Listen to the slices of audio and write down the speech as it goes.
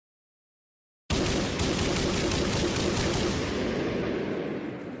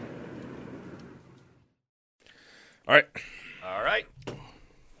All right. All right.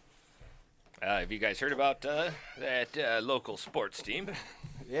 Have you guys heard about that local sports team?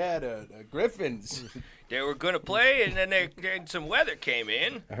 Yeah, the Griffins. They were going to play, and then some weather came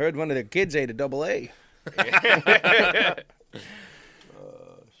in. I heard one of the kids ate a double A.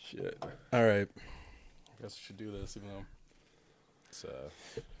 Shit. All right. I guess we should do this, even though it's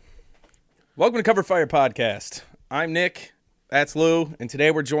Welcome to Cover Fire Podcast. I'm Nick. That's Lou. And today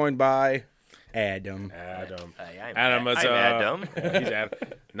we're joined by Adam. Adam. I'm Adam is Adam. Yeah, he's Adam.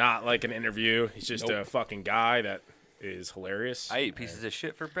 Not like an interview. He's just a fucking guy that is hilarious. I eat pieces of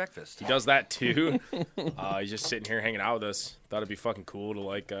shit for breakfast. He does that too. He's just sitting here hanging out with us. Thought it'd be fucking cool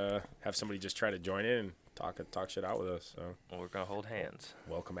to have somebody just try to join in and talk shit out with us. So Well, we're going to hold hands.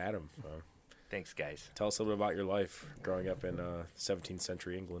 welcome, Adam. Thanks, guys. Tell us a little bit about your life growing up in 17th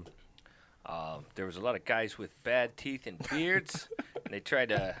century England. There was a lot of guys with bad teeth and beards, and they tried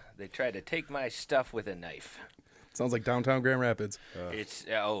to take my stuff with a knife. Sounds like downtown Grand Rapids.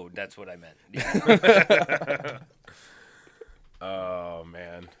 That's what I meant. Yeah. Oh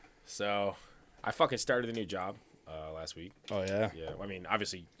man. So I fucking started a new job last week. Oh, yeah? Yeah, I mean,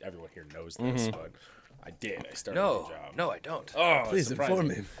 obviously everyone here knows this, but I did. I started a No, new job. no, I don't. Oh, Please surprising. inform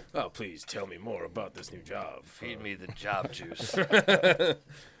me. Oh, please tell me more about this new job. Feed me the job juice.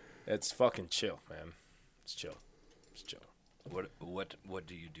 It's fucking chill, man. It's chill. It's chill. What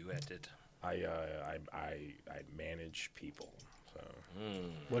do you do at it? I manage people. So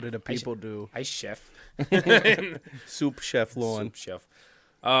What did the people do? I chef. Soup Chef Lauren. Soup chef.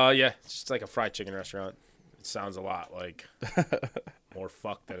 Yeah, it's just like a fried chicken restaurant. It sounds a lot like more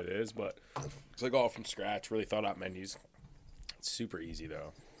fucked than it is, but it's like all from scratch. Really thought out menus. It's super easy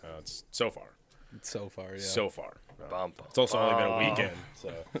though. It's so far. So far, yeah. So far. Bum, It's also only been a weekend,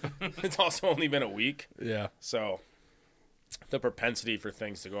 so it's also only been a week. Yeah. So the propensity for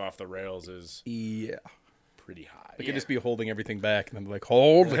things to go off the rails is Yeah. pretty high. I could just be holding everything back and then be like,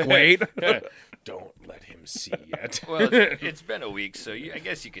 hold, like, wait. Don't let him see yet. Well, it's been a week, so I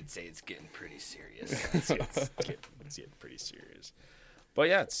guess you could say it's getting pretty serious. It's getting pretty serious. But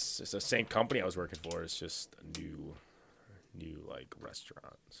yeah, it's the same company I was working for. It's just a new like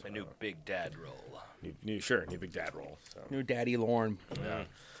restaurant. So, A new Big Dad roll. new Big Dad roll. So New Daddy Lauren. yeah,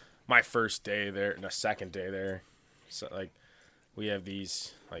 my first day there and the second day there. So like we have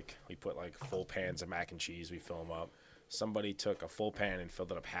these like we put like full pans of mac and cheese. We fill them up. Somebody took a full pan and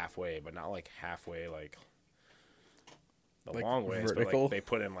filled it up halfway, but not like halfway like the Like long ways, but vertical? like they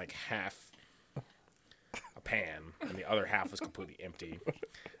put in like half a pan and the other half was completely empty,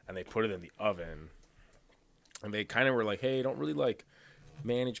 and they put it in the oven. And they kind of were like, hey, don't really like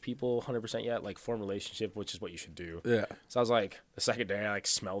manage people 100% yet, like form relationship, which is what you should do. Yeah. So I was like, the second day I like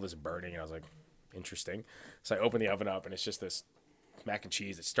smelled this burning and I was like, interesting. So I opened the oven up and it's just this mac and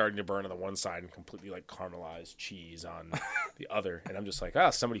cheese that's starting to burn on the one side and completely like caramelized cheese on the other. And I'm just like,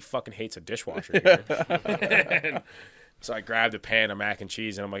 somebody fucking hates a dishwasher here. And so I grabbed a pan of mac and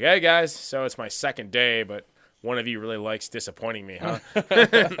cheese and I'm like, hey guys, so it's my second day, but one of you really likes disappointing me, huh?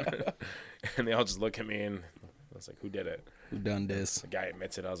 And they all just look at me and I was like, who did it? Who done this? The guy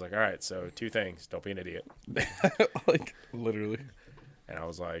admits it. I was like, all right, so two things. Don't be an idiot. Like, literally. And I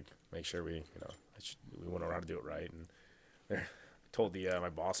was like, make sure we went around to do it right. And I told my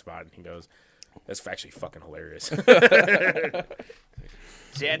boss about it, and he goes, that's actually fucking hilarious.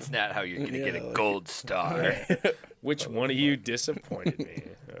 That's not how you're going to get a gold star. Which one of you disappointed me?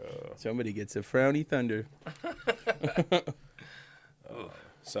 Somebody gets a frowny thunder.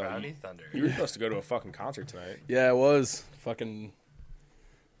 So Brownie Thunder. you were supposed to go to a fucking concert tonight. Yeah, it was. Fucking.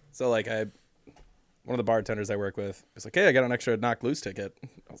 So, like, one of the bartenders I work with was like, hey, I got an extra Knock Loose ticket.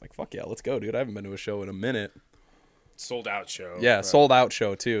 I was like, fuck yeah, let's go, dude. I haven't been to a show in a minute. Sold out show. Yeah, Right. sold out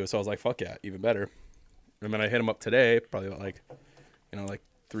show, too. So I was like, fuck yeah, even better. And then I hit him up today, probably about like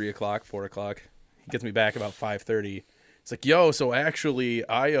 3 o'clock, 4 o'clock. He gets me back about 5:30. It's like, yo, so actually,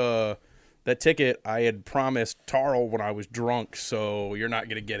 that ticket I had promised Tarl when I was drunk, so you're not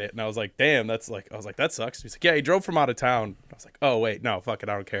gonna get it. And I was like, damn, that sucks. He's like, yeah, he drove from out of town. I was like, oh wait, no, fuck it,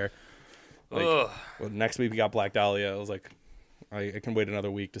 I don't care. Like, Ugh. well, next week we got Black Dahlia. I was like, I can wait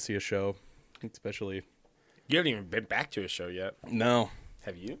another week to see a show, especially. You haven't even been back to a show yet. No.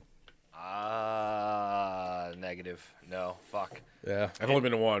 Have you? Negative. No, fuck. Yeah. I've only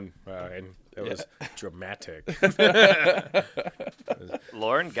been to one, and it was dramatic.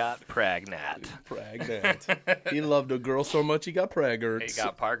 Lauren got pregnant. Pregnant. He loved a girl so much he got pregnant. He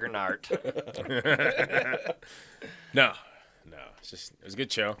got Parker Nart. No. It was a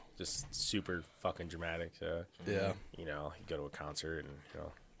good show. Just super fucking dramatic. Yeah. You go to a concert and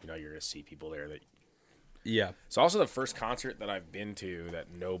you're gonna see people there that. Yeah. It's also the first concert that I've been to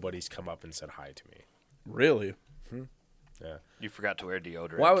that nobody's come up and said hi to me. Really? Yeah. You forgot to wear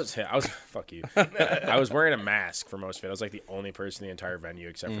deodorant. Well, I was fuck you. I was wearing a mask for most of it. I was like the only person in the entire venue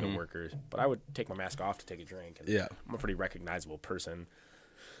except for the workers. But I would take my mask off to take a drink. And Yeah. I'm a pretty recognizable person.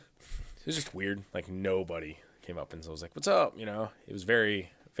 It was just weird. Like nobody came up and was like, "What's up?" You know, it was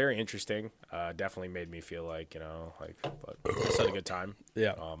very, very interesting. Definitely made me feel like, you know, like, but I just had a good time.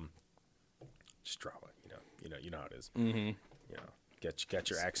 Yeah. Just drama, you know how it is. Mm-hmm. You know, get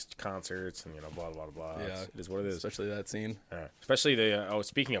your ex concerts and, you know, blah blah blah blah. Yeah. It is what it is. Especially that scene. Especially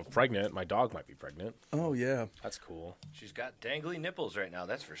speaking of pregnant, my dog might be pregnant. Oh yeah. That's cool. She's got dangly nipples right now.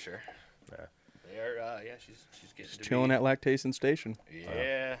 That's for sure. Yeah. They are. Yeah, she's getting to Chilling be, at lactation station.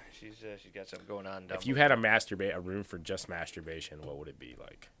 Yeah, she's got something going on. Down If you had a room for just masturbation, what would it be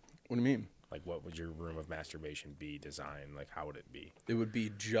like? What do you mean? Like, what would your room of masturbation be designed? Like, how would it be? It would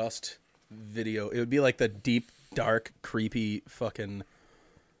be just video. It would be like the deep, dark, creepy fucking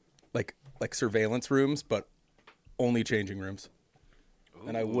like surveillance rooms, but only changing rooms. Ooh.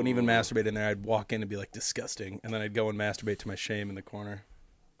 And I wouldn't even masturbate in there. I'd walk in and be like disgusting, and then I'd go and masturbate to my shame in the corner.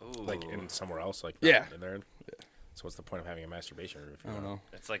 Ooh. Like in somewhere else, like Yeah. in there. Yeah. So what's the point of having a masturbation room? If you I don't know.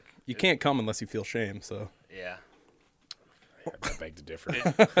 It's like You can't come unless you feel shame. So yeah. I beg to differ.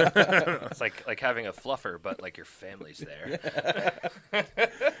 It's like having a fluffer, but like your family's there.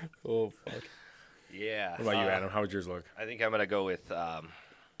 oh fuck. Yeah. What about you, Adam? How would yours look? I think I'm gonna go with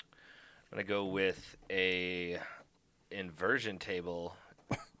a inversion table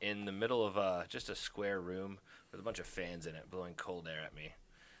in the middle of just a square room with a bunch of fans in it blowing cold air at me,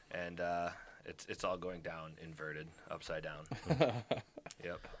 and it's all going down inverted, upside down.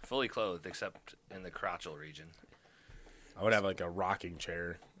 Yep, fully clothed except in the crotchal region. I would have like a rocking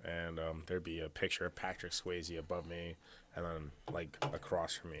chair, and there'd be a picture of Patrick Swayze above me, and then like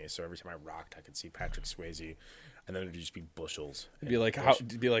across from me. So every time I rocked, I could see Patrick Swayze, and then it'd just be bushels. It'd be like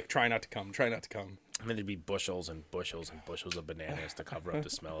it'd be like try not to come, try not to come. And then there'd be bushels and bushels and bushels of bananas to cover up the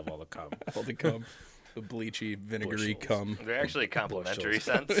smell of all the cum. All the cum, the bleachy, vinegary Bushels. cum. They're actually complimentary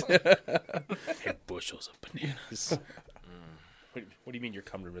Bushels. scents. Hey, bushels of bananas. What do you mean your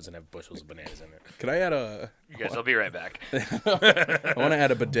cum room doesn't have bushels of bananas in it? Could I add a? You guys, I'll be right back. I want to add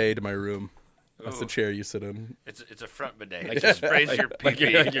a bidet to my room. That's the Ooh. chair you sit in. It's a front bidet. Like It just sprays your Like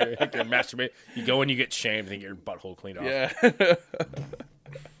pee-pee. you're masturbate. You go and you get shamed and get your butthole cleaned off. Yeah.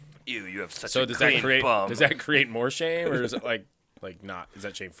 Ew, you have such So a clean bum. does that create more shame, or is it like not? Is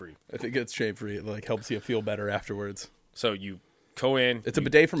that shame free? I think it's shame free. It like helps you feel better afterwards. So you go in. It's a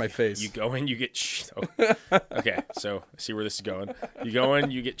bidet for my face. You go in, you get okay. So see where this is going. You go in,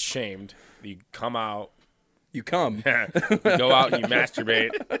 you get shamed. You come out. You come. You go out and you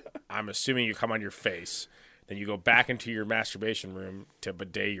masturbate. I'm assuming you come on your face. Then you go back into your masturbation room to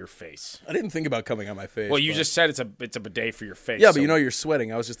bidet your face. I didn't think about coming on my face. Well, you but- just said it's a bidet for your face. Yeah, but so you know you're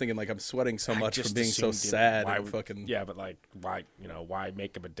sweating. I was just thinking like I'm sweating so I much just from being so assumed, sad why and would- fucking. Yeah, but like why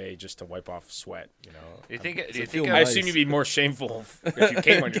make a bidet just to wipe off sweat? You know. Do you think? Do you feel think? I nice. assume you'd be more shameful if you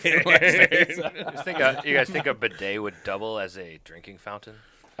came on your face. You guys think a bidet would double as a drinking fountain?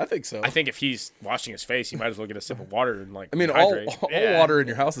 I think so. I think if he's washing his face, he might as well get a sip of water and like. I mean, all hydrate. Yeah. water in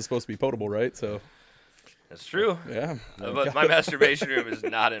your house is supposed to be potable, right? So That's true. yeah, But my masturbation room is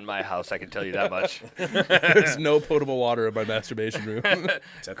not in my house. I can tell you that much. there's no potable water in my masturbation room.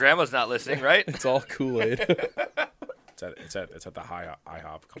 Grandma's not listening, right? It's all Kool-Aid. It's at the high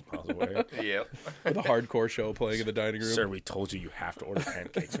IHOP a couple miles away. Yep. With a hardcore show playing in the dining room. Sir, we told you have to order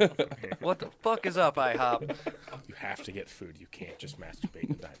pancakes. What the fuck is up, IHOP? You have to get food. You can't just masturbate in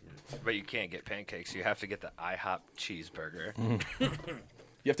the dining room. But you can't get pancakes. You have to get the IHOP cheeseburger.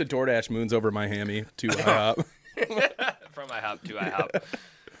 You have to DoorDash moons over my hammy to IHOP. From IHOP to IHOP.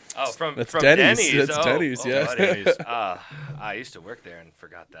 Oh, from That's from Denny's. That's oh, Denny's, yeah. buddy. I used to work there and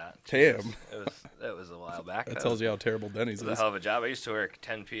forgot that. Damn. It was a while back. That tells you how terrible Denny's It was is. a hell of a job. I used to work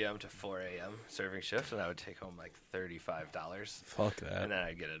 10 p.m. to 4 a.m. serving shifts, and I would take home like $35. Fuck that. And then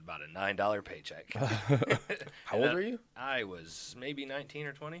I'd get about a $9 paycheck. How old are you? I was maybe 19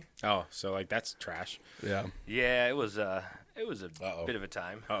 or 20. Oh, so like that's trash. Yeah. Yeah, it was a Uh-oh. bit of a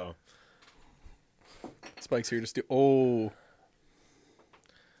time. Uh-oh. Spike's here to steal. Oh.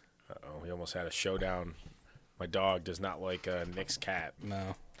 Uh-oh. We almost had a showdown. My dog does not like Nick's cat,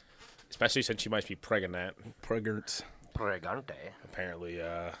 No. especially since she might be pregnant. Pregnant. Pregante. Apparently,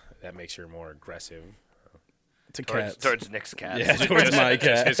 that makes her more aggressive. It's a cat. Towards Nick's cat. Yeah, towards my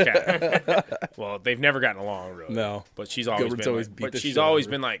cat. His cat. Well, they've never gotten along really. No. But she's always Gilbert's been always like, beat but the she's shit out of always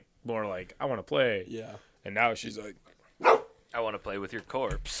her. been like more like I want to play. Yeah. And now she's like, I want to play with your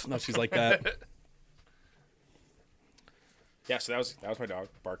corpse. No, she's like that. yeah. So that was my dog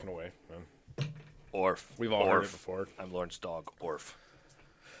barking away. Orf. We've all heard it before. I'm Lawrence dog. Orf.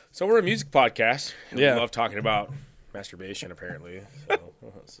 So we're a music podcast. Yeah. We love talking about masturbation, apparently. So,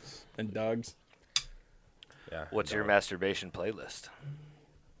 And dogs. yeah. What's your masturbation playlist?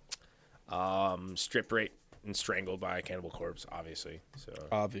 Strip Rate and Strangled by Cannibal Corpse, obviously. So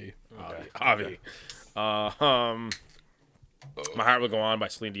Avi. Avi. My Heart Will Go On by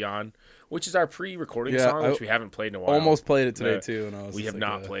Celine Dion, which is our pre-recording Yeah, song, which we haven't played in a while. Almost played it today Yeah. too, and I was We just have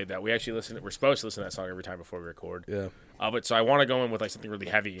like, not played that. We actually we're supposed to listen to that song every time before we record. Yeah. But so I want to go in with like something really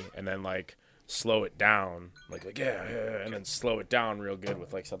heavy and then like slow it down, like yeah, and then slow it down real good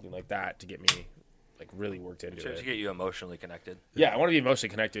with like something like that to get me like really worked into To it. get you emotionally connected. Yeah, I want to be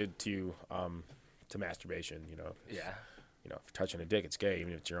emotionally connected to masturbation. You know, Yeah. if touching a dick, it's gay,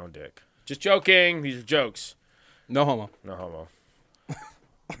 even if it's your own dick. Just joking. These are jokes. No homo. No homo.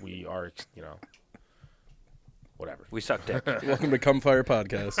 We are, whatever. We suck dick. Welcome to Come Fire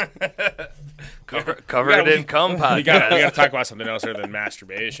Podcast. Cover it in cum We podcast. got to talk about something else other than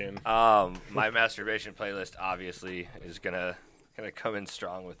masturbation. My masturbation playlist obviously is gonna come in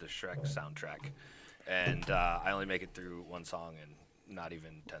strong with the Shrek soundtrack, and I only make it through one song and not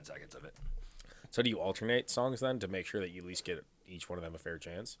even 10 seconds of it. So do you alternate songs then to make sure that you at least get each one of them a fair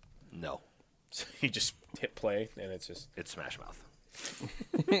chance? No, So you just hit play and it's just it's Smash Mouth.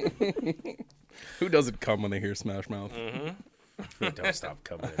 Who doesn't come when they hear Smash Mouth? they don't stop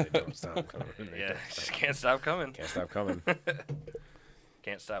coming. They don't stop coming. They Yeah, don't just can't stop coming. can't stop coming.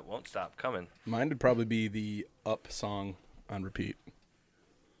 Can't stop, won't stop coming. Mine would probably be the Up song on repeat.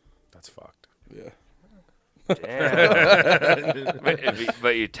 That's fucked. Yeah. Damn.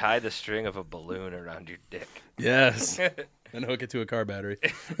 but you tie the string of a balloon around your dick. Yes. And hook it to a car battery.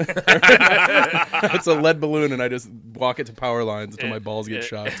 It's a lead balloon, and I just walk it to power lines until my balls get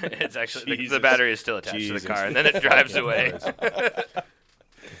shocked. It's actually the Jesus. battery is still attached to Jesus. the car, and then it drives away.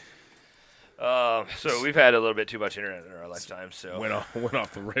 So we've had a little bit too much internet in our lifetime. So Went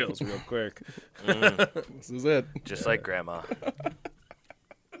off the rails real quick. This is it. just like grandma.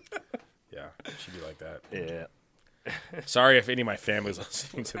 Yeah, she'd be like that. Yeah. Sorry if any of my family's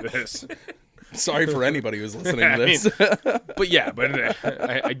listening to this. Sorry for anybody who's listening I to mean, this. but yeah,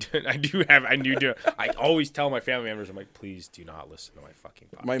 I always tell my family members, I'm like, please do not listen to my fucking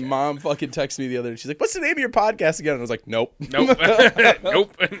podcast. My mom fucking texted me the other day. She's like, "What's the name of your podcast again?" And I was like, "Nope." Nope.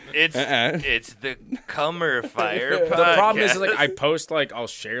 Nope. It's Uh-uh. it's the Cummer Fire podcast. The problem is, like, I post, like, I'll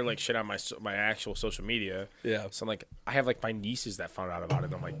share, like, shit on my actual social media. Yeah. So, like, I have, like, my nieces that found out about it.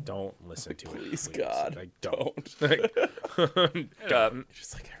 And I'm like, don't listen to it. Please, God, Like, don't.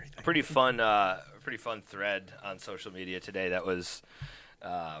 Just like everything. pretty fun thread on social media today. That was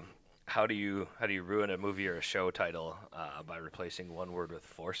how do you ruin a movie or a show title by replacing one word with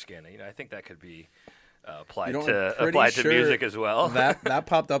foreskin? I think that could be applied You know, I'm to pretty sure music as well. That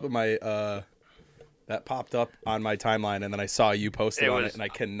popped up in my on my timeline, and then I saw you posted on it, and I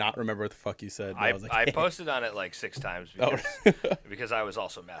cannot remember what the fuck you said. But I was like, I posted on it like 6 times because I was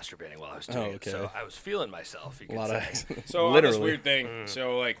also masturbating while I was doing it. So okay. I was feeling myself. You a could lot say. of accidents. So, on Literally. this weird thing.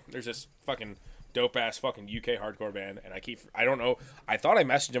 So, like, there's this fucking dope-ass fucking UK hardcore band. And I don't know. I thought I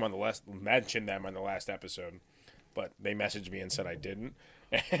mentioned them on the last episode. But they messaged me and said I didn't.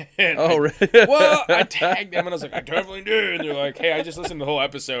 And Really? well, I tagged them and I was like, I definitely did. And they're like, hey, I just listened to the whole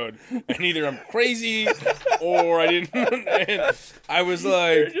episode, and either I'm crazy or I didn't. And I was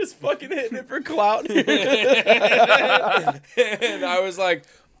You're like, just fucking hitting it for clout. and I was like,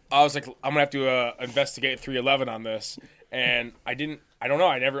 I'm gonna have to investigate 311 on this, and I didn't. I don't know.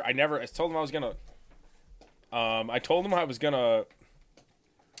 I never. I told them I was gonna. I told them I was gonna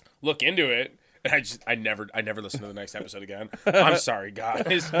look into it. And I never listened to the next episode again. I'm sorry,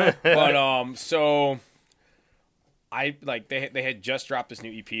 guys. But so I like they had just dropped this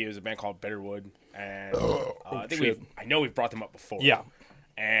new EP. It was a band called Bitterwood, and I think I know we've brought them up before. Yeah.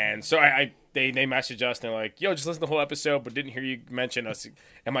 And so they messaged us and they're like, "Yo, just listen to the whole episode, but didn't hear you mention us.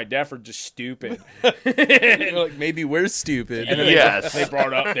 Am I deaf or just stupid?" You're like, maybe we're stupid. And then Yes. they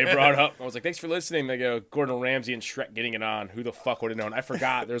brought up. I was like, "Thanks for listening." They go, Gordon Ramsay and Shrek getting it on. Who the fuck would have known? I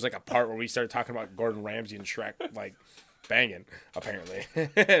forgot. There was like a part where we started talking about Gordon Ramsay and Shrek like banging. Apparently,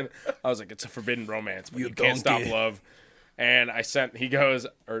 and I was like, "It's a forbidden romance, but you can't stop donkey. love." And I sent. He goes,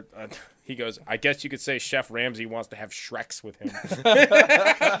 I guess you could say Chef Ramsay wants to have Shreks with him.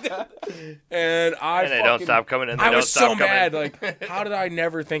 And they don't stop coming. And they I don't was stop so coming. mad. Like, how did I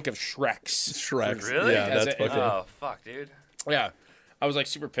never think of Shreks? Shrek. Really? Yeah, As that's a- fucking. Oh fuck, dude. Yeah, I was like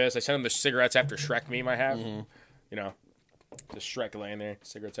super pissed. I sent him the cigarettes after Shrek meme I have. You know, just Shrek laying there,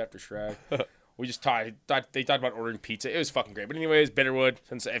 cigarettes after Shrek. We just they talked about ordering pizza. It was fucking great. But anyways, Bitterwood,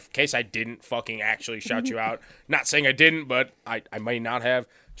 in case I didn't fucking actually shout you out, not saying I didn't, but I might not have.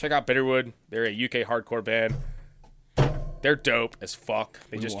 Check out Bitterwood. They're a UK hardcore band. They're dope as fuck.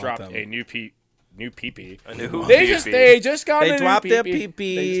 They We just want dropped them. a new pee-pee. A new They pee-pee. just got They a new dropped their pee-pee. They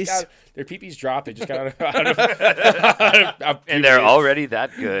pee-pees. just got- Their pee-pees dropped. They just got out of And they're puberty. already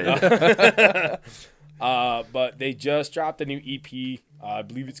that good. But they just dropped a new EP. I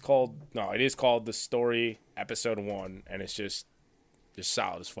believe it is called The Story Episode 1, and it's just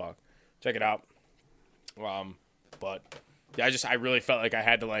solid as fuck. Check it out. But yeah, I really felt like I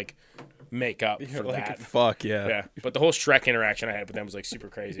had to like make up for Like, that. fuck yeah. Yeah, but the whole Shrek interaction I had with them was like super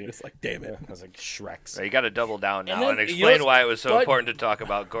crazy. It's like, damn it. I was like, Shreks. So you got to double down now then, and you know explain what's- why it was so but- important to talk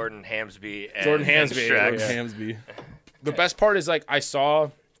about Gordon Hamsby and Gordon Hansby, Shrek. yeah. Hamsby. The best part is like I saw,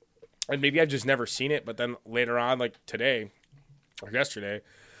 and maybe I've just never seen it, but then later on, like today or yesterday,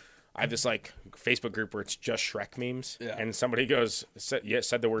 I have this like Facebook group where it's just Shrek memes, Yeah. and somebody said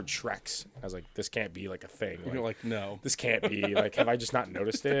the word Shreks. I was like, this can't be like a thing. You're like, no. This can't be like, have I just not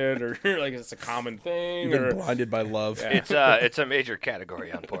noticed it, or like it's a common thing, You've been or blinded by love. It's a major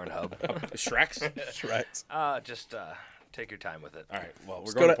category on Pornhub. Shreks? Shreks. Just take your time with it. All right, well, we're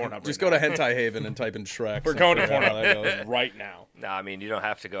Just going go to to, Pornhub. just right go now. to Hentai Haven and type in Shrek. We're going to Figure out how Pornhub that goes. right now. No, I mean you don't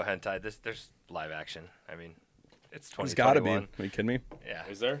have to go hentai. There's live action. I mean, it's 2021. It's got to be. Are you kidding me? Yeah.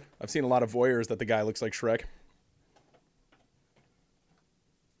 Is there? I've seen a lot of voyeurs that the guy looks like Shrek.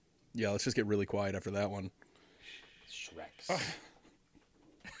 Yeah, let's just get really quiet after that one. Shreks.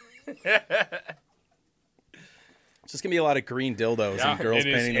 It's just gonna be a lot of green dildos Yeah, and girls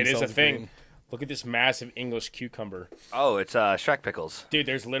painting it is a themselves thing. green. Look at this massive English cucumber. Oh, it's Shrek pickles. Dude,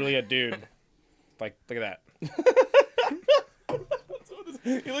 there's literally a dude. Like, look at that.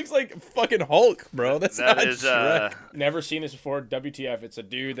 He looks like fucking Hulk, bro. That's That not is Shrek. Never seen this before. WTF. It's a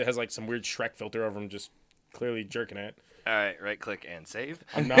dude that has like some weird Shrek filter over him, just clearly jerking it. all right. Right click and save.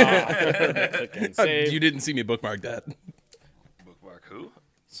 Nah. Click and save. You didn't see me bookmark that. Bookmark who?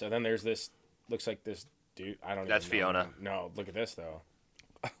 So then there's this, looks like this dude. I don't That's even know. Fiona. No, look at this though.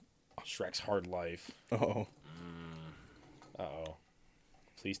 Shrek's Hard Life. Oh, Uh-oh.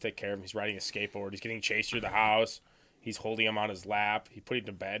 Please take care of him. He's riding a skateboard. He's getting chased through the house. He's holding him on his lap. He put him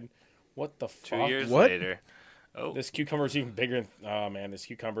to bed. What the 2 fuck? years What? later. Oh, This cucumber is even bigger. Oh, man. This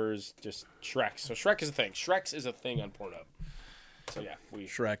cucumber is just Shrek. So Shrek is a thing. Shreks is a thing on Pornhub. So, yeah.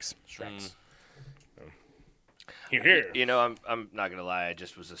 Shreks. Shreks. Here. you know, I'm not gonna lie. I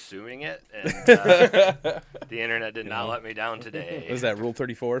just was assuming it, and the internet did not let me down today. What is that, Rule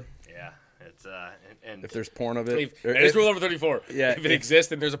 34? Yeah, it's and If there's porn of it. That is rule number 34. Yeah, If it if- exists,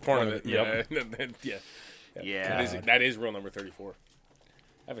 then there's a porn of it. Yep. Yeah. yeah. That is rule number 34.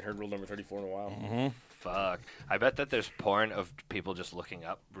 I haven't heard rule number 34 in a while. Fuck. I bet that there's porn of people just looking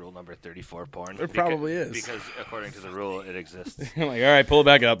up rule number 34 porn. There probably is. Because according to the rule, it exists. I'm like, all right, pull it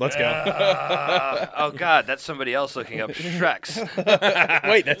back up. Let's go. Oh, God, that's somebody else looking up Shreks.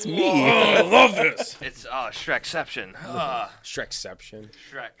 Wait, that's me. Oh, I love this. It's, Shrekception. Shrekception.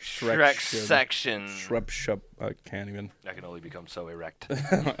 Shreksection. Shrub shub. I can't even. I can only become so erect.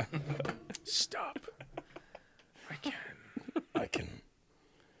 Stop. I can.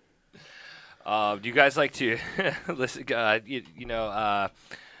 Do you guys like to listen,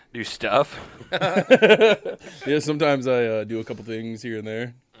 do stuff? Yeah, sometimes I do a couple things here and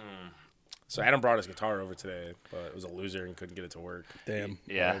there. So Adam brought his guitar over today, but it was a loser and couldn't get it to work. Damn.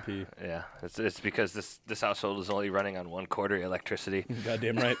 Yeah, RIP. yeah. It's because this household is only running on 1/4 electricity.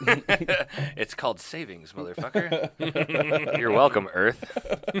 Goddamn right. It's called savings, motherfucker. You're welcome, Earth.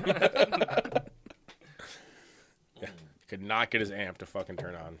 Could not get his amp to fucking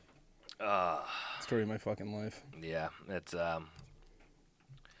turn on. Story of my fucking life. Yeah, it's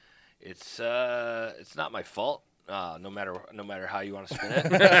not my fault. No matter how you want to spin it.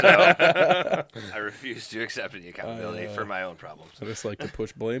 So I refuse to accept any accountability for my own problems. I just like to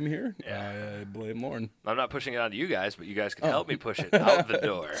push blame here. Yeah. I blame Lauren. I'm not pushing it onto you guys, but you guys can help me push it out the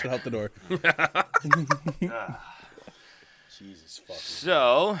door. Sit out the door. Jesus fucking.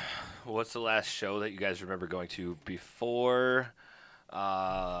 So, what's the last show that you guys remember going to before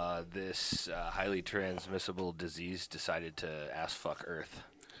this highly transmissible disease decided to ass fuck Earth?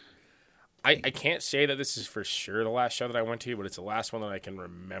 I can't say that this is for sure the last show that I went to, but it's the last one that I can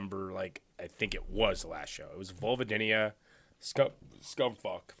remember. Like, I think it was the last show. It was Vulvodynia,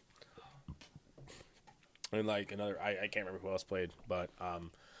 Scumfuck. And, like, another... I can't remember who else played, but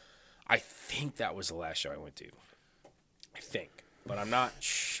I think that was the last show I went to. I think. But I'm not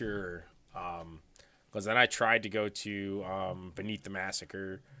sure. Because then I tried to go to Beneath the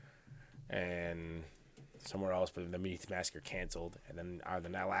Massacre and somewhere else, but the Beneath the Massacre canceled. And then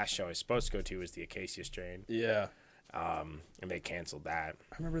that last show I was supposed to go to was the Acacia Strain, Yeah. and they canceled that.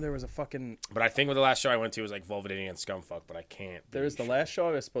 I remember there was a fucking... But I think the last show I went to was like Vulvodynia and Scumfuck, but I can't. There was the last show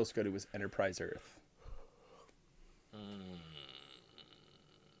I was supposed to go to was Enterprise Earth.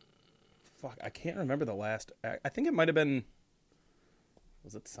 fuck, I can't remember the last. I think it might have been.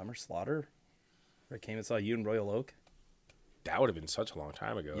 Was it Summer Slaughter? Where I came and saw you in Royal Oak. That would have been such a long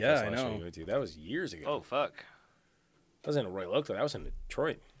time ago. if Yeah, that's the I last show know. you went to. That was years ago. Oh fuck. That wasn't in Royal Oak, though. That was in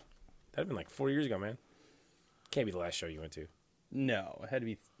Detroit. That'd been like 4 years ago, man. Can't be the last show you went to. No, it had to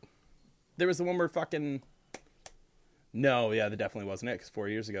be. There was the one where fucking. No, yeah, that definitely wasn't it. Because 4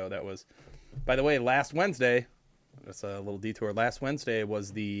 years ago, that was. By the way, last Wednesday. That's a little detour. Last Wednesday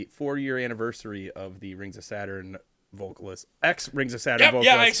was the 4-year anniversary of the Rings of Saturn vocalist, ex Rings of Saturn vocalist.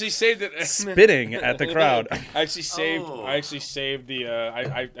 Yeah, I actually saved it. Spitting at the crowd. I actually saved. Oh. I actually saved the.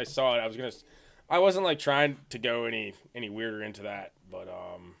 I saw it. I wasn't like trying to go any weirder into that, but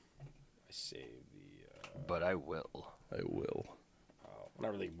I saved the. But I will. I will.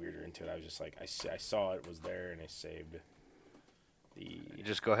 Not really weirder into it. I was just like I saw it was there and I saved You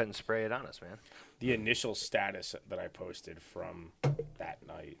just go ahead and spray it on us, man. the initial status that I posted from that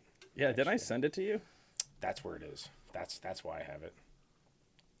night. Yeah, didn't I send it to you? That's where it is. That's why I have it.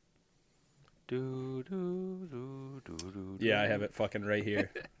 Yeah, I have it fucking right here.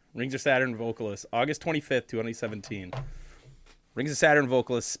 Rings of Saturn vocalist, August 25th, 2017. Rings of Saturn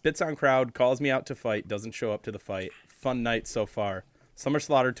vocalist spits on crowd, calls me out to fight, doesn't show up to the fight. Fun night so far. Summer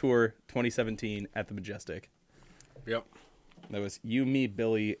Slaughter Tour 2017 at the Majestic. Yep. That was you, me,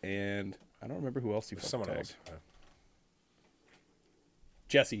 Billy, and I don't remember who else you fucking Someone tagged. else.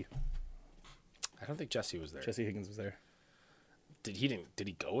 Jesse. I don't think Jesse was there. Jesse Higgins was there. Did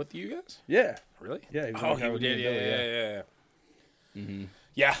he go with you guys? Yeah. Really? Yeah, he was Oh, in the car with me did. and Yeah, Billy, yeah. Mm-hmm.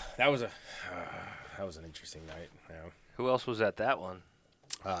 Yeah, that was an interesting night. Yeah. Who else was at that one?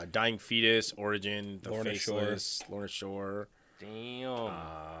 Dying Fetus, Origin, The Lorna Faceless, Lorna Shore. Damn.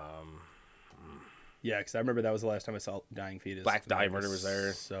 Yeah, because I remember that was the last time I saw Dying Fetus. Black And I Dahlia Murder was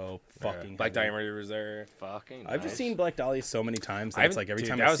there. So fucking Black heavy. Dahlia Murder was there. Fucking I've just nice. seen Black Dahlia so many times that I it's like every dude,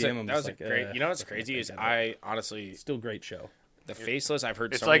 time that I was see a- him, I'm that just was a like, great. You know what's fucking crazy is get it. I honestly Still great show. The Faceless. I've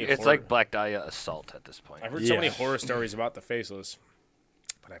heard It's so like many. it's like Black Dahlia Assault at this point. I've heard so many Yeah. horror stories about the Faceless,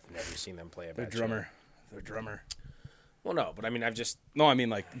 but I've never seen them play a Their bad drummer. Their drummer. show. Well, no, but I mean, I've just No, I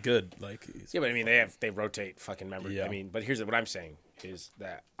mean like good. Like he's, yeah, but I mean, they rotate fucking members. Yeah. I mean, but here's what I'm saying is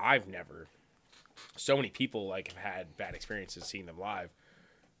that I've never. So many people like have had bad experiences seeing them live.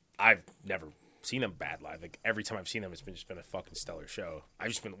 I've never seen them bad live. Like every time I've seen them, it's just been a fucking stellar show. I've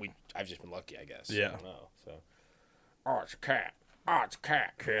just been lucky, I guess. Yeah. I don't know. So, oh, it's a cat. Oh, it's a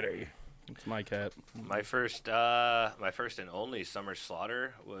cat. Kitty. it's my cat. My first and only Summer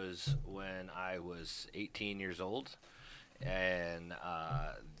Slaughter was when I was 18 years old, and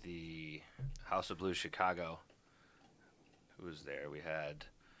the House of Blues Chicago. Who was there? We had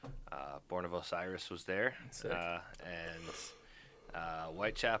Born of Osiris was there, Sick. and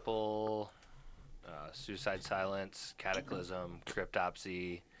Whitechapel, Suicide Silence, Cataclysm,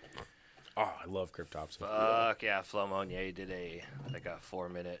 Cryptopsy. Oh, I love Cryptopsy. Fuck yeah, Flo Monnier did a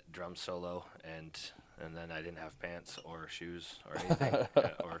 4-minute drum solo, and then I didn't have pants or shoes or anything,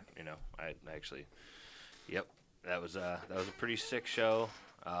 or I actually, yep, that was a pretty sick show.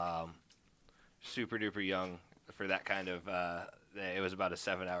 Super duper young for that kind of. It was about a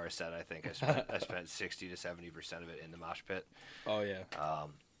 7-hour set. I think I spent 60 to 70% of it in the mosh pit. Oh yeah.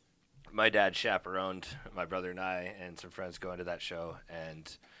 My dad chaperoned my brother and I and some friends going to that show, and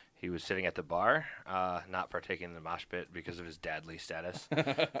he was sitting at the bar, not partaking in the mosh pit because of his dadly status,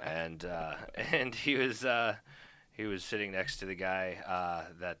 and he was sitting next to the guy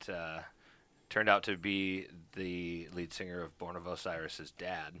that turned out to be the lead singer of Born of Osiris's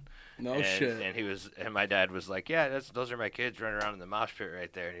dad. No and, shit. And my dad was like, "Yeah, those are my kids running around in the mosh pit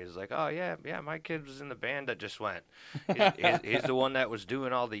right there." And he was like, "Oh yeah, my kid was in the band that just went. He's the one that was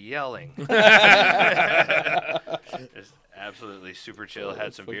doing all the yelling." Just absolutely super chill.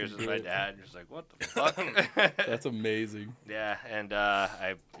 Had some beers with my dad. Just like, what the fuck? That's amazing. Yeah, and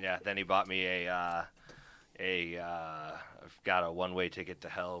then he bought me I've got a one-way ticket to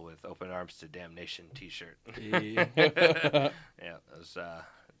hell with Open Arms to Damnation T-shirt. Yeah, it was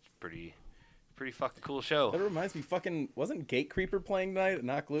pretty fucking cool show. That reminds me, fucking wasn't Gate Creeper playing tonight at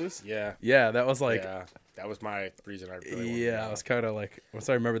Knock Loose? Yeah. Yeah, that was like. Yeah. That was my reason I really wanted to Yeah, go. I was kind of like, once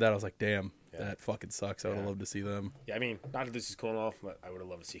I remember that, I was like, damn, Yeah. that fucking sucks. I would have Yeah. loved to see them. Yeah, I mean, not that this is cool and all, but I would have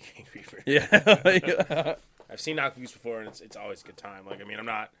loved to see King Creeper. Yeah. I've seen Knock Loose before, and it's always a good time. Like, I mean, I'm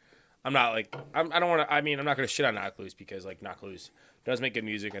not like, I don't want to, I mean, I'm not going to shit on Knock Loose because, like, Knock Loose does make good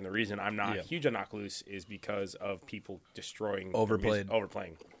music, and the reason I'm not Yeah. huge on Knock Loose is because of people destroying Overplayed.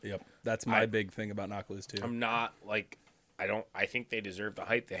 overplaying. Yep. That's my big thing about Knock Loose, too. I'm not, like, I think they deserve the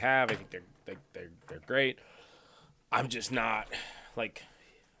hype they have. I think they're great. I'm just not, like,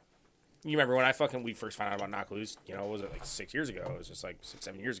 you remember when we first found out about Knock Loose? You know, was it like 6 years ago? It was just like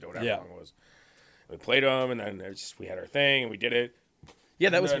 6-7 years ago, whatever long it was. We played them, and then we had our thing, and we did it. Yeah,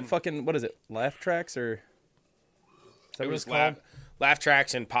 that was fucking, what is it, Laugh Tracks, or? Is that It what was it's called? Laugh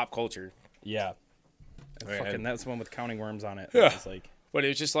Tracks and Pop Culture. Yeah. Right, Fucking, that's the one with Counting Worms on it. Yeah. It's like, But it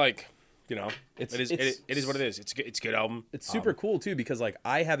was just like, you know, It's- it is what it is. It's a good album. it's super cool too, because like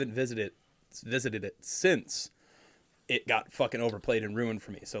I haven't visited it since it got fucking overplayed and ruined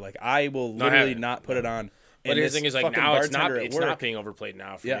for me. So like I will No, I literally haven't. not put it on. But And the this thing is, like, fucking now it's bartender at not work- being overplayed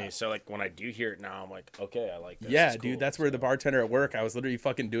now for Yeah. me. So like when I do hear it now, I'm like, okay, I like this. Yeah, It's dude, cool. that's where the bartender at work, I was literally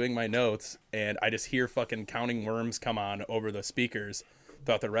fucking doing my notes, and I just hear fucking Counting Worms come on over the speakers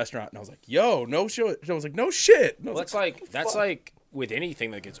throughout the restaurant, and I was like, yo, no shit. I was like, no shit. And I was Well, that's like with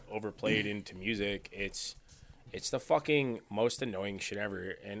anything that gets overplayed into music, it's the fucking most annoying shit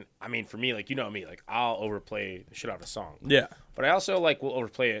ever. And I mean, for me, like, you know me, like, I'll overplay the shit out of a song. yeah. But I also like will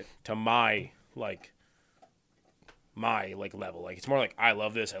overplay it to my level. Like, it's more like I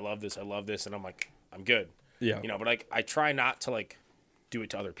love this, and I'm like, I'm good. Yeah. You know, but like I try not to like do it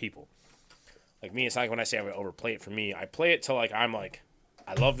to other people. Like me, it's not like when I say I would overplay it for me, I play it till like I'm like,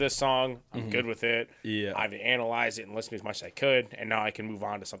 I love this song, I'm good with it. Yeah. I've analyzed it and listened as much as I could, and now I can move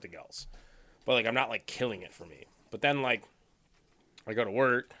on to something else. But like I'm not like killing it for me. But then like I go to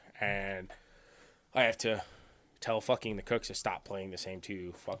work and I have to tell fucking the cooks to stop playing the same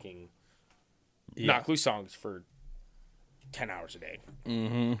two fucking Knock Loose songs for 10 hours a day.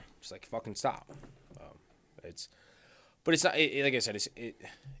 Mm-hmm. Just like fucking stop. But it's not. Like I said,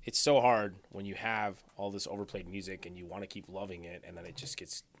 it's so hard when you have all this overplayed music and you want to keep loving it, and then it just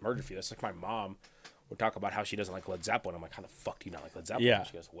gets murdered for you. That's like my mom would talk about how she doesn't like Led Zeppelin. I'm like, how the fuck do you not like Led Zeppelin? Yeah.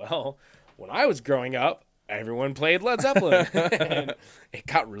 She goes, well, when I was growing up, everyone played Led Zeppelin, and it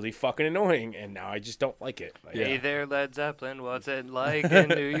got really fucking annoying, and now I just don't like it. Like, Hey there, Led Zeppelin. What's it like in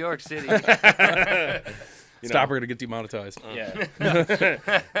New York City? Stop, we're going to get demonetized. Yeah.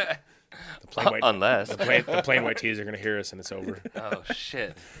 The plain white, Unless. the plain white tees are gonna hear us and it's over. Oh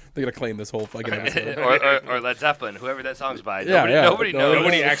shit. They're going to claim this whole fucking episode. or Led Zeppelin, whoever that song's by. Yeah, Nobody yeah. knows.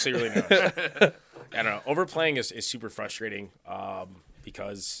 Nobody actually really knows. I don't know. Overplaying is super frustrating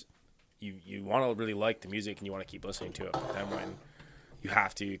because you want to really like the music and you want to keep listening to it, but then when you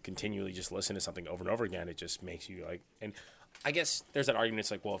have to continually just listen to something over and over again, it just makes you like. And I guess there's that argument.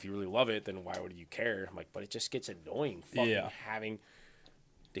 It's like, well, if you really love it, then why would you care? I'm like, but it just gets annoying. Fucking having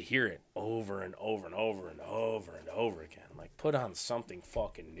to hear it over and over and over and over and over again. Like, put on something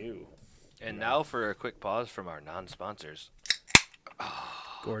fucking new. And now for a quick pause from our non-sponsors.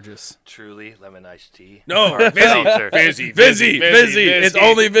 Gorgeous. Truly lemon iced tea. No, Our Vizzy, sponsor. Vizzy. It's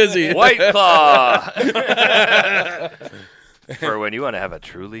only Vizzy. White Claw. For when you want to have a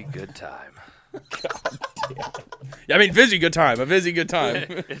truly good time. I mean, Vizzy, good time. A Vizzy, good time.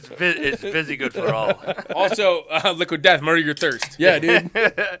 It's busy good for all. Also, Liquid Death, murder your thirst. Yeah, dude.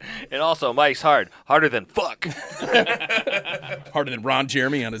 And also, Mike's harder than fuck. Harder than Ron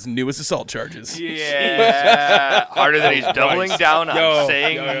Jeremy on his newest assault charges. Yeah, harder than he's doubling down on Yo,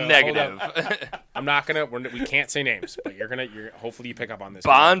 saying hold negative. I'm not gonna. We can't say names, but you're hopefully you pick up on this.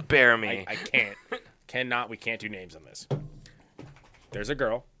 Bond bear me. I can't. Cannot. We can't do names on this. There's a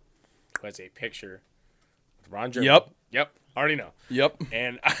girl who has a picture with Ron Jeremy. Yep. Already know. Yep.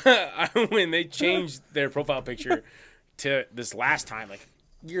 And when they changed their profile picture to this last time, like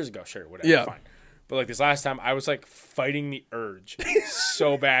years ago, sure, whatever, Yeah. fine. But like this last time, I was like fighting the urge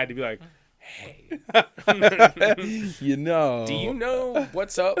so bad to be like, hey, You know. do you know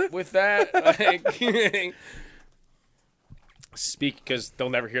what's up with that? Like, because they'll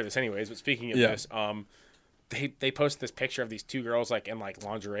never hear this anyways. But speaking of this, they posted this picture of these two girls like in like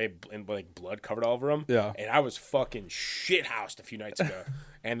lingerie and like blood covered all over them. Yeah. And I was fucking shithoused a few nights ago.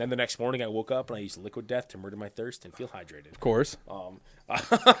 And then the next morning I woke up and I used Liquid Death to murder my thirst and feel hydrated. Of course.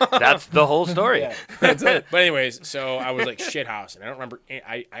 That's the whole story. That's it. But anyways, so I was like shithouse, and I don't remember.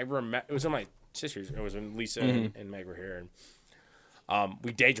 I remember it was when my sisters. It was when Lisa and Meg were here, and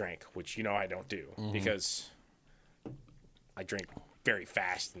we day drank, which I don't do because I drink very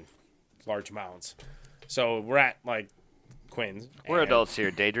fast and large amounts. So we're at like Quinn's. We're and- adults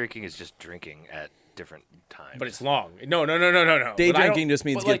here. Day drinking is just drinking at different times. but it's long. No. Day But I don't- drinking just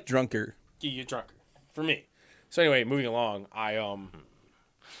means but, get like, drunker. you get drunker. For me. So anyway, moving along, I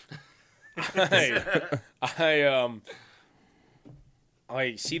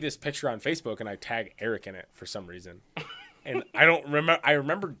see this picture on Facebook and I tag Eric in it for some reason. And I don't remember. I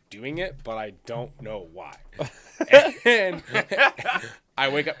remember doing it, but I don't know why. And I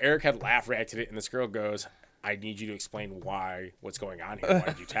wake up. Eric had laugh reacted it, and this girl goes, I need you to explain what's going on here. Why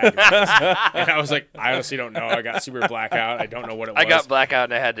did you tag me in this? And I was like, I honestly don't know. I got super blackout. I don't know what it was. I got blackout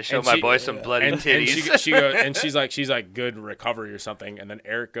and I had to show my boy some bloody titties. And she goes, and she's like, good recovery or something. And then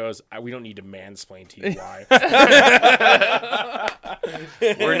Eric goes, we don't need to mansplain to you why.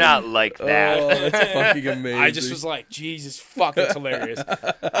 We're not like that. Oh, that's fucking amazing. I just was like, Jesus, fuck, that's hilarious.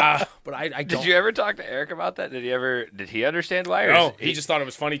 But I don't. Did you ever talk to Eric about that? Did he understand why? Or No, he just thought it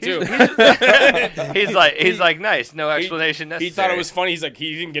was funny too. He's like, nice, no explanation necessary. He thought it was funny. He's like,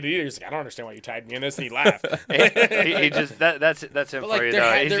 he didn't get it either. He's like, I don't understand why you tagged me in this, and he laughed. he just that's him like, for you there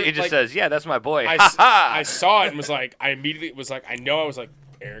though. had- there, He just like- says, yeah, that's my boy. I saw it and was like, I immediately was like, I know. I was like,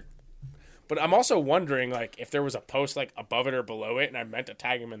 Eric. But I'm also wondering, like, if there was a post like above it or below it, and I meant to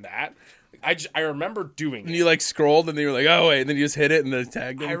tag him in that. I remember doing And it. you like scrolled and then you were like, oh wait, and then you just hit it and then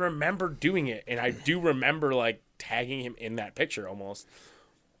tagged him. I remember doing it, and I do remember like tagging him in that picture almost.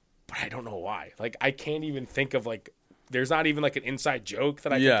 But I don't know why. Like, I can't even think of like. There's not even like an inside joke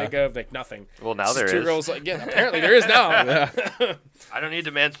that I can think of. Like nothing. Well, now It's there just two is. girls. Like, yeah, apparently there is now. I don't need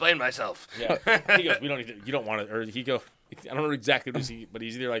to mansplain myself. Yeah. He goes, we don't need to, you don't want to, or he goes, I don't know exactly what he, but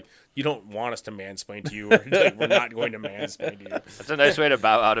he's either like, you don't want us to mansplain to you, or like, we're not going to mansplain to you. That's a nice way to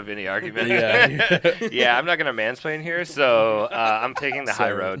bow out of any argument. Yeah. Yeah, I'm not gonna mansplain here, so I'm taking the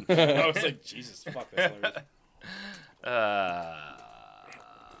high road. I was like, Jesus, fuck, that's hilarious.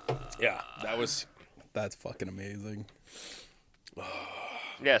 Yeah, that was. That's fucking amazing.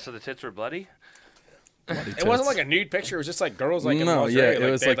 Yeah, so the tits were bloody. Bloody It wasn't tits. like a nude picture. It was just like girls like in No, lingerie. yeah, it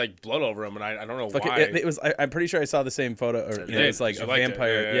like, was they had, like- blood over them, and I don't know Fucking- why. it was. I'm pretty sure I saw the same photo. Or did, it was like you a liked it.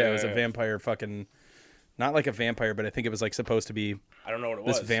 vampire. Yeah, It was yeah. a vampire. Fucking, not like a vampire, but I think it was like supposed to be I don't know what it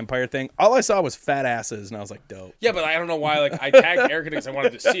this was. vampire thing. All I saw was fat asses, and I was like, dope. Yeah, but I don't know why. Like I tagged Erica because I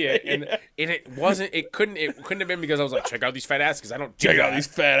wanted to see it, and it wasn't. It couldn't have been because I was like, check out these fat asses because I don't do Check that. out these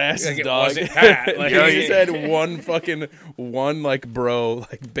fat asses, Like, it dog. wasn't that. Like, Yo, you said one like bro,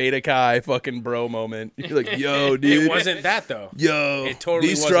 like Beta Chi fucking bro moment. You're like, yo, dude. It wasn't that though. Yo, It totally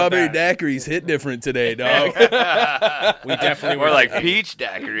these wasn't strawberry that. daiquiris hit different today, dog. We definitely Or were like peach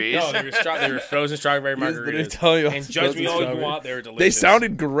daiquiris. No, they were frozen strawberry literally margaritas. telling you And judge me frozen all you strawberry. want, they were delicious. They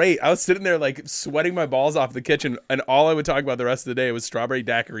sounded great. I was sitting there like sweating my balls off in the kitchen, and all I would talk about the rest of the day was strawberry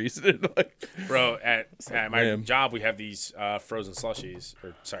daiquiris. Like, Bro, at my Man. job, we have these frozen slushies.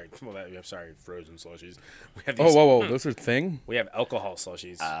 Or sorry, frozen slushies. We have these. whoa, those are a thing. We have alcohol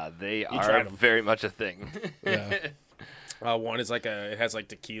slushies. They tried are 'em. very much a thing. Yeah, One is like it has like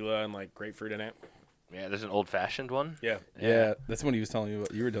tequila and like grapefruit in it. Yeah, there's an old-fashioned one. Yeah, yeah. That's what he was telling you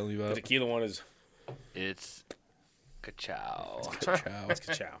about. You were telling me the about. tequila one is It's ka-chow. Ka-chow. it's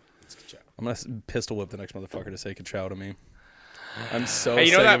ka-chow. It's ka-chow. I'm gonna pistol whip the next motherfucker to say ka-chow to me. I'm so Hey,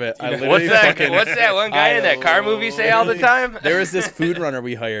 you know sick that- of it. I you know- literally What's that one guy in that car movie say all the time? There was this food runner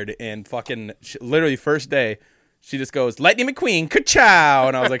we hired, and fucking literally first day, she just goes, "Lightning McQueen, ka-chow,"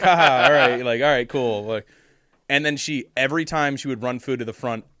 and I was like, "Haha, all right, like, all right, cool." Like, and then every time she would run food to the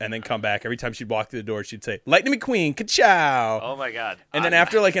front and then come back, every time she'd walk through the door, she'd say, "Lightning McQueen, ka-chow." Oh my god. And then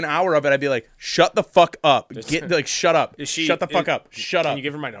after like an hour of it, I'd be like, "Shut the fuck up! Shut up! Shut the fuck up! Shut Can up!" you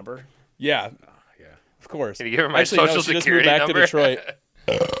give her my number? Yeah, Yeah. of course. Can you give her my Actually, no, social she just security moved back number? to Detroit.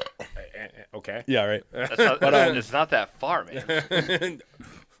 Okay. Yeah, right. That's not, it's not that far, man.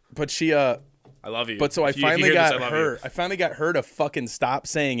 But she I love you. But so I If you finally hear this, got I love her. you. I finally got her to fucking stop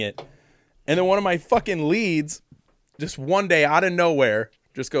saying it. And then one of my fucking leads, just one day out of nowhere,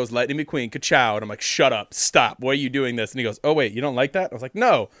 just goes, "Lightning McQueen, ka-chow." And I'm like, "Shut up, stop. Why are you doing this?" And he goes, "Oh wait, you don't like that?" I was like,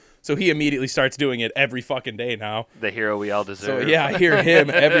 "No." So he immediately starts doing it every fucking day now. The hero we all So deserve. yeah, I hear him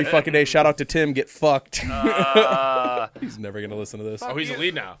every fucking day. Shout out to Tim. Get fucked. Uh, He's never gonna listen to this. Oh, he's the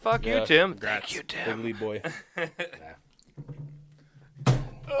lead now. fuck Yeah. you, Tim. Congrats. Thank you, Big Tim. lead boy.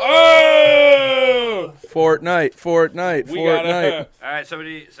 Oh! Fortnite. We gotta. All right,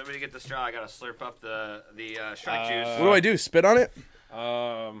 somebody get the straw. I gotta slurp up the shark juice. What do I do? Spit on it?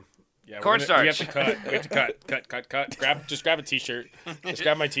 Yeah, Corn We have to starch. cut. We have to cut. Just grab a t-shirt. Just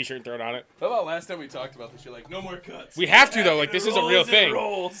grab my t-shirt and throw it on it. How about last time we talked about this? You're like, no more cuts. We have to though. Like this is a real thing.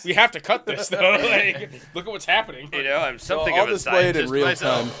 Rolls. We have to cut this though. Like, look at what's happening. You know, I'm something I'll of a display it in scientist real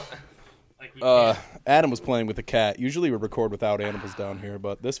myself. Like, we can't. Adam was playing with a cat. Usually we record without animals down here,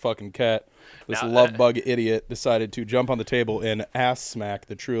 but this fucking cat, this Now- love bug idiot, decided to jump on the table and ass smack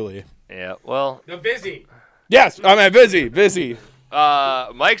the Truly. Yeah. Well, The busy. Yes, I'm busy.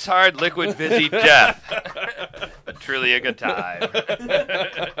 Mike's Hard Liquid Fizzy Death. Truly a good time.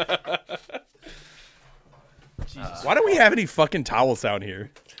 Why don't we have any fucking towels down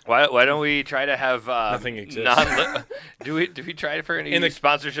here? Why don't we try to have Nothing exists. do we try for any In the-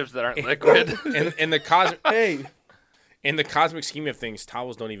 sponsorships that aren't liquid? In the cosmic Hey. in the cosmic scheme of things,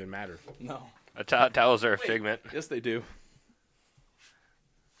 towels don't even matter. No. Towels are a figment. Yes, they do.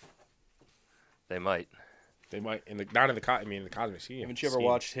 They might. They might not in the cosmic scheme. Haven't you ever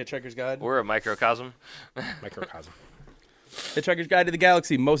watched Hitchhiker's Guide? We're a microcosm. Microcosm? Hitchhiker's Guide to the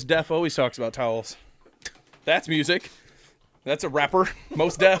Galaxy. Mos Def always talks about towels. That's music. That's a rapper.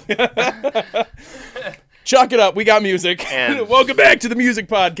 Mos Def. Chalk it up. We got music. And- welcome back to the music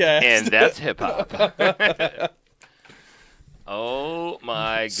podcast. And that's hip hop. Oh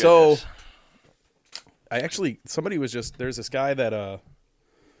my goodness. So, there's this guy that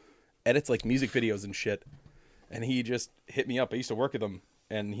edits like music videos and shit, and he just hit me up. I used to work with him,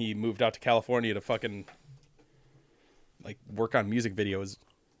 and he moved out to California to fucking like work on music videos,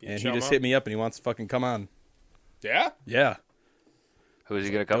 and he just hit me up and he wants to fucking come on. Yeah? Yeah. Who's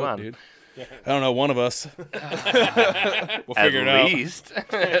he gonna come Dope, on? dude. I don't know, one of us. We'll figure it At out. least.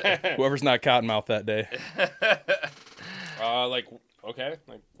 Whoever's not Cottonmouth that day. Okay.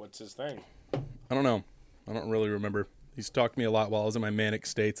 Like, what's his thing? I don't know. I don't really remember. He's talked to me a lot while I was in my manic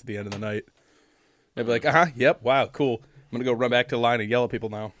states at the end of the night. I'd be like, yep, wow, cool. I'm going to go run back to the line and yell at people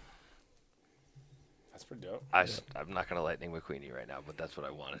now. That's pretty dope. I'm not gonna Lightning McQueen you right now, but that's what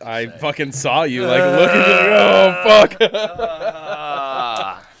I wanted to I say. fucking saw you, like, looking like, oh,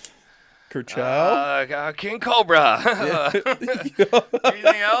 fuck. Kerchow? King Cobra.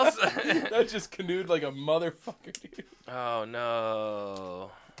 Anything else? That just canoed like a motherfucker, dude. Oh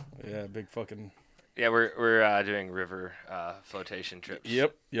no. Yeah, big fucking... Yeah, we're doing river flotation trips.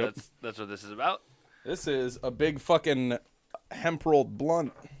 Yep. That's what this is about. This is a big fucking hemp-rolled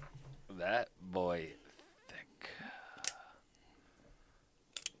blunt. That boy thick.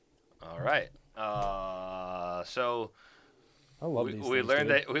 All right. So I love these we things, learned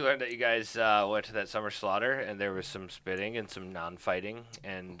dude. that you guys went to that summer slaughter, and there was some spitting and some non-fighting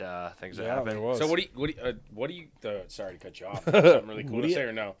and things that Yeah, happened. there was. So what do you sorry to cut you off. Something really cool What do to you- say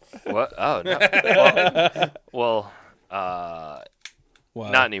or no? What? Oh no. Well, Wow.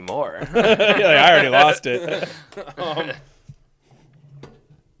 not anymore. Yeah, I already lost it.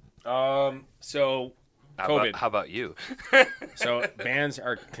 So COVID. How about you? So bands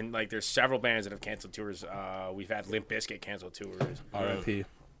are there's several bands that have canceled tours. We've had Limp Bizkit cancel tours. R.I.P.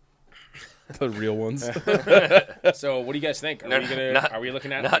 The real ones. So what do you guys think? Are No, we gonna? not- Are we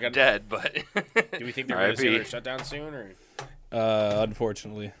looking at? Not dead, but Do we think they're going to see R.I.P. their shutdown soon? Or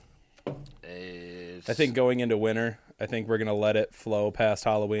Unfortunately. I think going into winter, I think we're going to let it flow past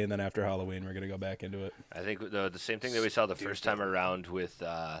Halloween. Then after Halloween, we're going to go back into it. I think the same thing that we saw the first time around with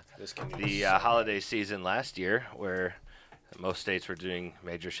this can the holiday season last year, where most states were doing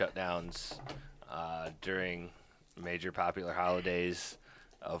major shutdowns during major popular holidays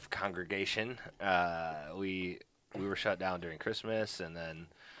of congregation. We were shut down during Christmas and then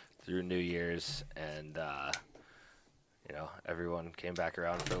through New Year's, and everyone came back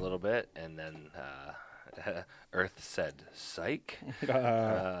around for a little bit, and then Earth said, "Psych."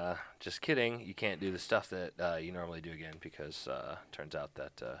 Just kidding. You can't do the stuff that you normally do again because turns out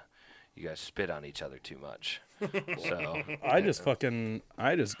that you guys spit on each other too much. So I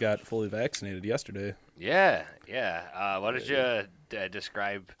just got fully vaccinated yesterday. yeah. Why did you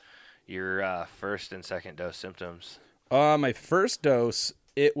describe your first and second dose symptoms? My first dose,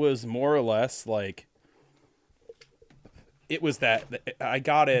 it was more or less like, it was that I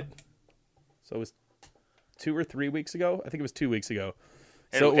got it. So it was 2 or 3 weeks ago. I think it was 2 weeks ago.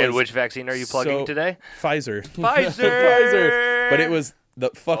 And, and which vaccine are you plugging today? Pfizer. Pfizer. But it was the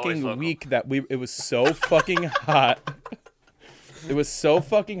Always fucking local. week that it was so fucking hot. It was so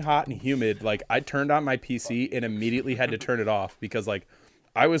fucking hot and humid. Like, I turned on my PC and immediately had to turn it off because, like,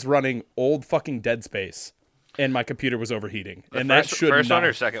 I was running old fucking Dead Space and my computer was overheating. And that should first not, one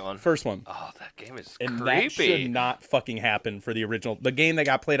or second one? First one. Oh, that game is And creepy. that should not fucking happen for the game that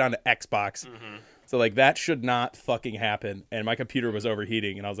got played on the Xbox. Mm-hmm. So, like, that should not fucking happen. And my computer was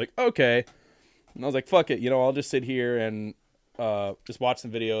overheating. And I was like, okay. And I was like, fuck it. I'll just sit here and just watch some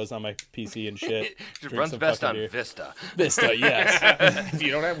videos on my PC and shit. It drink runs some best fucking on beer. Vista. Vista, yes. if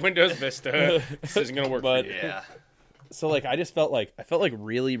you don't have Windows Vista, this isn't going to work But- for you. Yeah. So, like, I felt like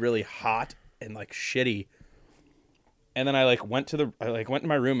really, really hot and, like, shitty. And then I went to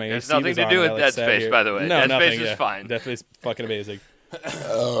my room. My There's AC nothing was to on, do and with I, Dead sat Space, here. by the way. No, Dead nothing, Space is yeah. fine. Dead Space is fucking amazing.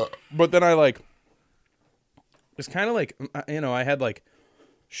 But then I was kind of like, I had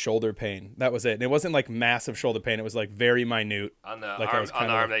shoulder pain. That was it. And it wasn't like massive shoulder pain. It was like very minute. On the Like, I arm, was on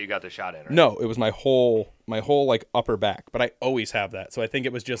kinda the arm like- that you got the shot in, right? No, it was my whole like upper back. But I always have that. So I think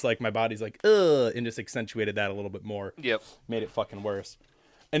it was just like my body's like, ugh, and just accentuated that a little bit more. Yep. Made it fucking worse.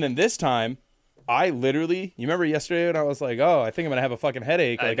 And then this time, I literally, you remember yesterday when I was like, oh, I think I'm going to have a fucking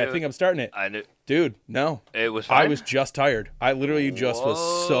headache. Like, I think I'm starting it. I knew. Dude, no. It was fine? I was just tired. I literally just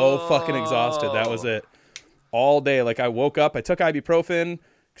was so fucking exhausted. That was it. All day. Like, I woke up, I took ibuprofen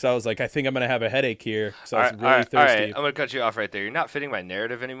because I was like, I think I'm going to have a headache here. So I was really thirsty. All right, I'm going to cut you off right there. You're not fitting my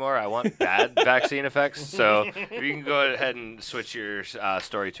narrative anymore. I want bad vaccine effects. So if you can go ahead and switch your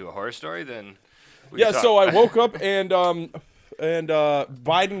story to a horror story, then we can talk. So I woke up and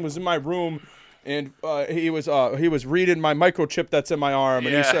Biden was in my room. And he was reading my microchip that's in my arm,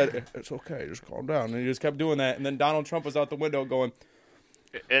 and he said, "It's okay, just calm down." And he just kept doing that. And then Donald Trump was out the window going,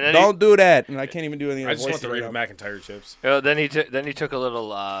 "Don't do that." And I can't even do anything. I just want the Raven McIntyre chips. Then he took a little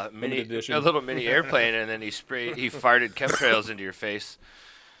mini airplane, and then he farted chemtrails into your face.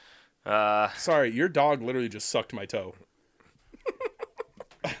 Sorry, your dog literally just sucked my toe.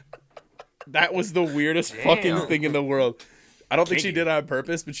 That was the weirdest fucking thing in the world. I don't think she did it on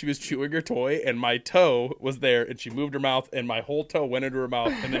purpose, but she was chewing her toy, and my toe was there, and she moved her mouth, and my whole toe went into her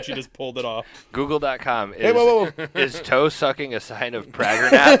mouth, and then she just pulled it off. Google.com. Whoa. Is toe sucking a sign of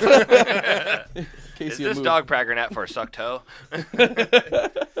Praggernat? Is this dog Praggernat for suck toe?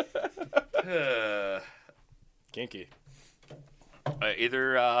 Kinky.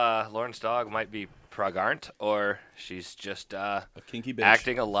 Either Lauren's dog might be Pragarnt, or she's just A kinky bitch.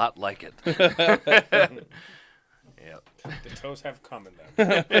 acting a lot like it. Yep. The toes have come in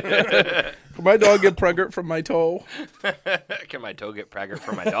them. Can my dog get pregnant from my toe? Can my toe get Praggart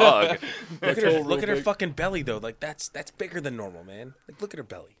for my dog? Look at her fucking belly though. Like that's bigger than normal, man. Like look at her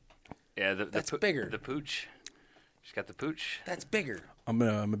belly. Yeah, That's bigger. The pooch. She's got the pooch. That's bigger. I'm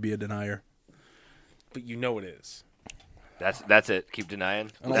gonna be a denier. But you know it is. That's it. Keep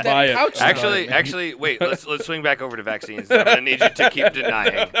denying. I don't buy it. Actually, wait. Let's swing back over to vaccines. I'm gonna need you to keep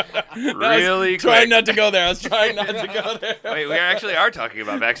denying. Really quick. Trying not to go there. I was trying not to go there. Wait, we actually are talking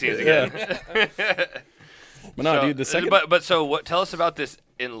about vaccines again. But no, dude, the second. But so what? Tell us about this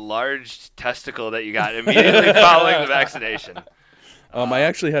enlarged testicle that you got immediately following the vaccination. I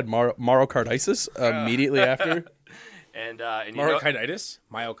actually had myocarditis immediately after. And Myocarditis?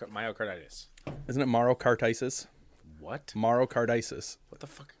 Myocarditis. Isn't it myocarditis? What? Myocarditis. What the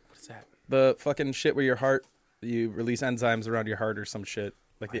fuck? What is that? The fucking shit where your heart, you release enzymes around your heart or some shit.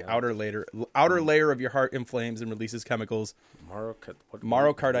 Like the outer layer of your heart inflames and releases chemicals.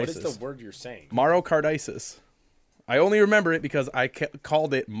 Myocarditis. What is the word you're saying? Myocarditis. I only remember it because I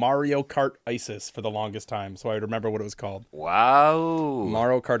called it Mario Kart ISIS for the longest time, so I would remember what it was called. Wow.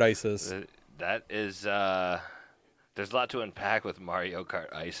 Myocarditis. That is, there's a lot to unpack with Mario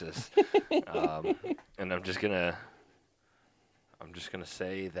Kart ISIS. And I'm just gonna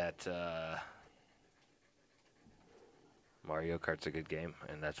say that Mario Kart's a good game,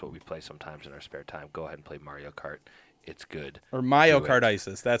 and that's what we play sometimes in our spare time. Go ahead and play Mario Kart. It's good. Or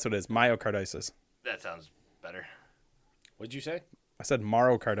myocarditis. That's what it is. Myocarditis. That sounds better. What'd you say? I said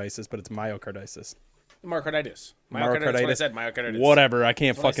myocarditis, but it's myocarditis. Myocarditis. Myocarditis. That's what I said. Myocarditis. Whatever. I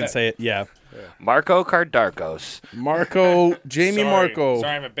can't That's what I fucking said. say it. Yeah. Marco Cardarcos. Marco. Jamie Sorry. Marco.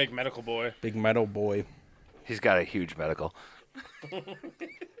 Sorry, I'm a big medical boy. Big metal boy. He's got a huge medical. All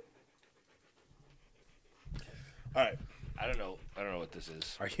right. I don't know what this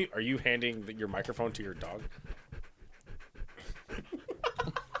is. Are you handing your microphone to your dog?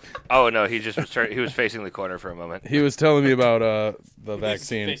 Oh no, he just was he was facing the corner for a moment. He was telling me about the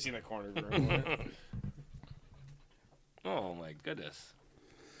vaccine. He's facing the corner. For a moment. Oh my goodness.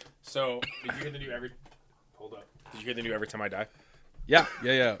 So, did you hear the new Hold up. Did you hear the new Every Time I Die? Yeah.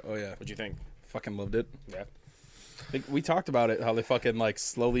 Oh yeah. What'd you think? Fucking loved it. Yeah. We talked about it, how they fucking like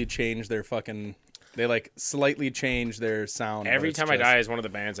slowly change their fucking. They like slightly change their sound. Every Time I Die is one of the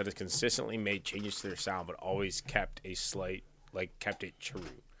bands that has consistently made changes to their sound, but always kept kept it true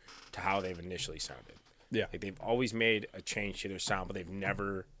to how they've initially sounded. Yeah. Like they've always made a change to their sound, but they've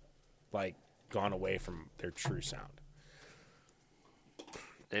never gone away from their true sound.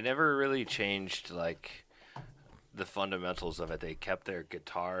 They never really changed the fundamentals of it. They kept their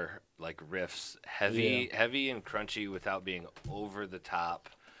guitar riffs heavy and crunchy without being over the top,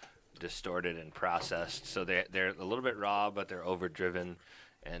 distorted and processed. So they're a little bit raw, but they're overdriven,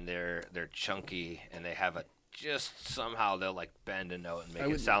 and they're chunky, and they have just somehow they'll bend a note and make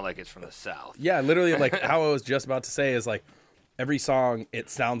it sound like it's from the South. Yeah, literally how I was just about to say is every song it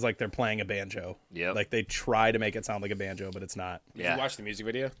sounds like they're playing a banjo. Yeah. They try to make it sound like a banjo, but it's not. Did you watch the music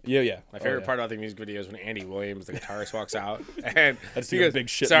video? Yeah. My favorite part about the music video is when Andy Williams, the guitarist, walks out and I just see a big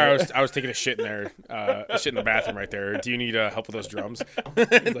shit. Sorry, I was taking a shit in there, a shit in the bathroom right there. Do you need help with those drums?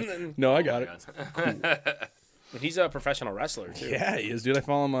 No, I got it. And he's a professional wrestler too. Yeah, he is, dude. I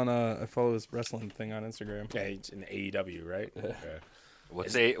follow him on I follow his wrestling thing on Instagram. Yeah, he's in AEW, right? Yeah.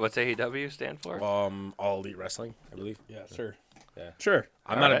 What's AEW stand for? All Elite Wrestling, I believe. Yeah, sure. Yeah. Sure.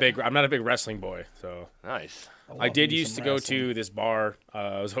 I'm not a big wrestling boy, so Nice. I did me used to some go wrestling. to this bar.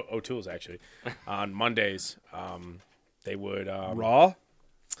 It was O'Toole's actually on Mondays. They would Raw.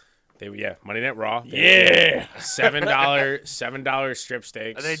 Monday Night Raw. Yeah. $7 strip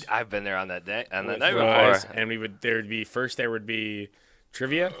steaks. I've been there on that day and the with night fries, before. and there would be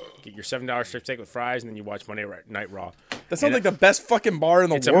trivia. Get your $7 strip steak with fries, and then you watch Monday Night Raw. That sounds like the best fucking bar in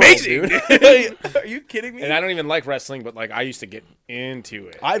the It's world, amazing. dude. Are you kidding me? And I don't even like wrestling, but like I used to get into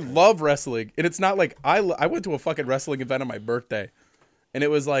it. I love wrestling, and it's not like I went to a fucking wrestling event on my birthday, and it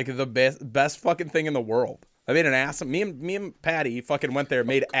was like the best fucking thing in the world. I made an ass. Me and Patty fucking went there,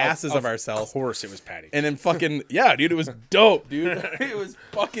 made asses of ourselves. Of course, it was Patty. And then fucking, yeah, dude, it was dope, dude. It was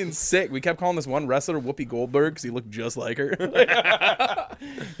fucking sick. We kept calling this one wrestler Whoopi Goldberg because he looked just like her.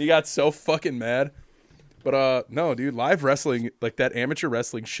 He got so fucking mad. But no, dude, live wrestling, like that amateur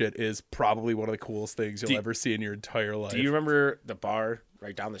wrestling shit is probably one of the coolest things you'll ever see in your entire life. Do you remember the bar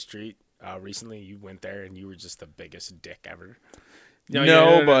right down the street? Recently, you went there and you were just the biggest dick ever. No,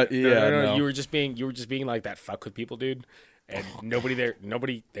 No. no. You were just being like that fuck with people, dude. And nobody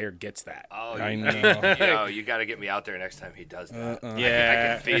there gets that. Oh, I you, know. yo, you got to get me out there next time he does that.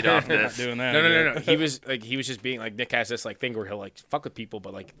 Yeah, I can feed off this. Doing that. No. He was just being like Nick has this like thing where he'll like fuck with people,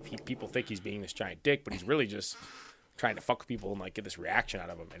 but like people think he's being this giant dick, but he's really just trying to fuck with people and like get this reaction out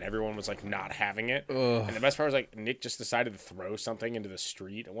of them. And everyone was like not having it. And the best part was like Nick just decided to throw something into the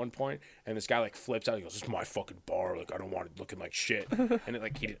street at one point, and this guy like flips out. He goes, "This is my fucking bar. Like I don't want it looking like shit." And it,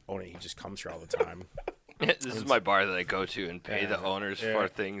 like he didn't own it. He just comes here all the time. This is my bar that I go to and pay the owners for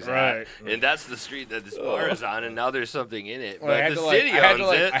things right. at. And that's the street that this bar is on, and now there's something in it. Well, But the city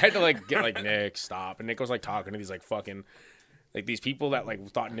owns it. I had to like get like Nick stop, and Nick was like talking to these like fucking like these people that like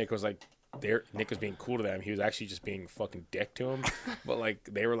thought Nick was like Nick was being cool to them. He was actually just being fucking dick to him, but like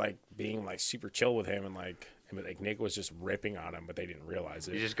they were like being like super chill with him, and like Nick was just ripping on him, but they didn't realize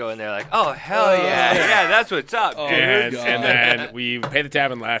it. You just go in there like, oh, hell yeah, that's what's up, dude. And then we paid the tab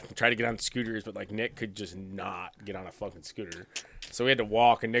and left and tried to get on scooters, but like Nick could just not get on a fucking scooter, so we had to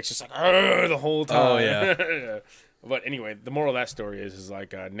walk. And Nick's just like the whole time. Oh, yeah. But anyway, the moral of that story is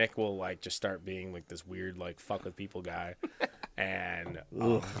like Nick will like just start being like this weird like fuck with people guy, and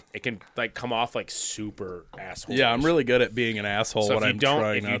it can like come off like super asshole. Yeah, I'm really good at being an asshole So when I'm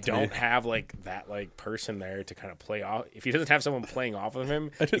trying not to be. have like that like person there to kind of play off, if he doesn't have someone playing off of him,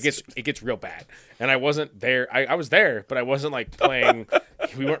 it gets real bad. And I wasn't there. I was there, but I wasn't like playing.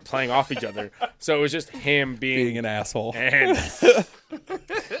 We weren't playing off each other, so it was just him Being an asshole. and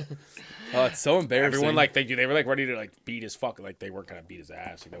Oh, it's so embarrassing. everyone like they were like ready to like beat his fuck, like they weren't gonna beat his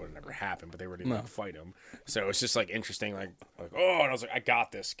ass, like that would have never happened, but they were ready to like, fight him. So it's just like interesting, like oh, and I was like, I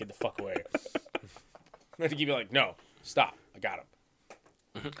got this, get the fuck away. I had to keep it like, no, stop, I got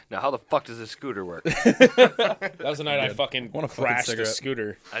him. Now, how the fuck does this scooter work? That was the night I fucking Want a fucking crashed a cigarette.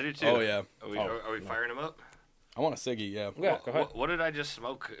 scooter. I do too. Oh, yeah. Are we firing him up? I want a ciggy, yeah. Yeah, go ahead. What did I just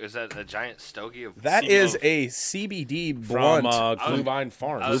smoke? Is that a giant stogie of That CBD. is a CBD From blunt. Glühwein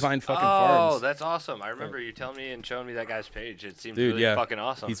Farms. Glühwein fucking Oh, Farms. that's awesome. I remember you telling me and showing me that guy's page. It seems Dude, really yeah. fucking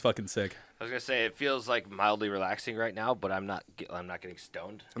awesome. He's fucking sick. I was gonna say it feels like mildly relaxing right now, but I'm not getting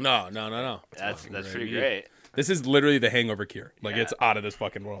stoned. No. That's pretty Yeah. great. This is literally the hangover cure. Like, Yeah. it's out of this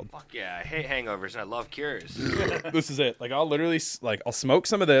fucking world. Fuck yeah, I hate hangovers and I love cures. This is it. Like, I'll literally, I'll smoke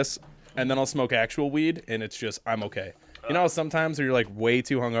some of this, and then I'll smoke actual weed, and it's just, I'm okay. You know, sometimes you're, like, way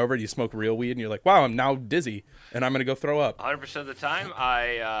too hungover, and you smoke real weed, and you're like, wow, I'm now dizzy, and I'm going to go throw up. 100% of the time,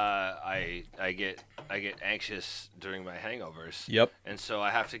 I get anxious during my hangovers. Yep. And so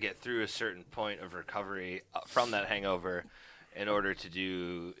I have to get through a certain point of recovery from that hangover in order to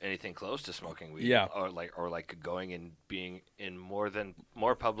do anything close to smoking weed. Yeah. Or like going and being in more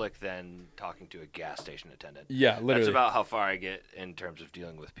public than talking to a gas station attendant. Yeah, literally. That's about how far I get in terms of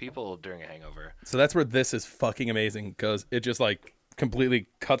dealing with people during a hangover. So that's where this is fucking amazing, because it just, like, completely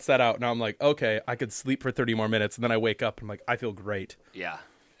cuts that out. Now I'm like, okay, I could sleep for 30 more minutes, and then I wake up, and I'm like, I feel great. Yeah.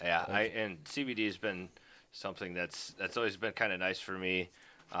 And CBD has been something that's always been kind of nice for me.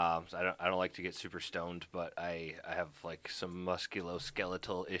 So I don't like to get super stoned, but I have like some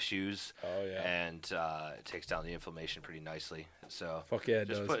musculoskeletal issues. Oh, yeah. And it takes down the inflammation pretty nicely. So Fuck yeah, it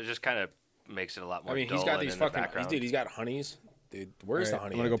does. it just kind of makes it a lot more. I mean, he's dull got and these in the fucking. background. Dude, he's got honeys. Dude, where's All the right,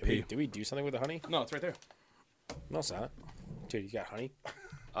 honey? I'm gonna go Did we- pee. Did we do something with the honey? No, it's right there. No, it's not. Dude, he's got honey.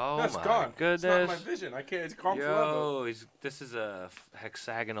 Oh That's my gone. goodness! It's not in my vision. I can't. It's gone forever. Yo, this is a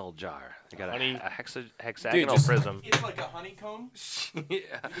hexagonal jar. I got Honey. a hexagonal just- prism. It's like a honeycomb. Yeah.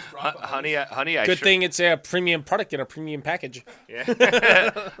 drop the Honey, I Good thing it's a premium product in a premium package.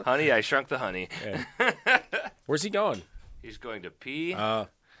 Honey, I shrunk the honey. Where's he going? He's going to pee. Uh,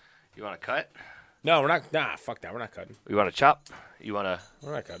 You want to cut? no, we're not. Nah, fuck that. We're not cutting. You want to chop? You want to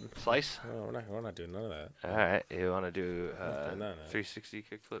We're not cutting. slice? No, we're not doing none of that. All right. You want to do no. 360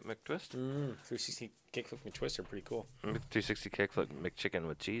 kickflip McTwist? 360 kickflip and twist are pretty cool. 360 kickflip McChicken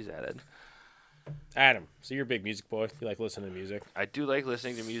with cheese added. Adam, so you're a big music boy. You like listening to music. I do like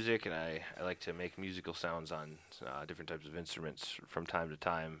listening to music, and I like to make musical sounds on different types of instruments from time to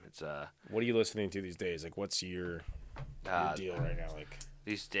time. It's What are you listening to these days? Like, what's your deal right now? Like,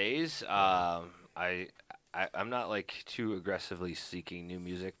 these days, I'm not like too aggressively seeking new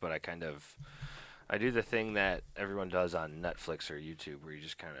music, but I do the thing that everyone does on Netflix or YouTube, where you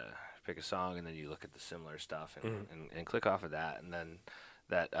just kind of pick a song and then you look at the similar stuff and click off of that, and then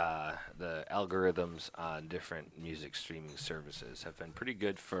the algorithms on different music streaming services have been pretty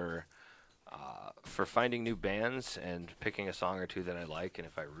good for finding new bands and picking a song or two that I like, and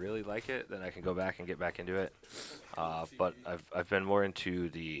if I really like it, then I can go back and get back into it. But I've been more into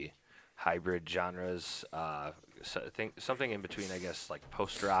the hybrid genres, something in between, I guess, like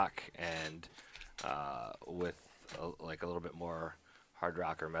post rock and with like a little bit more hard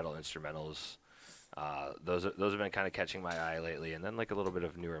rock or metal instrumentals. Those have been kind of catching my eye lately, and then like a little bit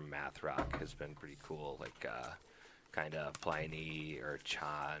of newer math rock has been pretty cool, like kind of Pliny or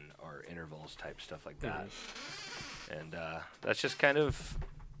Chan or Intervals type stuff like that. And that's just kind of,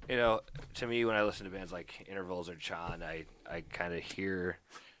 to me, when I listen to bands like Intervals or Chan, I kind of hear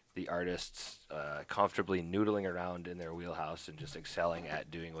the artists comfortably noodling around in their wheelhouse and just excelling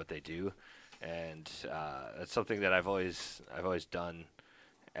at doing what they do. And that's something that I've always done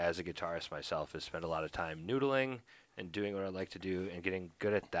as a guitarist myself, is spend a lot of time noodling and doing what I like to do and getting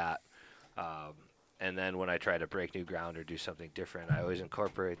good at that. And then when I try to break new ground or do something different, I always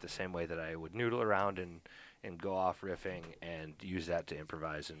incorporate the same way that I would noodle around and go off riffing and use that to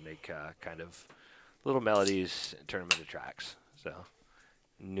improvise and make kind of little melodies and turn them into tracks. So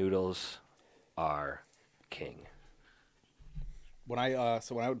noodles are king. When I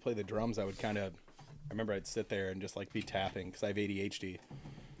would play the drums, I remember I'd sit there and just like be tapping because I have ADHD.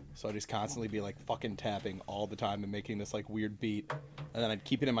 So I'd just constantly be like fucking tapping all the time and making this like weird beat. And then I'd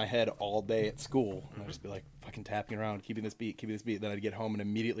keep it in my head all day at school. And I'd just be like fucking tapping around, keeping this beat. Then I'd get home and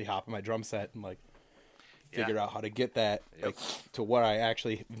immediately hop on my drum set and like figure out how to get that like to what I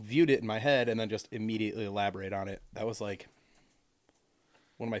actually viewed it in my head and then just immediately elaborate on it. That was like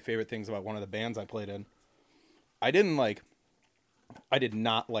one of my favorite things about one of the bands I played in. I did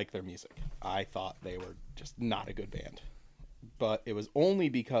not like their music. I thought they were just not a good band. But it was only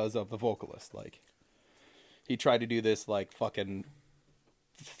because of the vocalist. Like, he tried to do this, like, fucking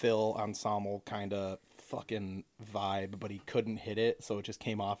Phil ensemble kind of fucking vibe, but he couldn't hit it, so it just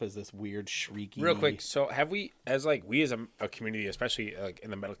came off as this weird, shrieky... Real quick, so have we, as a community, especially like in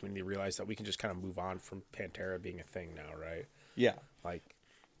the metal community, realized that we can just kind of move on from Pantera being a thing now, right? Yeah. Like,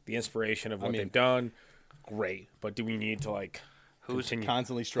 the inspiration of what they've done, great. But do we need to, like...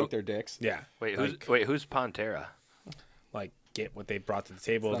 Constantly stroke their dicks? Yeah. Who's Pantera? Like, get what they brought to the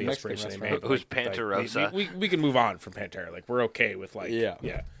table, the inspiration they made. Who's like, Panterosa? We can move on from Pantera. Like, we're okay with, like... Yeah.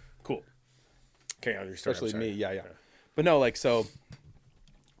 Cool. Okay, I'll restart. Especially me, yeah. But no, like, so...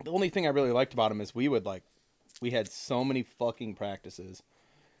 The only thing I really liked about them is we had so many fucking practices,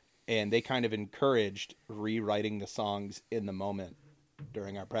 and they kind of encouraged rewriting the songs in the moment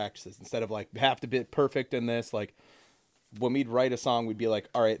during our practices. Instead of, like, have to be perfect in this, like... When we'd write a song, we'd be like,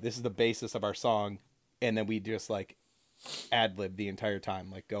 all right, this is the basis of our song. And then we'd just like ad-lib the entire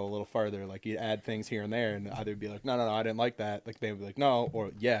time, like go a little farther. Like you'd add things here and there and either be like, no, I didn't like that. Like they would be like, no,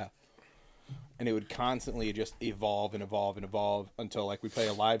 or yeah. And it would constantly just evolve and evolve and evolve until like we play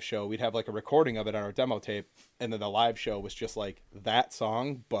a live show. We'd have like a recording of it on our demo tape. And then the live show was just like that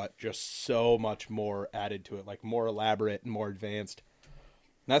song, but just so much more added to it, like more elaborate and more advanced.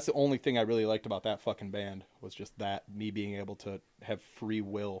 And that's the only thing I really liked about that fucking band was just that, me being able to have free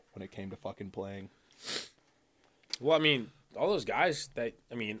will when it came to fucking playing. Well, I mean, all those guys I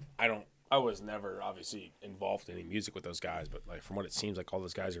was never obviously involved in any music with those guys, but like from what it seems like all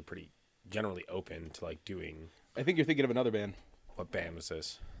those guys are pretty generally open to like doing. I think you're thinking of another band. What band was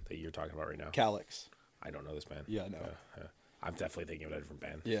this that you're talking about right now? Calyx. I don't know this band. Yeah, no. I'm definitely thinking of a different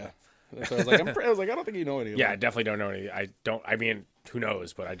band. Yeah. So I was like, I don't think you know any of them. Yeah, I definitely don't know any. I mean, who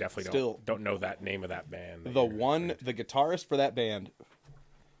knows? But I definitely don't know that name of that band. The guitarist for that band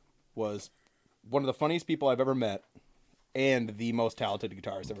was one of the funniest people I've ever met and the most talented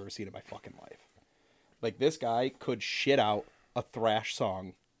guitarist I've ever seen in my fucking life. Like, this guy could shit out a thrash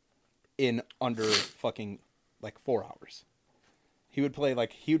song in under fucking, like, 4 hours. He would play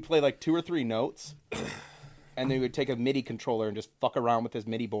like 2 or 3 notes. And then he would take a MIDI controller and just fuck around with his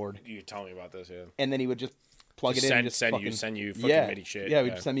MIDI board. You tell me about this, yeah. And then he would just plug it in. And just send fucking, you fucking yeah, MIDI shit. Yeah,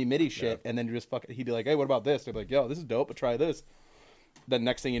 he'd send me MIDI shit, and then just fucking. He'd be like, "Hey, what about this?" I'd be like, "Yo, this is dope. But try this." Then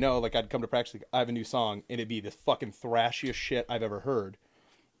next thing you know, like I'd come to practice, like, I have a new song, and it'd be the fucking thrashiest shit I've ever heard,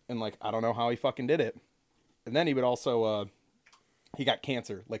 and like I don't know how he fucking did it. And then he would also, he got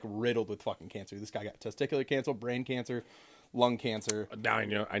cancer, like riddled with fucking cancer. This guy got testicular cancer, brain cancer, lung cancer. Now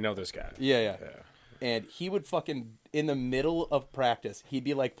I know this guy. Yeah. And he would fucking, in the middle of practice, he'd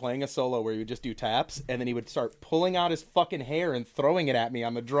be like playing a solo where he would just do taps, and then he would start pulling out his fucking hair and throwing it at me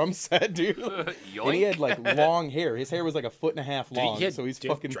on the drum set, dude. And he had like long hair. His hair was like 1.5 feet long. So he's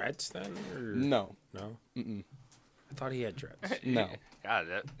fucking dreads then? Or... No. I thought he had dreads. No. God,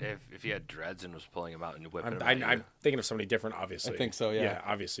 if he had dreads and was pulling them out and whipping them, I'm thinking of somebody different, obviously. I think so, yeah. Yeah,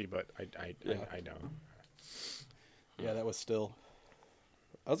 obviously, but I know. Yeah, that was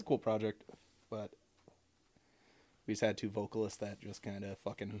a cool project, but we just had 2 vocalists that just kind of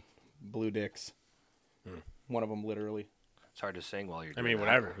fucking blew dicks. One of them literally. It's hard to sing while you're. I mean,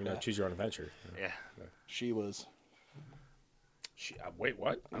 whatever. Choose your own adventure. Yeah. She was. Wait,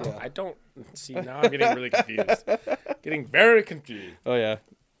 what? Yeah. I don't see. Now I'm getting really confused. Getting very confused. Oh yeah.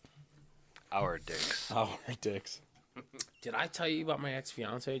 Our dicks. Our dicks. Did I tell you about my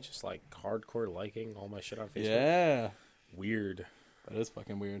ex-fiance just like hardcore liking all my shit on Facebook? Yeah. Weird. That is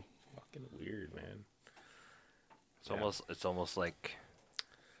fucking weird. Fucking weird, man. It's almost like.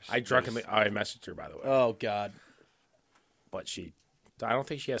 I messaged her, by the way. Oh God. But I don't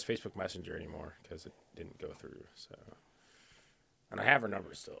think she has Facebook Messenger anymore because it didn't go through. So, and I have her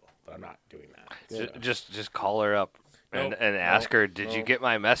number still, but I'm not doing that. So. Just call her up and Nope. ask her, did you get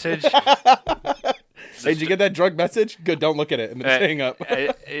my message? Hey, did you get that drug message? Good, don't look at it and then hang up.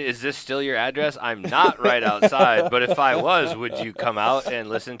 Is this still your address? I'm not right outside, but if I was, would you come out and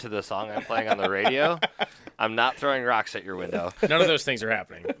listen to the song I'm playing on the radio? I'm not throwing rocks at your window. None of those things are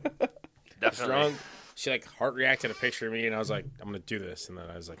happening. Definitely. Drunk. She like heart reacted a picture of me, and I was like, I'm gonna do this, and then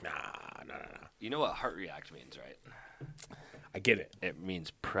I was like, nah. You know what heart react means, right? I get it. It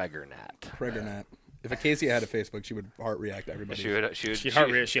means preggernat. Pregnant. If Acacia had a Facebook, she would heart react to everybody. She heart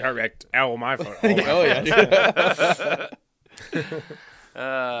react. Ow, my phone. Oh yeah.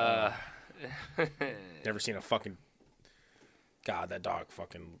 Never seen a fucking. God, that dog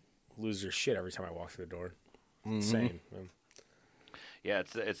fucking loses her shit every time I walk through the door. Insane. Man. Yeah,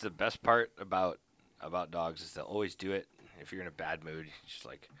 it's the best part about dogs is they'll always do it. If you're in a bad mood, you're just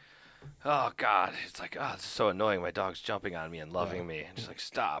like, oh God, it's like, oh, this is so annoying. My dog's jumping on me and loving me. And just like,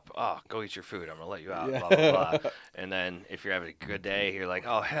 stop. Oh, go eat your food. I'm gonna let you out. Yeah. Blah blah blah. And then if you're having a good day, you're like,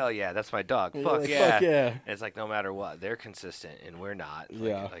 oh hell yeah, that's my dog. You're Fuck like, yeah. fuck yeah. And it's like no matter what, they're consistent and we're not.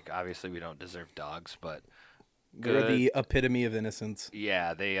 Yeah. Like obviously we don't deserve dogs, but They're the epitome of innocence.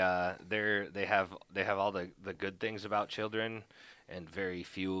 yeah, they have all the good things about children. And very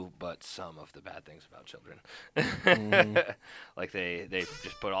few, but some of the bad things about children. Like they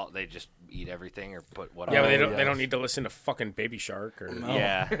just eat everything or put whatever. Yeah, but they don't need to listen to fucking Baby Shark or.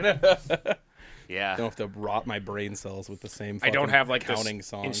 Yeah. Yeah. I don't have to rot my brain cells with the same. I don't have like counting this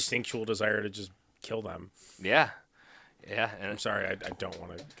songs. instinctual desire to just kill them. Yeah. Yeah. And I'm sorry, I don't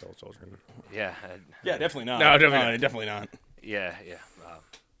want to kill children. yeah. Yeah, definitely not. No, definitely not. Yeah. Yeah.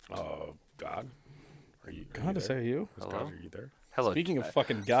 Oh God, are you? God, is that you? God, are you there? Hello. Speaking of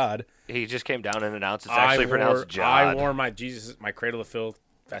fucking God, he just came down and announced it's actually pronounced Jod. I wore my my Cradle of Filth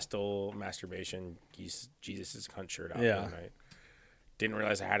Vestal masturbation Jesus' cunt shirt out the other night. Didn't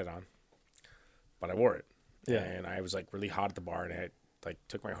realize I had it on, but I wore it. Yeah. And I was like really hot at the bar, and I like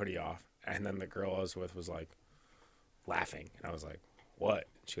took my hoodie off, and then the girl I was with was like laughing, and I was like, "What?"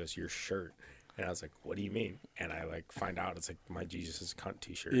 She goes, "Your shirt," and I was like, "What do you mean?" And I like find out it's like my Jesus' cunt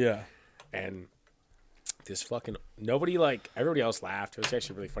T-shirt. yeah, And this fucking nobody like everybody else laughed. It was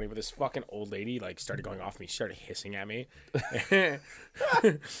actually really funny, but this fucking old lady like started going off me. She started hissing at me.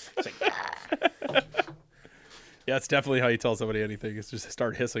 It's like, ah. yeah, it's definitely how you tell somebody anything. It's just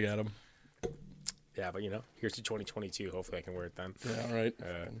start hissing at them. Yeah, but here's to 2022. Hopefully, I can wear it then. Yeah, right.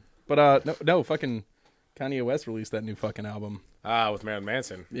 But no, fucking Kanye West released that new fucking album. With Marilyn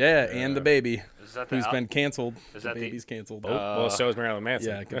Manson. Yeah, and the baby, Is that the who's been canceled. Is the that the- baby's canceled. Well, so is Marilyn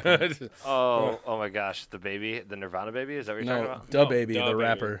Manson. Yeah, Oh my gosh, the baby, the Nirvana baby. Is that what you're talking no, about? Da No, Baby, Da the Baby.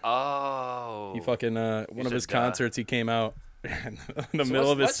 rapper. Oh. He fucking one of said his Da. concerts. He came out and in the So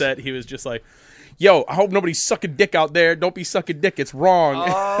middle of his what's- set. He was just like, yo, I hope nobody's sucking dick out there. Don't be sucking dick. It's wrong.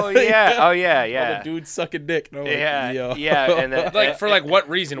 Oh yeah, oh yeah, All yeah. the dudes sucking dick. And I'm like, Yeah, yo. yeah, and then, Like for like what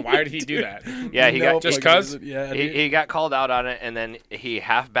reason? Why did he do that? yeah, he got just like, 'cause? Yeah, he, dude. he got called out on it, and then he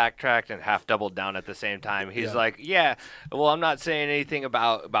half backtracked and half doubled down at the same time. He's Yeah. like, "Yeah, well, I'm not saying anything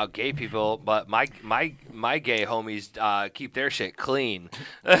about gay people, but my gay homies keep their shit clean."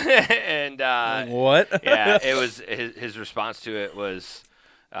 And What? yeah, it was his response to it was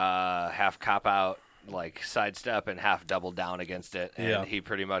half cop out, like sidestep, and half double down against it, and Yeah. he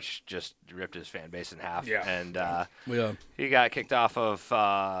pretty much just ripped his fan base in half. Yeah. And Yeah. he got kicked off of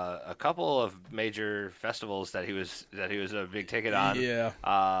a couple of major festivals that he was a big ticket on. Yeah.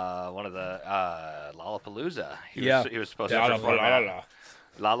 One of the Lollapalooza. He Yeah. was supposed La, to la, perform la, la, at. la.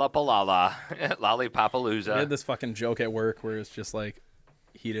 Lollapalooza, We had Lollipapalooza. this fucking joke at work where it's just like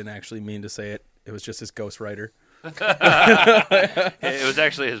he didn't actually mean to say it. It was just his ghostwriter. It was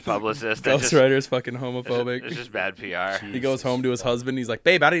actually his publicist. that just- Ghostwriter's fucking homophobic. It's just bad PR. He goes home to his husband. He's like,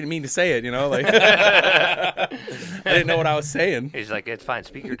 "Babe, I didn't mean to say it. You know, like I didn't know what I was saying." He's like, "It's fine.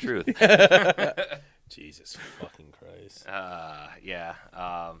 Speak your truth." Jesus fucking Christ. Yeah.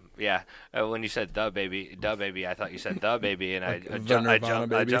 Yeah. When you said "the baby," I thought you said "the baby," and Like I the jumped Nirvana I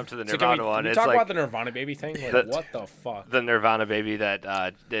baby? jumped to the So can Nirvana one. we It's talk like about the Nirvana baby thing? Like, That- what the fuck? the Nirvana baby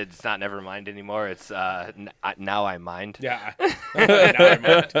that it's not Nevermind anymore. It's Now I Mind. Yeah. Now I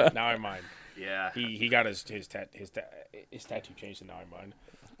mind. Now I mind. Yeah. He got his tattoo changed to now I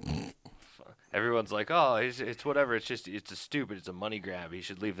mind. Everyone's like, "Oh, it's whatever. It's a stupid. It's a money grab. He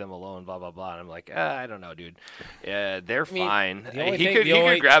should leave them alone." Blah blah blah. And I'm like, I don't know, dude. Yeah, they're I mean, fine. the only He thing- could the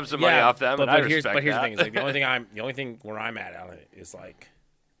only- grab some money yeah, off them, but, and I here's, respect but here's that. the thing: is like the only thing where I'm at on it is like,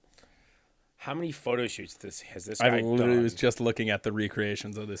 how many photo shoots has this guy I literally done? was just looking at the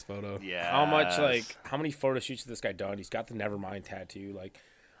recreations of this photo. Yeah. How many photo shoots has this guy done? He's got the Nevermind tattoo. Like,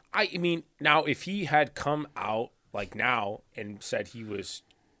 I mean, now if he had come out like now and said he was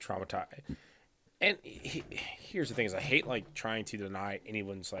traumatized, and here's the thing: is I hate like trying to deny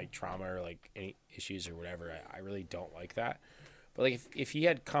anyone's like trauma or like any issues or whatever. I really don't like that. But like if he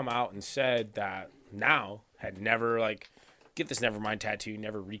had come out and said that now had never like get this Nevermind tattoo,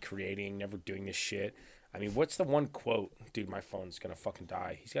 never recreating, never doing this shit. I mean, what's the one quote? Dude, my phone's gonna fucking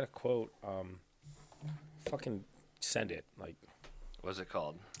die. He's got a quote. Fucking send it. Like, What's it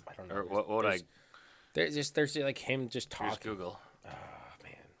called? I don't know. Or what would I There's like him just here's talking. Google?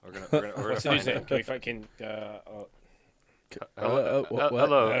 Man, We're gonna what's the find dude's name? it. Can we fucking?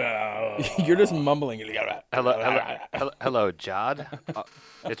 Hello. You're just mumbling. Hello, Jod.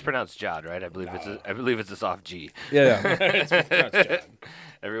 It's pronounced Jod, right? I believe it's a soft G. Yeah.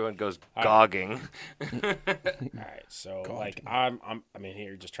 Everyone goes gogging. All right, so like I'm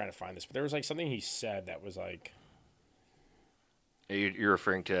here just trying to find this, but there was like something he said that was like, You're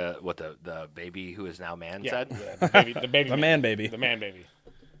referring to what the baby who is now man yeah, said? the baby, the baby, The man baby. the man baby.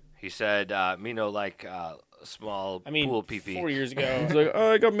 He said, "Me no like small I mean, pool pee-pee." 4 years ago. He's like,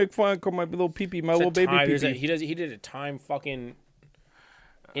 oh, I got to make fun of my little pee-pee, my little baby pee-pee. He did a Time fucking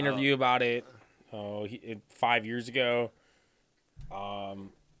interview about it. 5 years ago.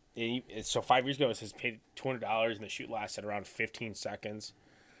 So 5 years ago, it says paid $200 and the shoot lasted around 15 seconds.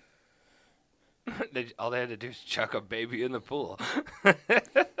 All they had to do is chuck a baby in the pool.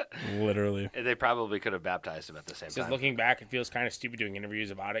 Literally. They probably could have baptized him at the same It says time. looking back, it feels kind of stupid doing interviews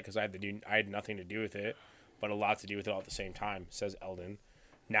about it because I had nothing to do with it, but a lot to do with it all at the same time. Says Eldon.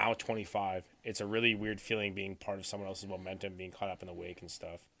 Now 25. It's a really weird feeling being part of someone else's momentum, being caught up in the wake and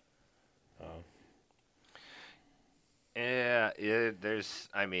stuff. Yeah, there's.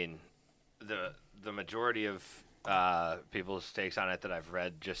 I mean, the majority of people's takes on it that I've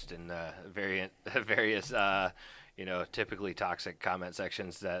read, just in the various, typically toxic comment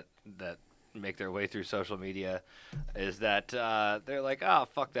sections that make their way through social media, is that they're like, "Oh,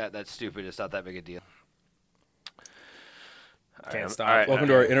 fuck that. That's stupid. It's not that big a deal." Can't stop. all right. Welcome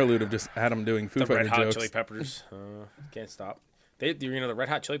to our interlude of just Adam doing Foo The Fighter Red Hot jokes. Chili Peppers. Can't stop. The Red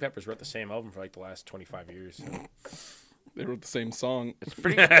Hot Chili Peppers wrote the same album for like the last 25 years. They wrote the same song. It's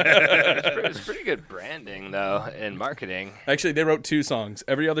pretty good branding though, and marketing. Actually, they wrote 2 songs.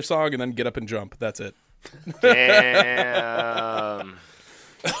 Every other song and then Get Up and Jump. That's it. Damn.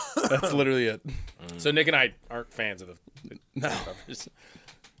 That's literally it. So Nick and I aren't fans of the No. Peppers.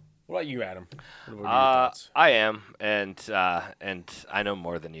 What about you, Adam? What are your thoughts? I am, and I know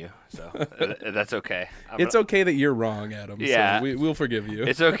more than you, so that's okay. It's okay that you're wrong, Adam. Yeah. So we'll forgive you.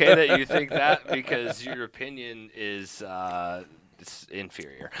 It's okay that you think that because your opinion is it's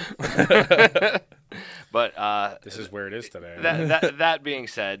inferior. But This is where it is today. that being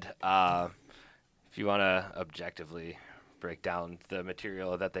said, if you want to objectively break down the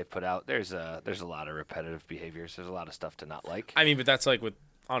material that they put out, there's a lot of repetitive behaviors. There's a lot of stuff to not like. I mean, but that's like with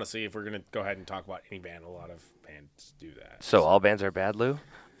honestly, if we're gonna go ahead and talk about any band, a lot of bands do that. So all bands are bad, Lou?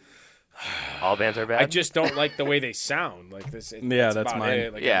 All bands are bad? I just don't like the way they sound. Like this. Yeah, that's about mine.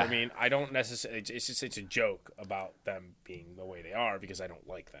 it. Like, Yeah. I mean, I don't necessarily. It's a joke about them being the way they are because I don't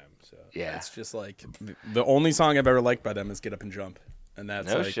like them. So yeah. It's just like the only song I've ever liked by them is "Get Up and Jump," and that's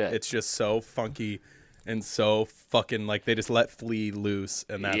No like shit. it's just so funky and so fucking like they just let Flea loose,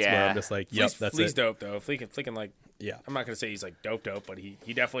 and that's where Yeah. I'm just like, yep, that's Flea's it. dope though. Flea can like. Yeah, I'm not gonna say he's like dope, but he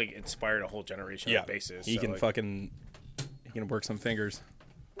definitely inspired a whole generation yeah. of bassists. He So, can like, fucking he can work some fingers.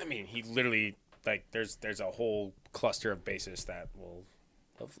 I mean, he literally like there's a whole cluster of bassists that will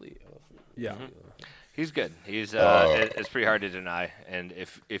hopefully. Yeah, He's good. He's it's pretty hard to deny. And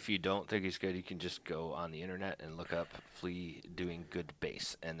if you don't think he's good, you can just go on the internet and look up Flea doing good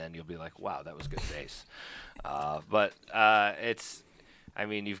bass, and then you'll be like, wow, that was good bass. But it's, I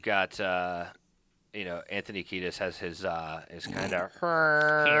mean, you've got Anthony Kiedis has his kind of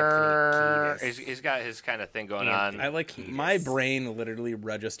he's got his kind of thing going on. I like my brain literally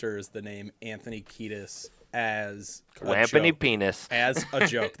registers the name Anthony Kiedis as a Lampany joke. penis. As a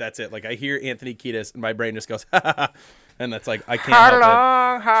joke. That's it. Like I hear Anthony Kiedis and my brain just goes, ha ha ha. And that's like I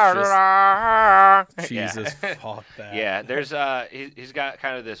can't help it. Jesus, fuck that. Yeah, there's he's got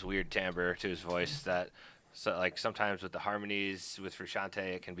kind of this weird timbre to his voice that like sometimes with the harmonies with Frusciante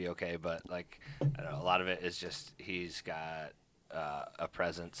it can be okay, but like I don't know, a lot of it is just he's got a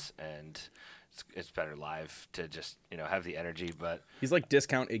presence and it's better live to just have the energy. But He's like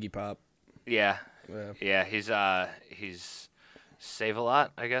discount Iggy Pop. yeah, Yeah. he's Save a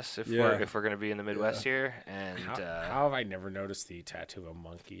Lot, I guess, if we're gonna be in the Midwest here. And How have I never noticed the tattoo of a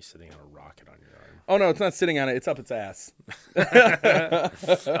monkey sitting on a rocket on your arm? Oh no, it's not sitting on it. It's up its ass.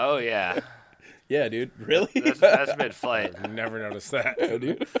 oh yeah, Yeah, dude. Really? that's mid-flight. I've never noticed that.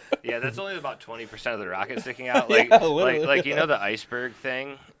 dude. Yeah, that's only about 20% of the rocket sticking out. Yeah, Like, literally. like the iceberg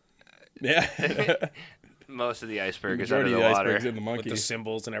thing. Yeah. Most of the iceberg is under Majority the of the water. icebergs in the With monkey. the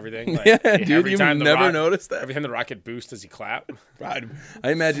symbols and everything. Like, Yeah, dude, every you've time the never rock- noticed that? Every time the rocket boosts, does he clap? I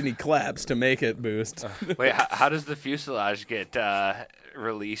imagine he claps to make it boost. Wait, how does the fuselage get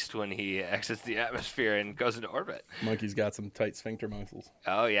released when he exits the atmosphere and goes into orbit? Monkey's got some tight sphincter muscles.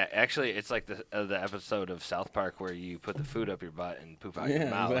 Oh yeah, actually, it's like the episode of South Park where you put the food up your butt and poop out your Yeah,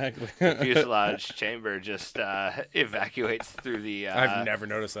 mouth. exactly. The fuselage chamber just evacuates through the I've never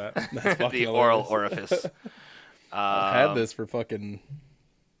noticed that. That's fucking the oral hilarious. orifice. I've had this for fucking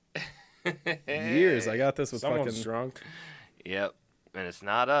years. I got this with Someone's fucking. drunk. Yep, and it's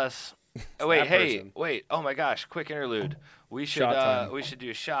not us. Oh wait, that hey, person. wait! Oh my gosh! Quick interlude. We should Shot time. we should do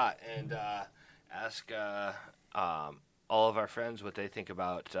a shot and ask all of our friends what they think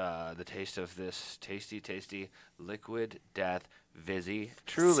about the taste of this tasty liquid death Vizzy.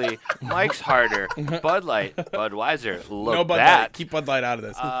 Truly, Mike's Harder, Bud Light, Budweiser. Look No Bud that. Light. Keep Bud Light out of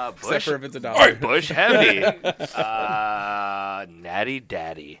this. Bush, Except for if it's $1. Bush Heavy. Natty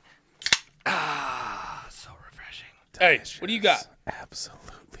Daddy. So refreshing. Hey, what do you got?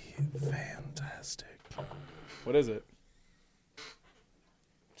 Absolutely fantastic. What is it?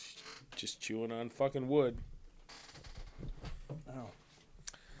 Just chewing on fucking wood. Oh.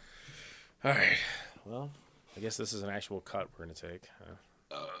 All right. Well, I guess this is an actual cut we're gonna take.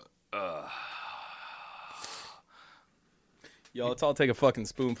 Yo, let's all take a fucking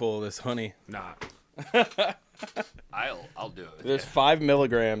spoonful of this honey. Nah. I'll do it. With There's you. 5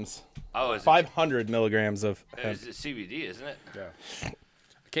 milligrams, Oh, is 500 milligrams of it, is it CBD, isn't it? Yeah.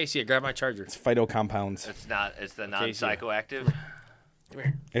 Casey, grab my charger. phytocompounds. It's not. It's the Okay, so- non-psychoactive. Come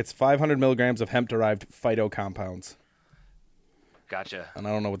here. It's 500 milligrams of hemp-derived phytocompounds. Gotcha. And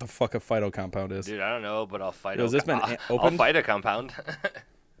I don't know what the fuck a phytocompound is. Dude, I don't know, but I'll fight. Yo, has this been I'll opened? fight a compound.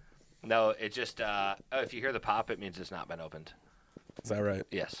 No, it just. If you hear the pop, it means it's not been opened. Is that right?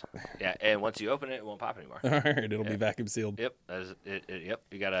 Yes. Yeah, and once you open it, it won't pop anymore. All right, it'll be vacuum sealed. Yep. That is it. Yep.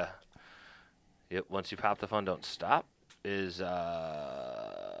 You gotta. Yep. Once you pop the phone, don't stop. Is the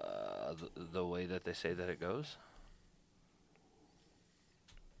way that they say that it goes.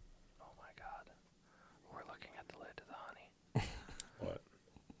 Oh my God. We're looking at the lid to the honey. What?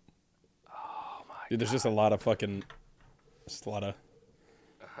 Oh my. Dude, there's just a lot of fucking. Just a lot of.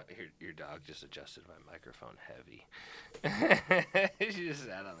 Your dog just adjusted my microphone heavy. She just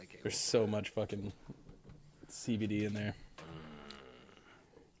sat on the cable. There's so much fucking CBD in there.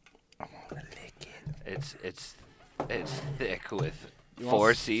 I want to lick it. It's thick with You want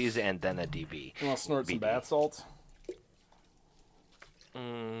 4 s- C's and then a DB. You want to snort some BD. bath salts?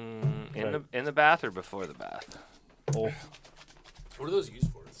 In the bath or before the bath? Oh, What are those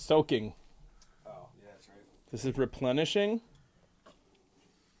used for? soaking. Oh, yeah, that's right. This is replenishing.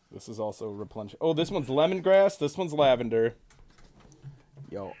 This is also replenishing. Oh, this one's lemongrass. This one's lavender.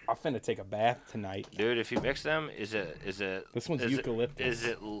 Yo, I'm finna take a bath tonight. Dude, if you mix them, is it This one's is eucalyptus. Is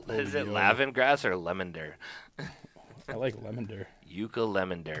it yo. lemongrass or lemonder? I like lavender.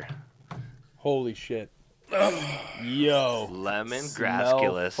 Eucalemonder. Holy shit. Yo.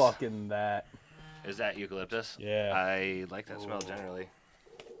 Lemongrassculus. Smell fucking that. Is that eucalyptus? Yeah. I like that smell generally.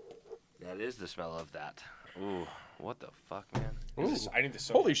 That is the smell of that. Ooh, what the fuck, man? Ooh. I need to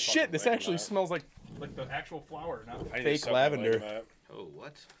soak Holy the shit, fucking this leg in actually that. smells like the actual flower, not I need to fake soak my leg in lavender. that. Oh,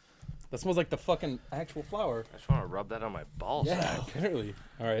 what? That smells like the fucking actual flower. I just want to rub that on my balls. Apparently.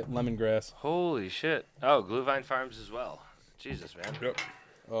 All right, lemongrass. Holy shit. Oh, Glühwein Farms as well. Jesus, man. Yep.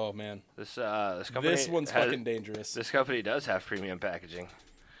 Oh man, This company this one's has- fucking dangerous. This company does have premium packaging.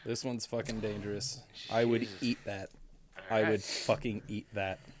 This one's fucking dangerous. I would Jesus. eat that. I Alright. would fucking eat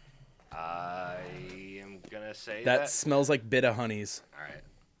that. I am gonna say That that. smells like bitter honeys. All right.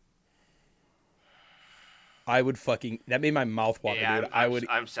 I would fucking. That made my mouth water, Yeah, dude.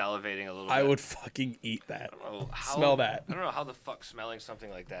 I'm salivating a little bit. I would fucking eat that. I don't know how- Smell that. I don't know how the fuck smelling something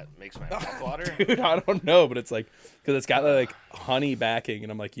like that makes my mouth water. Dude, I don't know, but it's like because it's got like honey backing,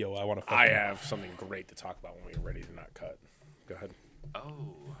 and I'm like, yo, I want to. I have something great to talk about when we're ready to not cut. Go ahead.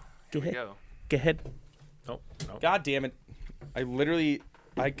 Oh, Go here we ahead. go. Go ahead. Nope. Nope. God damn it!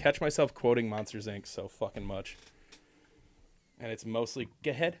 I catch myself quoting Monsters Inc. so fucking much, and it's mostly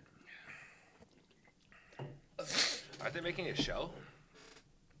go ahead. Aren't they making a show?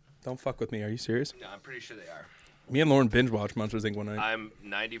 Don't fuck with me. Are you serious? Yeah, I'm pretty sure they are. Me and Lauren binge watched Monsters Inc. one night. I'm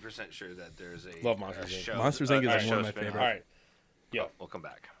 90% sure that there's a Love Monsters, Inc. show. Monsters, Inc. is a one show of my spin-off. favorite. All right. Yeah. We'll come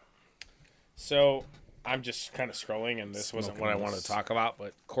back. So I'm just kind of scrolling, and this wasn't Smoking what I this. wanted to talk about,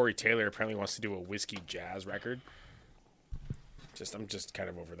 but Corey Taylor apparently wants to do a whiskey jazz record. I'm just kind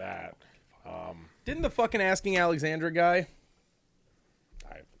of over that. Didn't the fucking Asking Alexandra guy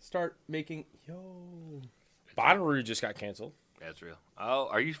I, start making Bonnaroo just got canceled. That's real. Oh,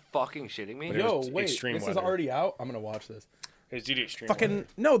 are you fucking shitting me? But it Yo, was wait, extreme this is weather. already out? I'm gonna watch this. It's due to extreme Fucking weather.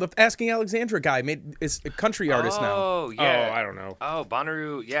 no, the Asking Alexandra guy is a country artist now. Oh, yeah. Oh, I don't know. Oh,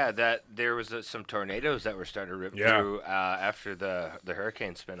 Bonnaroo, yeah, that there was some tornadoes that were starting to rip Yeah. through after the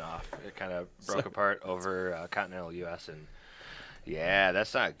hurricane spin-off. It kind of broke apart over continental U.S. and yeah,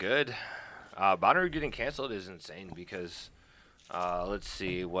 that's not good. Bonnaroo getting canceled is insane because let's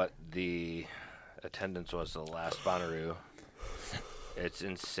see what the attendance was the last Bonnaroo. It's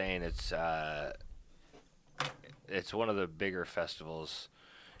insane. It's one of the bigger festivals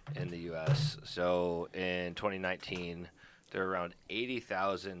in the U.S. So in 2019, there were around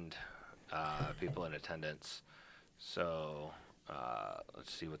 80,000 people in attendance. So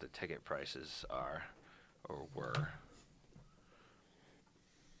let's see what the ticket prices are or were.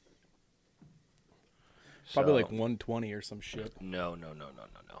 Probably So- like 120 or some shit. No.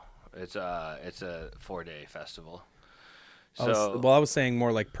 It's a 4-day festival. I So was saying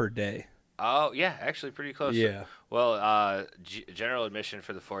more like per day. oh yeah, actually pretty close. Yeah. Well, general admission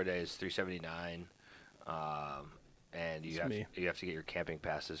for the 4 days $379, and you have to get your camping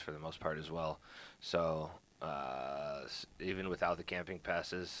passes for the most part as well. So even without the camping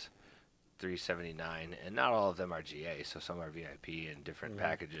passes, $379, and not all of them are GA. So some are VIP and different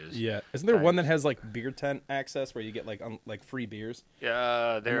packages. Yeah. Isn't there one that has like beer tent access where you get like like free beers?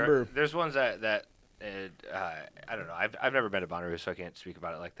 Yeah, remember- there's ones that I don't know. I've never been to Bonnaroo, so I can't speak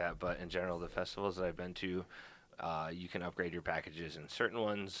about it like that. But in general, the festivals that I've been to, you can upgrade your packages, and certain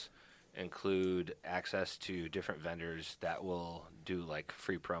ones include access to different vendors that will do like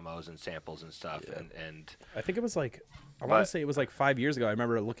free promos and samples and stuff. Yeah. And I think it was like I want But- to say it was like 5 years ago. I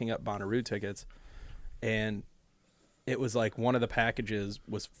remember looking up Bonnaroo tickets, and it was like one of the packages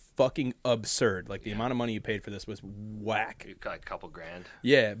was fucking absurd. Like the amount of money you paid for this was whack. you got like a couple grand.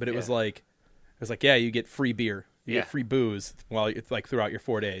 Yeah, but it was like yeah, you get free beer, you Yeah. get free booze while it's like throughout your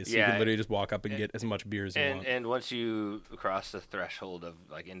 4 days. So you Yeah. can literally just walk up and get as much beer as you want. And once you cross the threshold of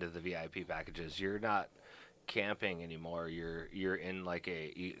like into the VIP packages, you're not camping anymore. You're in like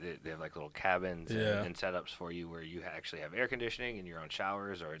they have like little cabins Yeah. and setups for you where you actually have air conditioning and your own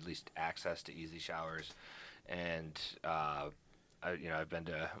showers, or at least access to easy showers. And I've been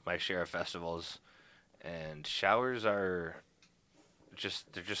to my share of festivals, and showers are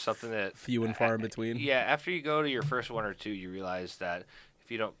they're just something that Few and far in between. Yeah, after you go to your first one or two, you realize that if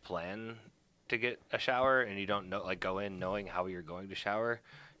you don't plan to get a shower and you don't know, like go in knowing how you're going to shower,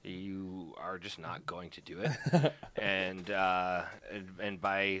 you are just not going to do it. and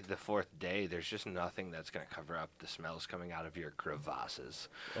by the fourth day, there's just nothing that's going to cover up the smells coming out of your crevasses.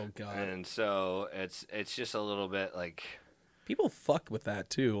 Oh god. And so it's just a little bit like People fuck with that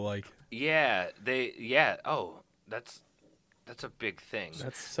too. Like Oh, that's a big thing.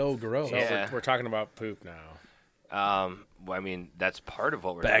 that's so gross. So Yeah. we're talking about poop now. Well, I mean, that's part of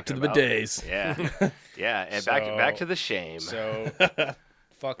what we're Back to talking the about. bidets. Yeah, yeah, and back to the shame. So,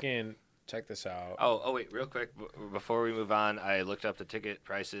 fucking check this out. Oh, wait, real quick before we move on, I looked up the ticket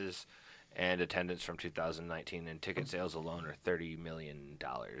prices and attendance from 2019, and ticket sales alone are $30 million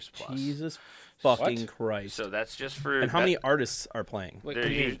plus. Jesus fucking What? Christ. So that's just for and how that- many artists are playing? Wait, There what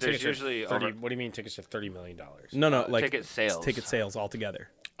do you us- mean there's tickets are usually 30, over- What do you mean tickets are $30 million? No, like ticket sales. Ticket sales altogether.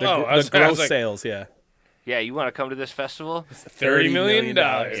 Oh, I was the gross like- sales, yeah. Yeah, you want to come to this festival? $30 million.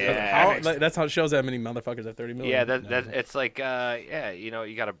 Yeah. That's how it shows how many motherfuckers have 30 million. Yeah, No. that it's like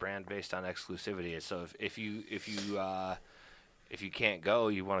you got a brand based on exclusivity. So if you can't go,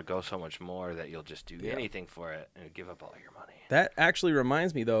 you want to go so much more that you'll just do anything for it and give up all your money. That actually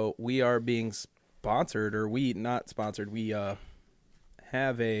reminds me, though, we are being sponsored, or we not sponsored. We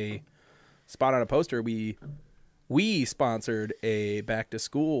have a spot on a poster. We sponsored a back to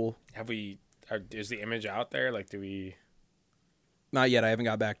school. Have we? Is the image out there? Like, do we? Not yet. I haven't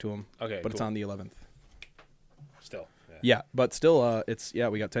got back to him. Okay, but it's cool. on the 11th. Still. Yeah. Yeah, but still,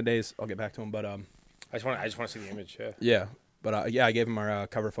 we got 10 days. I'll get back to him. But I just want to see the image. Yeah. yeah, but I gave him our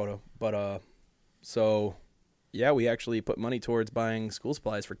cover photo. But so yeah, we actually put money towards buying school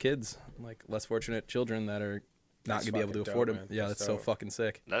supplies for kids, like less fortunate children that are not That's gonna be able to fucking afford dope, them. man. Yeah, That's that's so dope. fucking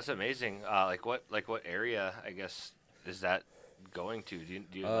sick. That's amazing. Like what area? I guess is that going to? Do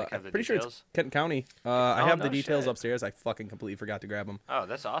you have the I'm pretty sure details? it's Kenton County. I have no the details shit. upstairs. I fucking completely forgot to grab them. Oh,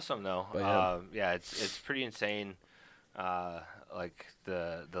 that's awesome though. But, yeah. It's pretty insane. Like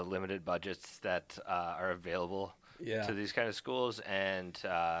the limited budgets that are available Yeah. to these kind of schools and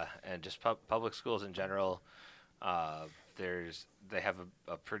just public schools in general. They have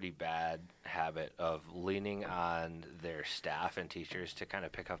a pretty bad habit of leaning on their staff and teachers to kind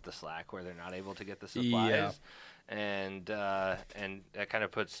of pick up the slack where they're not able to get the supplies. Yeah. And that kind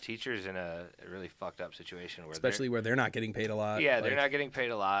of puts teachers in a really fucked up situation where Especially where they're not getting paid a lot. they're like- not getting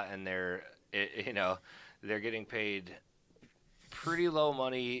paid a lot, and they're getting paid pretty low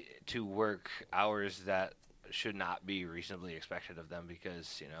money to work hours that should not be reasonably expected of them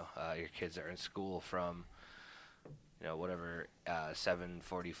because your kids are in school from whatever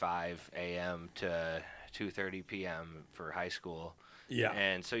 7:45 a.m. to 2:30 p.m. for high school. Yeah.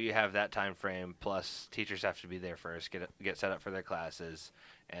 And so you have that time frame, plus teachers have to be there first, get set up for their classes,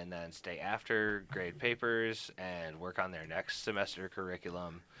 and then stay after, grade papers, and work on their next semester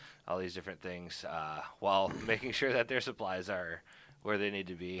curriculum, all these different things, while making sure that their supplies are where they need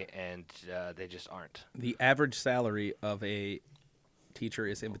to be, and they just aren't. The average salary of a teacher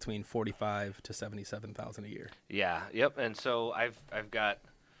is in between 45 to 77,000 a year. Yeah, yep. And so I've got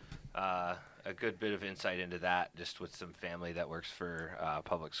a good bit of insight into that, just with some family that works for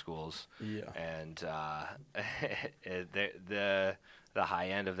public schools. Yeah. And the high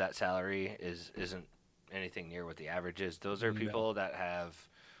end of that salary isn't anything near what the average is. Those are people that have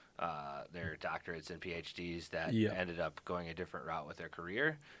their doctorates and PhDs that ended up going a different route with their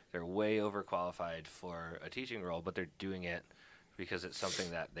career. They're way overqualified for a teaching role, but they're doing it because it's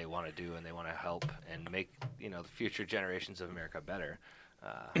something that they want to do and they want to help and make the future generations of America better.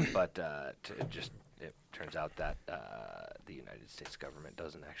 But it turns out that the United States government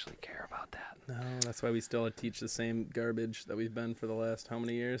doesn't actually care about that. No, that's why we still teach the same garbage that we've been for the last how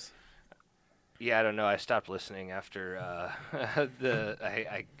many years? Yeah, I don't know. I stopped listening after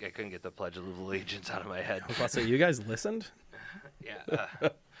I couldn't get the Pledge of Allegiance out of my head. I was about to say, you guys listened? Yeah,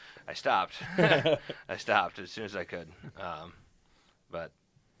 I stopped. I stopped as soon as I could. But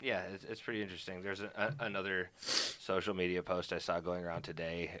yeah, it's pretty interesting. There's another social media post I saw going around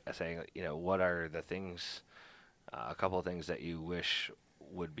today saying, what are the things, a couple of things that you wish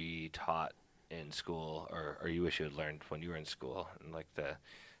would be taught in school, or you wish you had learned when you were in school, and like the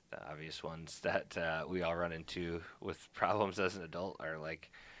obvious ones that we all run into with problems as an adult are like,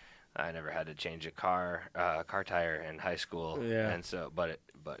 I never had to change a car tire in high school, and so but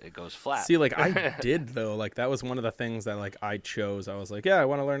it goes flat. See, like I did though. Like that was one of the things that like I chose. I was like, yeah, I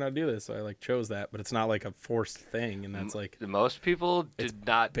want to learn how to do this, so I like chose that. But it's not like a forced thing, and that's like most people did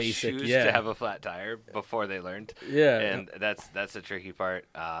not basic, choose yeah. to have a flat tire before they learned. Yeah. and that's the tricky part.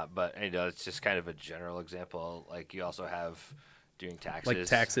 But it's just kind of a general example. Like you also have doing taxes, like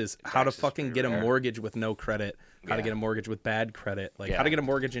taxes, how to Taxes fucking get a everywhere. mortgage with no credit, how to Yeah. get a mortgage with bad credit, like Yeah. how to get a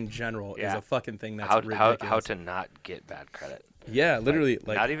mortgage in general is Yeah. a fucking thing that's How ridiculous. to not get bad credit. Yeah, literally,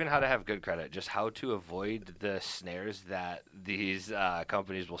 like Not even how to have good credit, just how to avoid the snares that these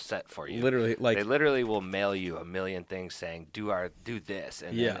companies will set for you. literally, like They literally will mail you a million things saying do this,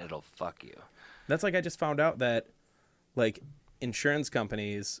 and Yeah. then it'll fuck you. that's like I just found out that like insurance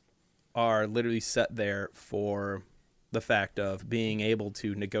companies are literally set there for the fact of being able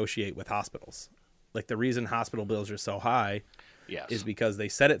to negotiate with hospitals. Like the reason hospital bills are so high Yes. is because they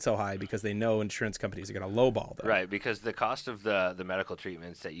set it so high because they know insurance companies are going to lowball them. Right, because the cost of the medical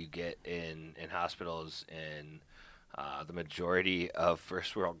treatments that you get in hospitals in the majority of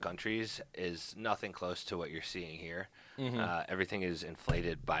first world countries is nothing close to what you're seeing here. Everything is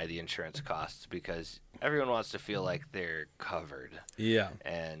inflated by the insurance costs because everyone wants to feel like they're covered. Yeah.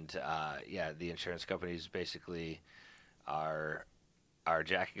 And the insurance companies basically are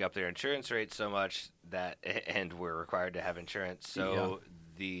jacking up their insurance rates so much that, and we're required to have insurance. So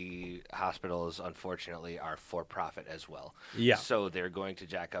the hospitals, unfortunately, are for profit as well. Yeah. So they're going to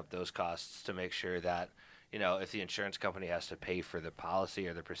jack up those costs to make sure that, if the insurance company has to pay for the policy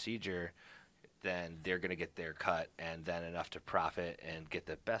or the procedure, then they're going to get their cut and then enough to profit and get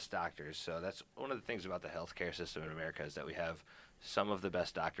the best doctors. So that's one of the things about the healthcare system in America is that we have some of the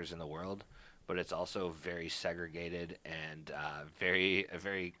best doctors in the world, but it's also very segregated and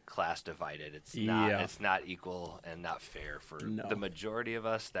very class divided. It's not equal and not fair for the majority of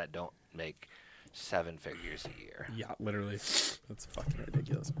us that don't make 7 figures a year. Yeah, literally. That's fucking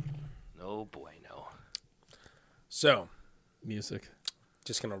ridiculous. No bueno. So, Music.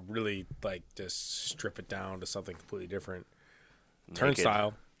 just gonna really just strip it down to something completely different. Naked.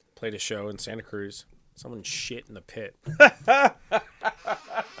 Turnstile played a show in Santa Cruz. Someone shit in the pit. Oh.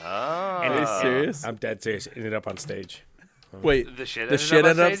 Are you serious? I'm dead serious. It ended up on stage. Wait, The shit the shit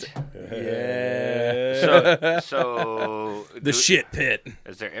ended up on ended stage? Yeah. So The shit pit.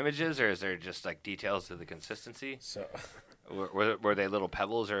 Is there images or is there just details of the consistency? So, Were they little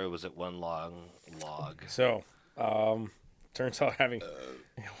pebbles or was it one long log? Turnstile having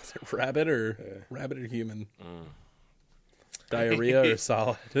Was it rabbit or human? Diarrhea or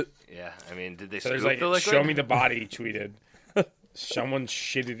solid? Yeah, I mean, did they so scoop there's the liquid? show me the body tweeted. Someone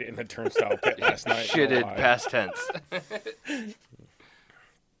shitted in the turnstile pit last night. Shitted, Oh, past tense.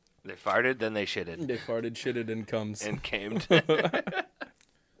 They farted, then they shitted. They farted, shitted, and comes. And came.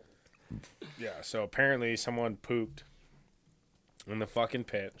 Yeah, so apparently someone pooped in the fucking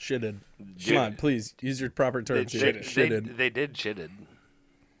pit. Shitted. Come on, please use your proper terms. here. Shitted. They did shitted.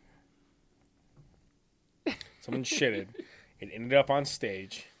 Someone shitted. It ended up on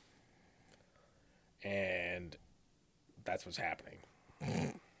stage. And that's what's happening.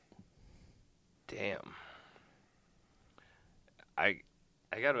 Damn. I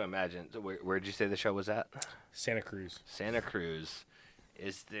got to imagine. So where'd you say the show was at? Santa Cruz. Santa Cruz.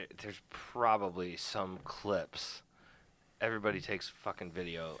 There's probably some clips. Everybody takes fucking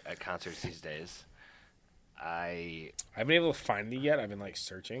video at concerts these days. I haven't been able to find it yet. I've been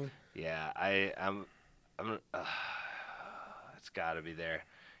searching. Yeah, I'm it's got to be there.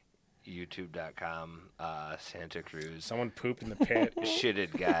 YouTube.com, Santa Cruz. Someone pooped in the pit.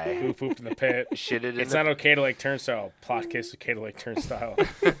 Shitted guy. Who pooped in the pit? Shitted in It's the not okay to turnstile. Plot case okay to turnstile.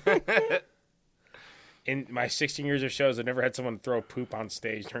 In my 16 years of shows, I've never had someone throw poop on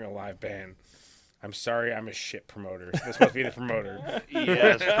stage during a live band. I'm sorry, I'm a shit promoter. This must be the promoter.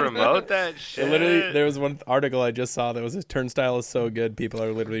 Yes, promote that shit. Literally, there was one article I just saw that was a turnstile is so good, people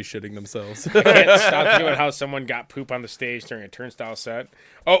are literally shitting themselves. I can't stop thinking about how someone got poop on the stage during a turnstile set.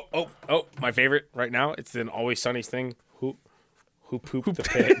 Oh, my favorite right now. It's an Always Sunny's thing. Who pooped the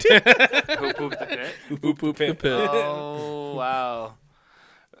pit? Who pooped the pit? Who pooped the pit? Oh, wow.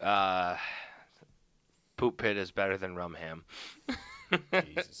 Poop pit is better than rum ham.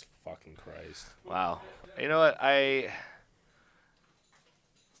 Jesus fucking Christ. Wow. You know what? I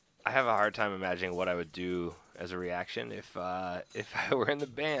have a hard time imagining what I would do as a reaction if I were in the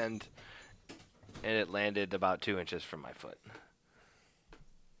band and it landed about 2 inches from my foot.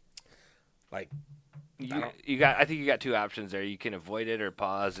 I think you got two options there. You can avoid it or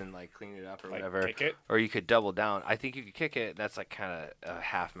pause and clean it up or whatever. kick it? Or you could double down. I think you could kick it. That's kind of a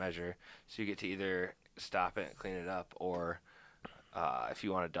half measure. So you get to either stop it and clean it up, or if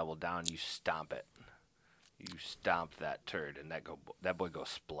you want to double down, you stomp it. You stomp that turd, and that boy goes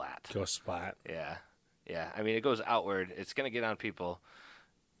splat. Go splat. Yeah. I mean, it goes outward. It's gonna get on people,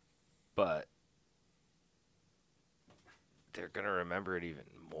 but they're gonna remember it even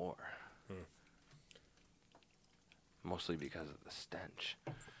more. Mostly because of the stench.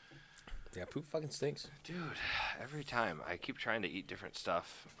 Yeah, poop fucking stinks. Dude, every time I keep trying to eat different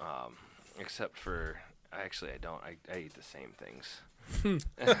stuff, except for actually I don't. I eat the same things.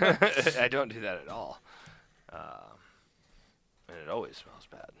 I don't do that at all, and it always smells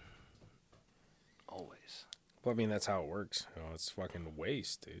bad. Always. Well, I mean, that's how it works. It's fucking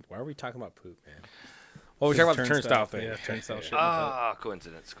waste, dude. Why are we talking about poop, man? Well, we're talking about the turnstile thing. Yeah, turnstile shit. Ah,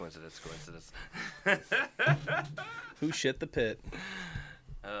 coincidence. Who shit the pit?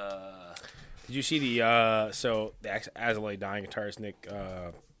 Did you see the Azalea dying guitarist Nick?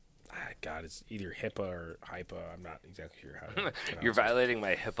 God, it's either HIPAA or HIPAA. I'm not exactly sure how to pronounce You're it. violating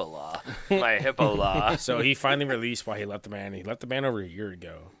my HIPAA law. My HIPAA law. So he finally released why he left the band. He left the band over a year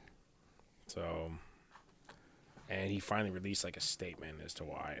ago. So, and he finally released like a statement as to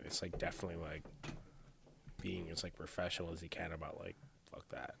why. And it's like definitely like being as like professional as he can about like fuck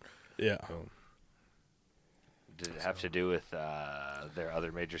that. Yeah. So, Did it have to do with their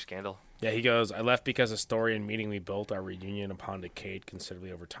other major scandal? yeah, he goes, I left because a story and meeting we built our reunion upon decayed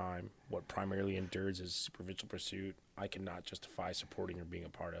considerably over time. What primarily endures is superficial pursuit I cannot justify supporting or being a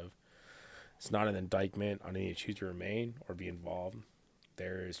part of. It's not an indictment on any who choose to remain or be involved.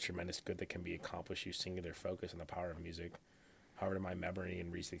 There is tremendous good that can be accomplished using singular focus on the power of music. However, to my memory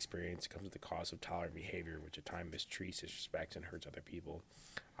and recent experience, it comes at the cost of tolerant behavior, which at times mistreats, disrespects, and hurts other people.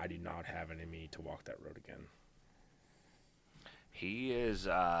 I do not have it in me to walk that road again. He is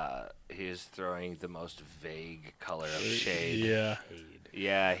throwing the most vague color of shade. Yeah.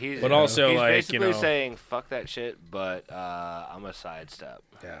 Yeah, But also, he's like, basically you know, saying fuck that shit, but I'm a sidestep.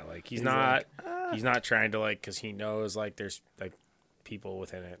 Yeah, like he's not trying to like, because he knows like there's like people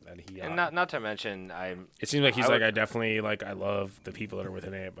within it that he. And not to mention, It seems like he's I would- I definitely like I love the people that are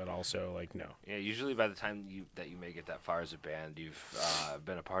within it, but also like no. Yeah, usually by the time you make it that far as a band, you've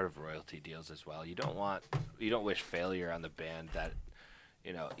been a part of royalty deals as well. You don't wish failure on the band that,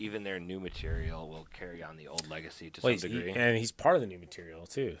 you know, even their new material will carry on the old legacy to some degree. And he's part of the new material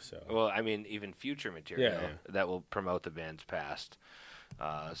too. So Well, I mean, even future material Yeah. that will promote the band's past.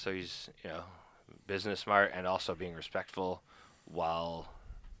 So he's, you know, business smart and also being respectful while,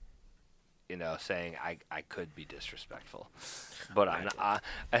 you know, saying I could be disrespectful, but I'm not.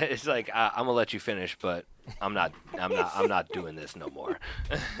 It's like I'm gonna let you finish, but I'm not doing this no more.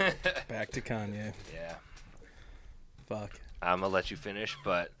 Back to Kanye. Yeah, Fuck. I'm gonna let you finish,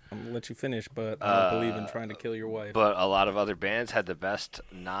 but I'm gonna let you finish, but I don't believe in trying to kill your wife. but a lot of other bands had the best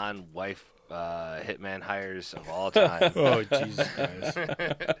non-wife hitman hires of all time. oh Jesus Christ,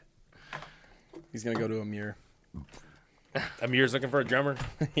 He's gonna go to Amir. Amir's looking for a drummer.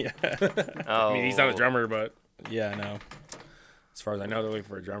 Yeah. Oh, I mean, he's not a drummer, but Yeah, I know. as far as I know, they're looking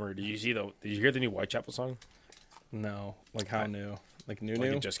for a drummer. Did you hear the new Whitechapel song? No. Like how new? Like new?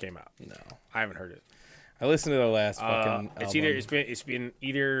 Like it just came out. No. I haven't heard it. I listened to the last fucking It's album. either it's been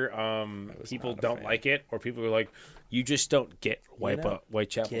either people not a don't fan. like it or people are like, you just don't get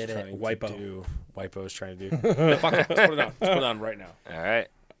Whitechapel's Get it. trying Wipo. to do. Wipo's trying to do. Fuck it, let's put it on. Let's put it on right now. all right.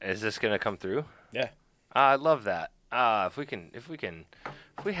 Is this gonna come through? Yeah. I love that. If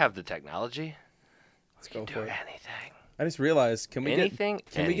we have the technology, Let's go do for it. anything. I just realized, can we Anything,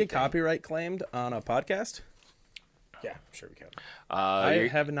 get we anything. get copyright claimed on a podcast? Yeah, sure we can. I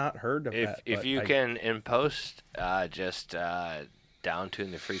have not heard of that. If but you I- can in post just down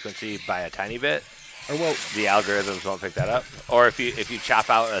tune the frequency by a tiny bit, or well, the algorithms won't pick that up. Or if you chop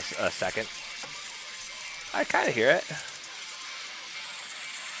out a second, I kind of hear it.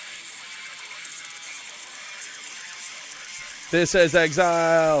 this is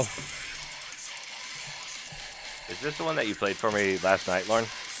Exile. Is this the one that you played for me last night, Lauren?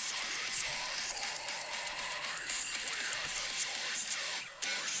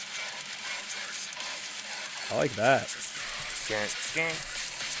 I like that.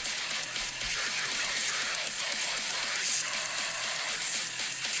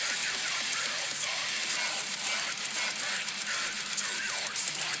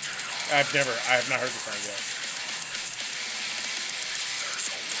 I have not heard the song yet.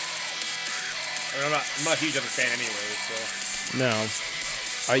 I mean, I'm not a huge of a fan anyway, so. No,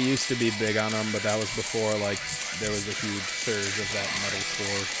 I used to be big on them, but that was before like there was a huge surge of that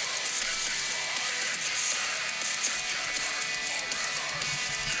metalcore.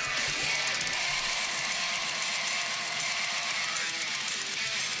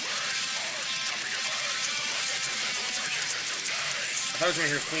 I thought I was going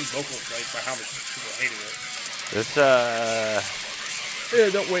to hear clean vocals, like, by how much people hated it. This Yeah,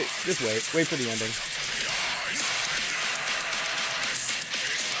 don't wait. Just wait. Wait for the ending.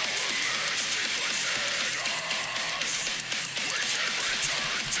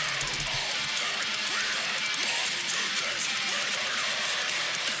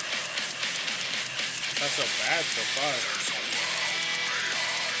 Not so bad so far.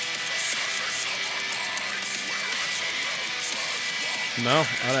 No,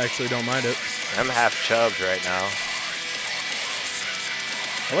 I actually don't mind it. I'm half chubbed right now.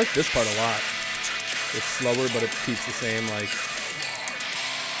 I like this part a lot. It's slower, but it keeps the same like.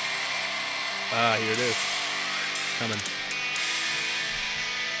 Ah, here it is. coming.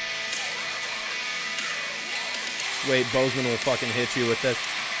 Wait, Bozeman will fucking hit you with this.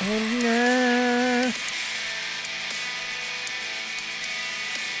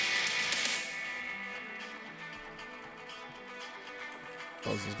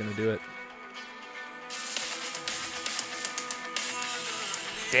 Bozeman's gonna do it.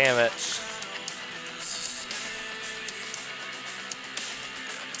 Damn it.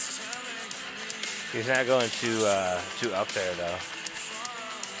 He's not going too up there though.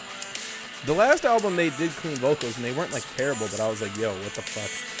 The last album they did clean vocals and they weren't like terrible, but I was like, yo, what the fuck?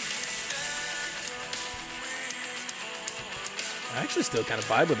 I actually still kind of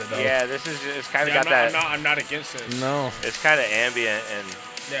vibe with it though. Yeah, this is it's kind of Yeah, got I'm not against this. No. It's kind of ambient and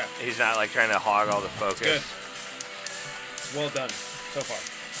Yeah, he's not like trying to hog all the focus. good. It's well done so far.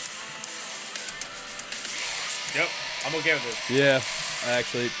 Yep, I'm okay with this. Yeah, I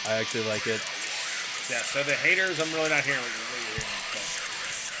actually like it. Yeah, so the haters, I'm really not hearing what you're hearing. So.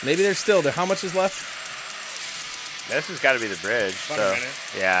 Maybe there's still there. How much is left? This has got to be the bridge. About So a minute.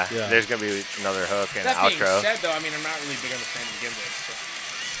 yeah, Yeah. there's gonna be another hook and That being outro. said, though, I mean, I'm not really big on this band to begin with. So.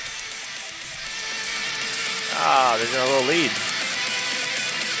 Ah, there's a little lead.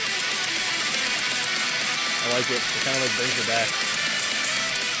 I like it. It kind of like brings it back.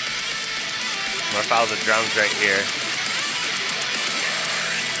 I'm gonna follow the drums right here.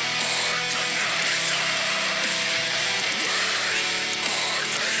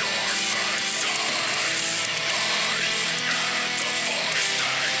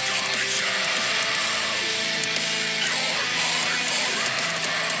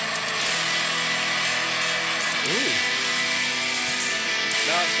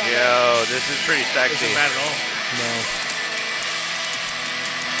 No, it's not bad. Yo, this is pretty This sexy. isn't bad at all. No.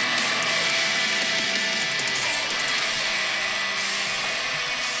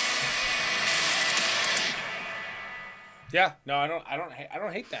 Yeah, no, I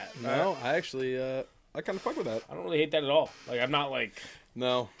don't hate that. No, I actually, I kind of fuck with that. I don't really hate that at all. Like, I'm not like,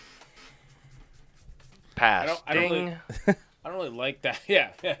 No. Pass. I don't Ding. really- I don't really like that.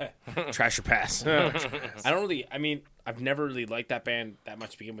 Yeah, trash or pass. I don't really. I mean, I've never really liked that band that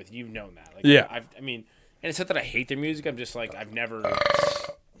much to begin with. You've known that. Like, Yeah. I mean, and it's not that I hate their music. I'm just like, I've never,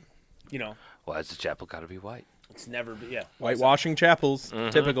 you know, Why is the chapel gotta be white? it's never. Yeah, Whitewashing chapels,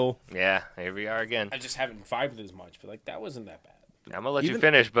 typical. Yeah, here we are again. I just haven't vibed with it as much. But like, that wasn't that bad. I'm gonna let you Even-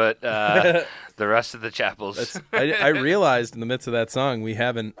 finish, but the rest of the chapels. I realized in the midst of that song we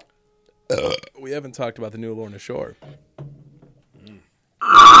haven't talked about the new Lorna Shore.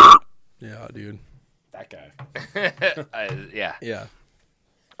 Yeah, dude. That guy. Yeah, Yeah.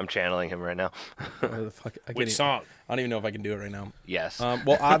 I'm channeling him right now. What the fuck? I Which can't song? I don't even know if I can do it right now. Yes.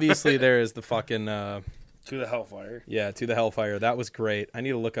 Well, obviously there is the fucking To the Hellfire. To the Hellfire. That was great. I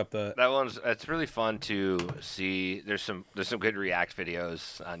need to look up the. That one's it's really fun to see. There's some good React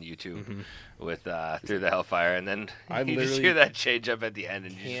videos on YouTube with Through the Hellfire, and then I you just literally- hear that change up at the end,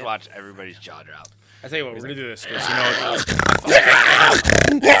 and you just Can't- watch everybody's jaw drop. I tell you what, we're gonna do this because you know.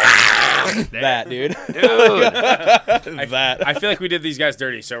 That dude. Dude. That. I feel like we did these guys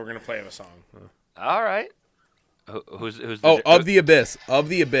dirty, so we're gonna play them a song. All right. Who's Oh, of the abyss. Of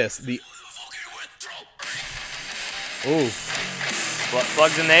the abyss. The. Ooh. plug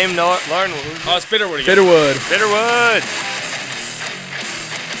the name, Lauren. Who's Oh, it's Bitterwood again. Bitterwood. Bitterwood.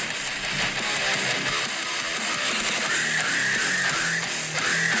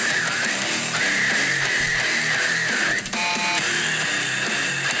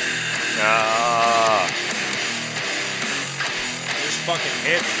 Ah. This fucking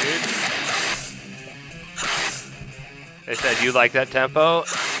hits, dude. They said you like that tempo.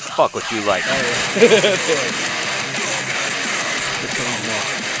 Fuck what you like.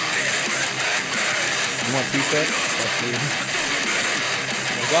 You want pizza?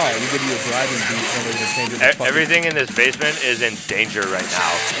 Oh God, we give you a driving beat and we're gonna change it to fucking- Everything in this basement is in danger right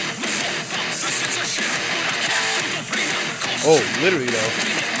now. Oh, literally though.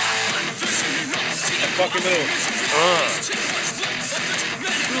 That fucking little.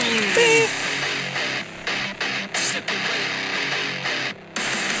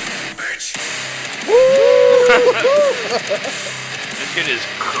 This shit is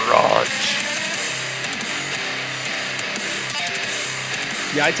crunch.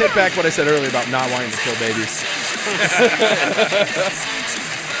 Yeah, I take back what I said earlier about not wanting to kill babies.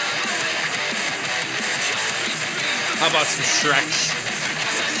 How about some Shrek?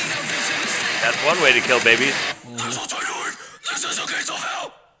 That's one way to kill babies.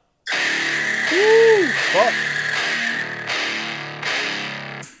 Fuck.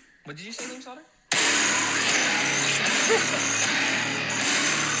 What did you say, name, Sauter?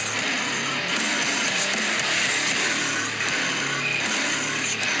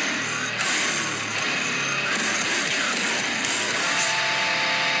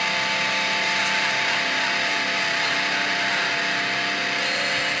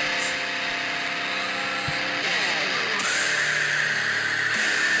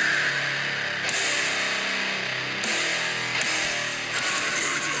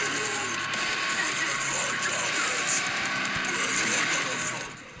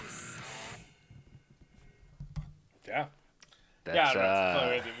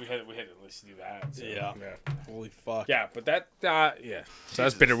 we had to at least do that. So, Yeah. Holy fuck. Yeah, but that, yeah. So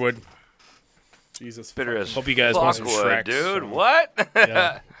that's Bitterwood. Jesus. Bitter as Hope you guys want some fuckwood, Shrek, dude. so- What?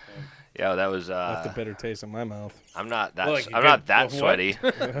 Yeah. Yeah, that was. Left a bitter taste in my mouth. I'm not that. Well, like a I'm good- not that what? sweaty.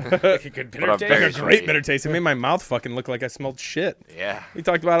 Like a good bitter I'm taste. very A great bitter taste. It made my mouth fucking look like I smelled shit. Yeah. We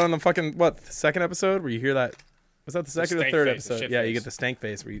talked about it on the fucking, the second episode where you hear that? Was that the second or the stank third face, the episode? shit Yeah, you face. get the stank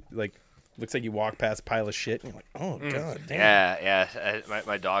face where you, like, looks like you walk past a pile of shit and you're like, oh, God damn. Yeah.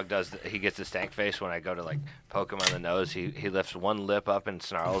 My dog does. He gets a stank face when I go to like poke him on the nose. He lifts one lip up and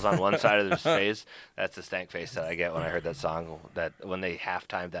snarls on one side of his face. That's the stank face that I get when I heard that song. That when they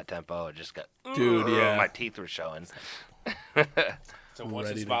half-timed that tempo, it just got. Dude, yeah. My teeth were showing. So what's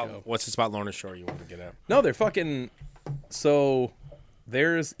Ready this to about? go. What's this about Lorna Shore you want to get at? No, they're fucking. So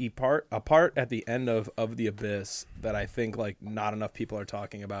there's a part at the end of the Abyss that I think like not enough people are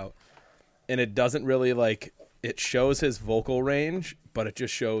talking about, and it doesn't really like it shows his vocal range, but it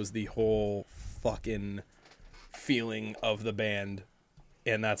just shows the whole fucking feeling of the band,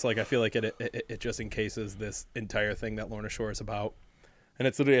 and that's like I feel like it just encases this entire thing that Lorna Shore is about, and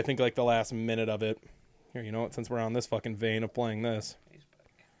it's literally I think like the last minute of it. Here, you know what? Since we're on this fucking vein of playing this,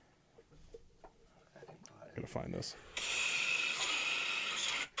 I'm gonna find this.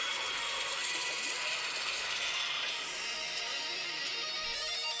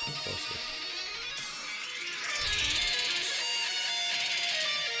 Closer.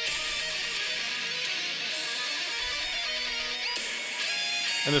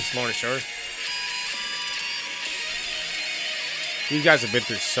 And this is Lorna Shore. You guys have been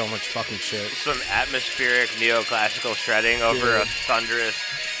through so much fucking shit. Some atmospheric neoclassical shredding over a thunderous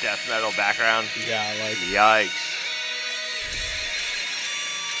death metal background. Yeah, like Yikes.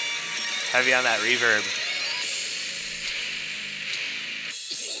 Heavy on that reverb.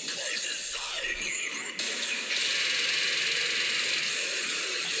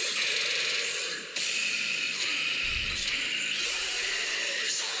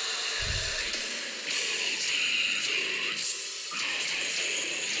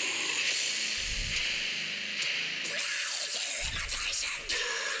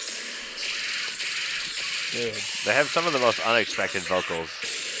 dude. They have some of the most unexpected vocals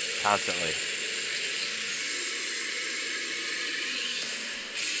constantly.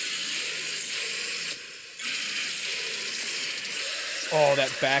 Oh,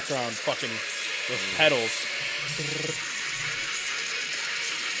 that background, fucking those pedals.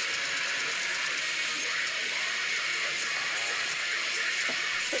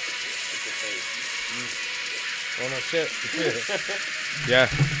 Oh no shit. Yeah.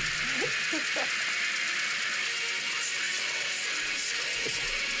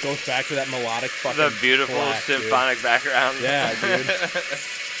 Goes back to that melodic fucking The beautiful black, dude. symphonic background. Yeah, dude.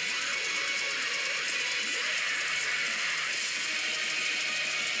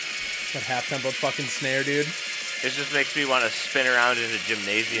 That half-tempo fucking snare, dude. It just makes me want to spin around in a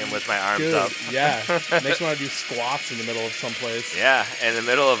gymnasium with my arms Dude, up. yeah. Makes me want to do squats in the middle of someplace. Yeah, in the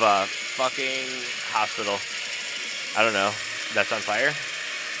middle of a fucking hospital. I don't know. That's on fire?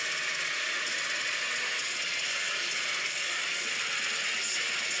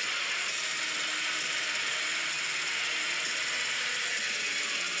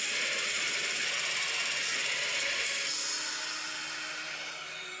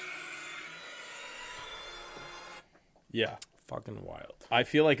 Yeah. Fucking wild. I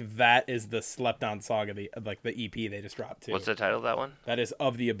feel like that is the slept on song of the EP they just dropped too. What's the title of that one? That is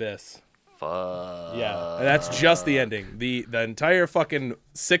Of the Abyss. Fuck. Yeah. And that's just the ending. The entire fucking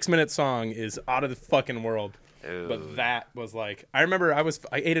 6-minute song is out of the fucking world. Dude. But that was like I remember I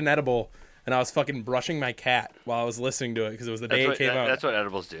ate an edible and I was fucking brushing my cat while I was listening to it because it was the day it came out. That's what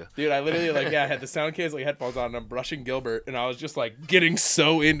edibles do. Dude, I literally I had the sound case, like headphones on, and I'm brushing Gilbert, and I was just like getting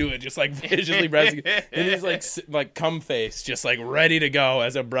so into it, just like visually brushing, and he's like cum face, just like ready to go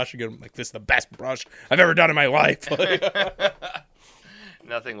as I'm brushing him. Like, this is the best brush I've ever done in my life.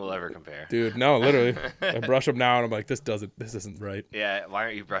 Nothing will ever compare. Dude, no, literally, I brush him now, and I'm like, this isn't right. Yeah, why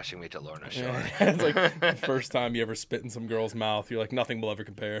aren't you brushing me to Lorna Shore? It's like the first time you ever spit in some girl's mouth. You're like, nothing will ever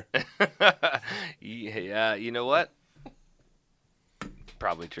compare. Yeah, you know what?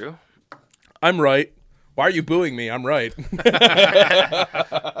 Probably true. I'm right. Why are you booing me? I'm right.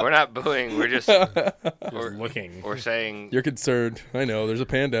 We're not booing. We're just We're looking. we're saying You're concerned. I know. There's a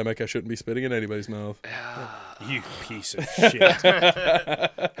pandemic. I shouldn't be spitting in anybody's mouth. You piece of shit.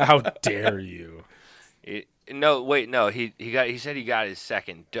 How dare you? no. Wait, no. He said he got his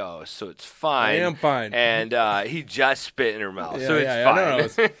second dose, so it's fine. I am fine. And he just spit in her mouth, Yeah, so it's yeah, fine. I know.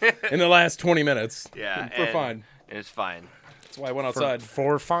 It's in the last 20 minutes. Yeah, We're and- fine. And it's fine. That's why I went For, outside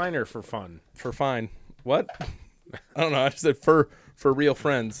for fine or for fun? for fine. What? I don't know. I just said for for real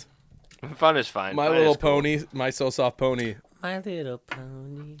friends. Fun is fine. My Fun Little is cool. Pony, My So Soft Pony. My Little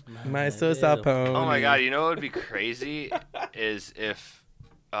Pony. My So Soft Pony. Oh my god! You know what would be crazy is if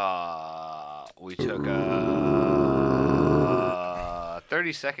we took a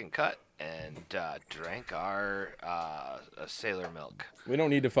 30-second cut and drank our Sailor Milk. We don't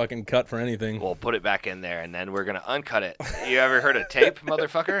need to fucking cut for anything. We'll put it back in there, and then we're gonna uncut it. You ever heard of tape,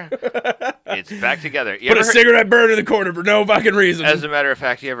 motherfucker? It's back together. You Put a ever heard- cigarette burn in the corner for no fucking reason. As a matter of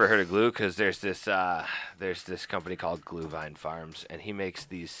fact, you ever heard of glue? Because there's this company called Glühwein Farms, and he makes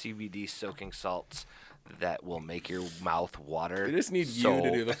these CBD soaking salts that will make your mouth water. We just need so you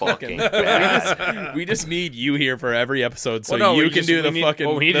to do the fucking fucking. bad. We just need you here for every episode, so Well, no, you we can just- do we the need- fucking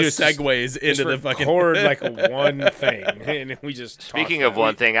what we need the to do is just- segues into the fucking. record like one thing, and we just. Speaking toss of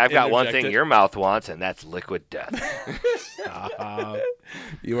one thing, I've got one interject thing it. your mouth wants, and that's liquid death. that.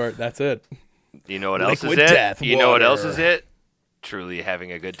 You are. That's it. You know what else is Liquid it? death You know what else water. is it? Truly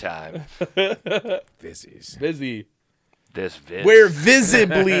having a good time. Fizzies. Busy. This vid. We're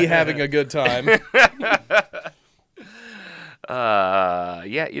visibly having a good time.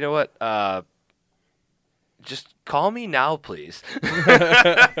 Yeah, you know what? Just call me now, please.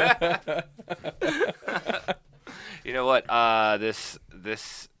 You know what?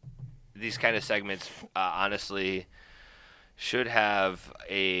 These kind of segments, honestly, should have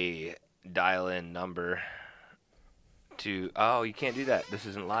a dial-in number. Oh, you can't do that. This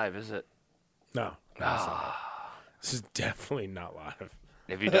isn't live, is it? No, it's not live. This is definitely not live.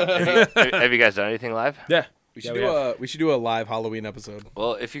 Have you guys done anything live? Yeah, We should do a live Halloween episode.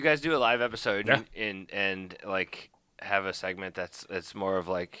 Well, if you guys do a live episode Yeah. and like have a segment that's more of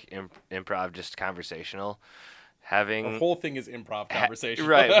like improv, just conversational, having Our whole thing is improv conversation.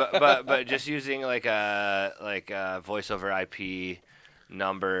 right, but just using like a voice over IP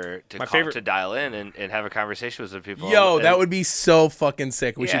number to My call, favorite- to dial in and have a conversation with some people. Yo, and- that would be so fucking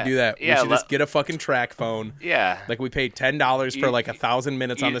sick. We Yeah, should do that. yeah, we should just get a fucking track phone. yeah. Like we paid $10 for You- like 1,000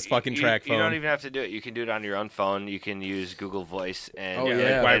 minutes on You- this fucking you- track You don't phone. even have to do it. You can do it on your own phone. You can use Google Voice and, Oh, and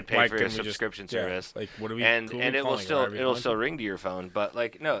yeah. Why pay for a couldn't we just- subscription yeah, service. like, what are we? and who are and we it will calling? still Why are we it'll calling? still ring to your phone. But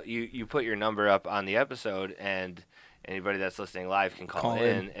like no, you put your number up on the episode, and anybody that's listening live can call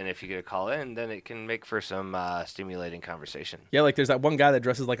in. And if you get a call in, then it can make for some stimulating conversation. Yeah, like there's that one guy that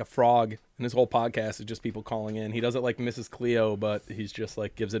dresses like a frog, and his whole podcast is just people calling in. He does it like Mrs. Cleo, but he's just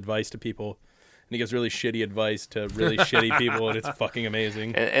like gives advice to people, and he gives really shitty advice to really shitty people, and it's fucking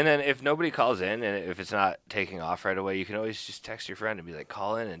amazing. And then if nobody calls in, and if it's not taking off right away, you can always just text your friend and be like,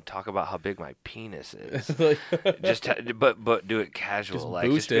 "Call in and talk about how big my penis is." Just but do it casual, Just like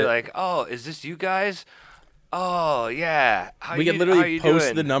boost just be it. like, "Oh, is this you guys? Oh yeah, We could how literally you post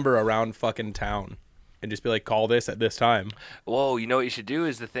doing?" the number around fucking town, and just be like, "Call this at this time." Whoa, you know what you should do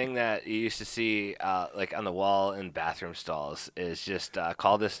is the thing that you used to see like on the wall in bathroom stalls is just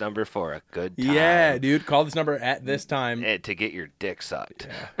call this number for a good time. Yeah, dude, call this number at this time. To get your dick sucked.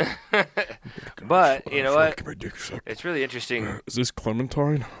 But you know what? My dick sucked. It's really interesting. Is this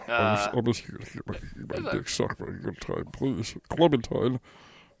Clementine? Uh, I'm just here to get my dick sucked for a good time, please. Clementine.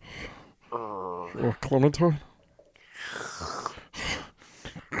 Oh, Clementine?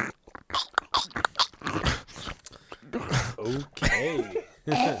 Okay.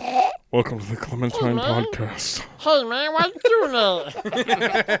 Welcome to the Clementine podcast. Hey man, why you doing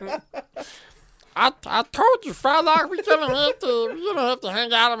that? I told you, fella, we gonna have to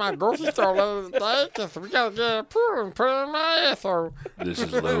hang out at my grocery store later today, cause we gotta get a pool and put it in my asshole. This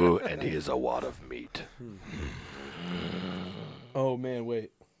is Lou, and he is a wad of meat. Oh man,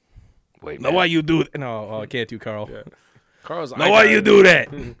 wait. Wait, No, man. why you do? No, I can't do Carl. Carl's. No, why you do that?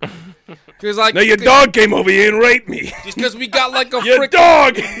 Cause like, No, your dog came over here and raped me. just cause we got like a Your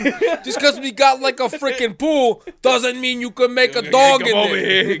dog. just cause we got like a freaking pool, doesn't mean you can make a dog come in over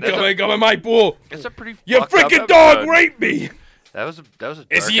there. here. Come in my pool. It's a pretty. Your fucked up freaking dog episode. raped me. That was a Is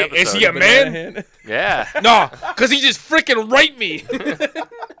dark he episode. a man? Yeah. No, cause he just freaking raped me.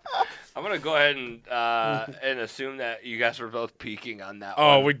 I'm gonna go ahead and assume that you guys were both peeking on that.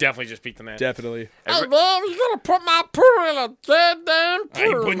 Oh, one. we definitely just peeked on that. Definitely. Hey man, you gonna put my pool in a goddamn I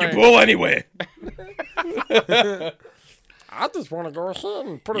ain't pool, putting your man. pool anyway. I just wanna go ahead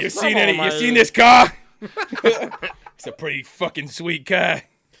and put a You snub seen on any? my You seen head. this car? It's a pretty fucking sweet car.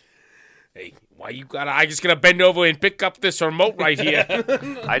 Hey, why you gotta? I just gonna bend over and pick up this remote right here.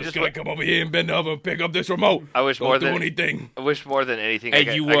 I Just just gonna come over here and bend over and pick up this remote. I wish Don't more do than anything. I wish more than anything. Hey,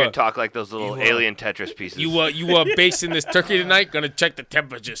 I you, could talk like those little you, alien Tetris pieces. you basting this turkey tonight? Gonna check the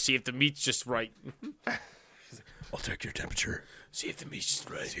temperature, see if the meat's just right. I'll check your temperature. See if the meat's just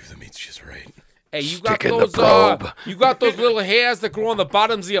right. See if the meat's just right. Hey, you got Stick in the those probe. you got those little hairs that grow on the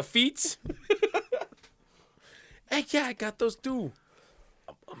bottoms of your feet? Hey, yeah, I got those too.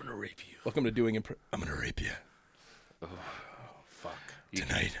 gonna rape you. Welcome to doing I'm gonna rape you. Fuck.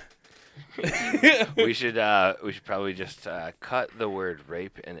 Tonight. We should probably just cut the word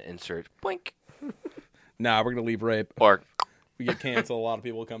rape and insert blink Nah, we're gonna leave rape. or. We get canceled. A lot of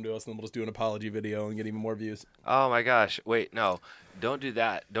people will come to us, and then we'll just do an apology video and get even more views. Oh my gosh! Wait, no, don't do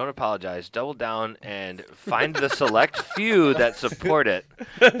that. Don't apologize. Double down and find the select few that support it.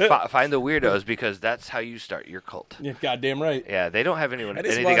 Find the weirdos because that's how you start your cult. Yeah, goddamn right. Yeah, they don't have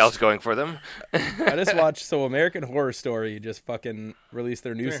anything watched- else going for them. I just watched American Horror Story just fucking released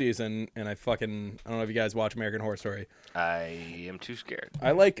their new season, and I don't know if you guys watch American Horror Story. I am too scared.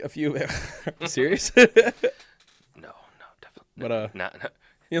 I like a few. Serious? No, definitely. But No.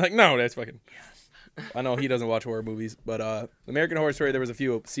 you're like, no, that's fucking. Yes. I know he doesn't watch horror movies, but American Horror Story, there was a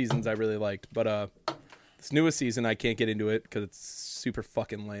few seasons I really liked, but this newest season I can't get into it because it's super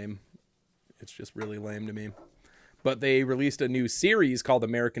fucking lame. It's just really lame to me. But they released a new series called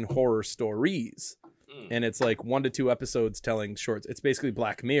American Horror Stories, and it's like 1 to 2 episodes telling shorts. It's basically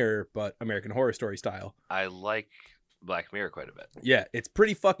Black Mirror, but American Horror Story style. I like Black Mirror quite a bit. Yeah, it's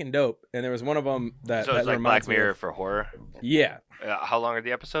pretty fucking dope. And there was one of them that So it's that like Black reminds me Mirror of- for horror. Yeah, How long are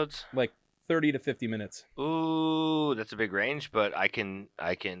the episodes? like 30 to 50 minutes. Ooh, that's a big range, but I can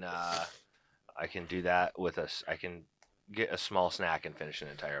do that with us. I can get a small snack and finish an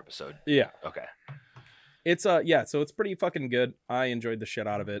entire episode. Yeah. Okay. It's so it's pretty fucking good. I enjoyed the shit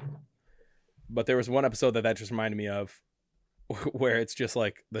out of it. But there was one episode that just reminded me of where it's just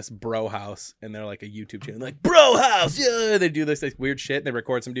like this bro house and they're like a YouTube channel like bro house. Yeah, they do this weird shit and they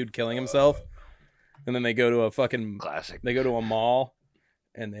record some dude killing himself. And then they go to a fucking Classic. they go to a mall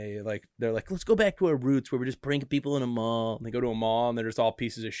and they're like, let's go back to our roots where we're just pranking people in a mall. And they go to a mall and they're just all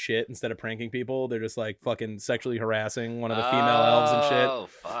pieces of shit. Instead of pranking people, they're just like fucking sexually harassing one of the female elves and shit. Oh,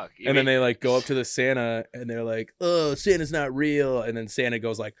 fuck. And then they like go up to the Santa and they're like, oh, Santa's not real. And then Santa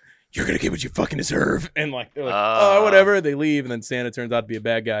goes like, you're going to get what you fucking deserve. And like, they're like, oh, whatever. They leave. And then Santa turns out to be a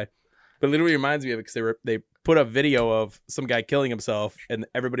bad guy. But it literally reminds me of it because they put a video of some guy killing himself and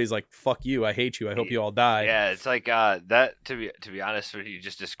everybody's like, fuck you. I hate you. I hope you all die. Yeah, it's like that. To be honest, what you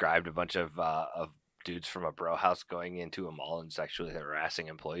just described a bunch of dudes from a bro house going into a mall and sexually harassing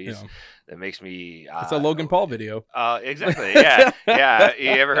employees. Yeah. That makes me. It's a Logan Paul video. Exactly. Yeah, yeah.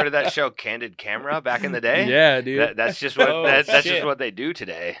 You ever heard of that show, Candid Camera, back in the day? Yeah, dude. That's just what Oh, that's shit. just what they do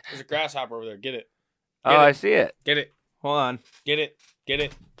today. There's a grasshopper over there. Get it. Oh, I see it. Get it. Hold on. Get it. Get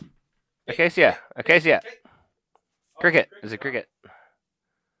it. Acacia. Cricket. Is it cricket?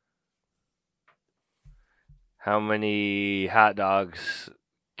 How many hot dogs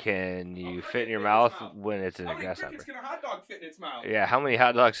can you fit in your mouth when it's in a grasshopper? can a hot dog fit in its mouth? Yeah, how many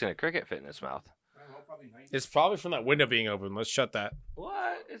hot dogs can a cricket fit in its mouth? It's probably from that window being open. Let's shut that.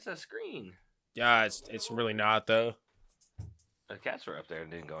 What? It's a screen. Yeah, it's really not though. The cats were up there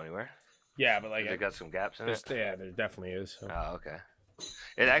and didn't go anywhere. Yeah, but like They got some gaps in it. yeah, there definitely is. So. Oh, okay.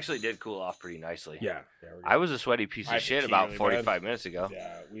 It actually did cool off pretty nicely. Yeah. I was a sweaty piece I of had to shit pee about really 45 bad. minutes ago.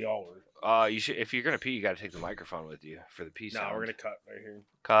 Yeah, we all were. You should, if you're gonna pee, you gotta take the microphone with you for the pee No, sound. we're gonna cut right here.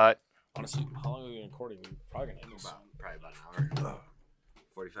 cut. Honestly, how long have we been recording? We're probably gonna end this. Probably about an hour.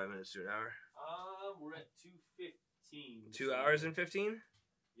 45 minutes to an hour. We're at 2:15. 2 hours and 15.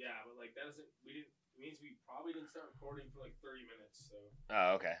 Yeah, but like that doesn't. We didn't. It means we probably didn't start recording for like 30 minutes. So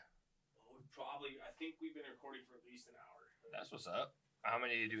Oh, okay. we probably. I think we've been recording for at least an hour. That's what's up. How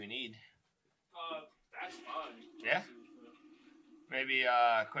many do we need? That's fine. Yeah? Maybe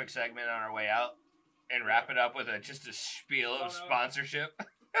a quick segment on our way out, and wrap it up with just a spiel of sponsorship.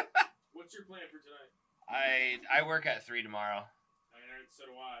 What's your plan for tonight? I work at 3 tomorrow. So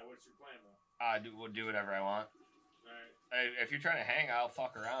do I. What's your plan though? We'll do whatever I want. Alright. If you're trying to hang, I'll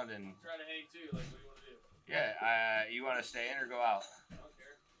fuck around and Try to hang too. Like, what do you want to do? yeah. You want to stay in or go out? I don't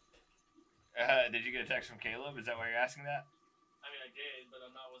care. Did you get a text from Caleb? Is that why you're asking that? I mean, I did, but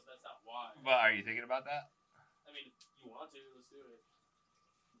that's not why. But are you thinking about that? I mean, if you want to, let's do it.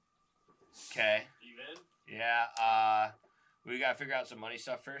 Okay. You in? Yeah. We gotta figure out some money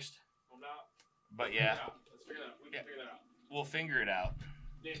stuff first. I'm not. But yeah, Let's figure that out. We can figure that out. we'll figure it out.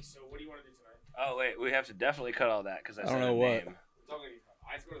 Nick, so what do you want to do tonight? Oh wait, we have to definitely cut all that because I I don't said know a what. name. It's all gonna be fun.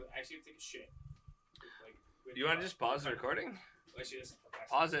 I have to go to I actually have to take a shit. Like, You want to just pause the recording? Actually, this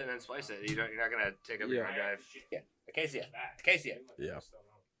Pause it and then splice it. You're not gonna take up your hard drive. Yeah. Acacia. That. Acacia. Yeah.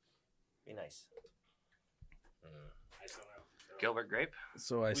 Be nice. I still know. So Gilbert Grape.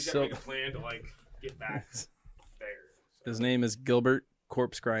 So I we gotta still. make a plan to like get back there. His name is Gilbert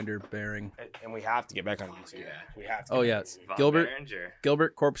Corpse Grinder Bearing. And we have to get back on YouTube. Yeah. We have to. Oh get yeah, back on YouTube. Von Gilbert Berenger.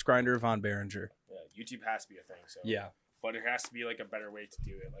 Gilbert Corpse Grinder Von Berenger. Yeah, YouTube has to be a thing. So Yeah. but it has to be like a better way to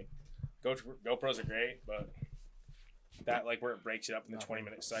do it. Like GoPros are great, but That like where it breaks it up in the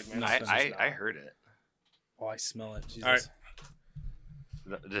 20-minute segments. I heard it. Oh, I smell it. Jesus.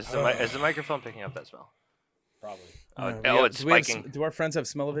 All right. Is the microphone picking up that smell? Probably. It's spiking. Do our friends have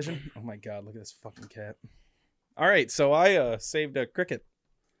smell-o-vision? Oh my god, look at this fucking cat. All right, so I saved a cricket.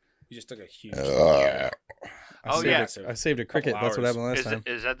 You just took a huge. Yeah. I saved a cricket. That's what hours. happened last time.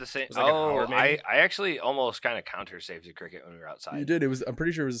 Is that the same? was like an hour, maybe? I actually almost kind of counter-saved the cricket when we were outside. You did. I'm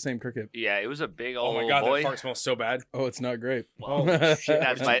pretty sure it was the same cricket. Yeah, it was a big Oh old my god, boy. that fart smells so bad. Oh, it's not great. Well, shit.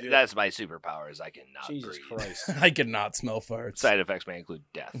 that's my superpower is I cannot Jesus breathe. Christ. I cannot smell farts. Side effects may include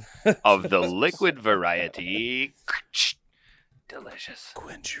death of the liquid variety. Delicious.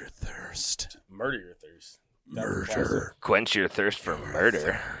 Quench your thirst. Murder your thirst. That was classic. Quench your thirst for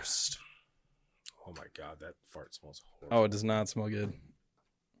murder. Thirst. Oh my god, that fart smells horrible. Oh, it does not smell good.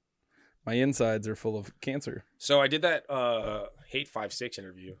 My insides are full of cancer. So I did that Hate 5-6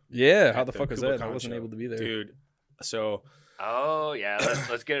 interview. Yeah, how at the fuck was Kubla that? I Khan wasn't show. able to be there. Dude. So Oh yeah,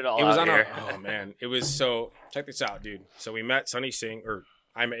 let's get it all it was out on here. oh man. It was so check this out, dude. So we met Sunny Singh, or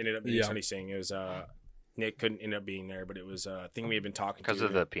I ended up being Sunny Singh. It was Nick couldn't end up being there, but it was a thing we had been talking Because to.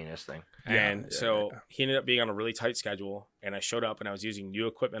 of the penis thing. And he ended up being on a really tight schedule, and I showed up and I was using new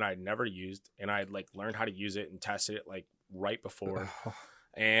equipment I'd never used, and I'd like learned how to use it and tested it like right before.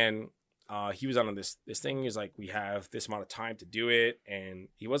 And he was on this thing. He's like, we have this amount of time to do it, and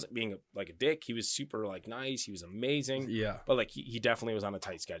he wasn't being a dick. He was super like nice. He was amazing. Yeah. But like he definitely was on a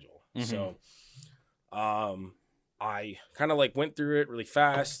tight schedule. Mhm. So I kind of like went through it really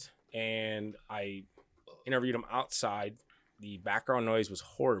fast, and I interviewed him outside. The background noise was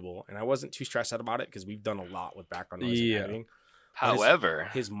horrible, and I wasn't too stressed out about it because we've done a lot with background noise in editing. However,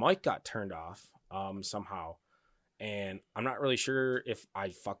 His mic got turned off somehow, and I'm not really sure if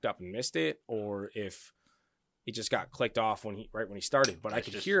I fucked up and missed it or if it just got clicked off when he started. But I It's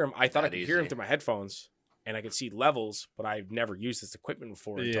could just hear him. I thought I that could hear him easy. through my headphones, and I could see levels, but I've never used this equipment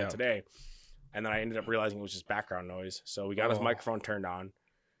before until Yeah. today. And then I ended up realizing it was just background noise. So we got his Oh. microphone turned on,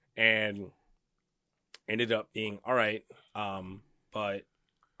 and ended up being all right. But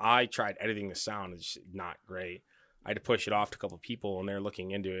I tried editing the sound. It's just not great. I had to push it off to a couple of people, and they're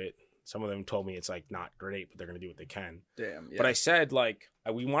looking into it. Some of them told me it's like not great, but they're going to do what they can. Damn. Yeah. But I said, like,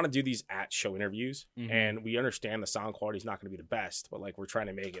 we want to do these at show interviews, Mhm. and we understand the sound quality is not going to be the best, but like we're trying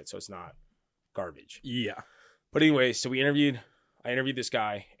to make it so it's not garbage. Yeah. But anyway, so I interviewed this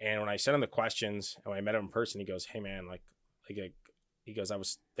guy, and when I sent him the questions, and when I met him in person, he goes, "Hey man, he goes, I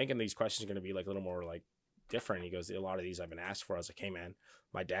was thinking these questions are going to be like a little more like different." He goes, "A lot of these I've been asked for." I was like, "Hey man,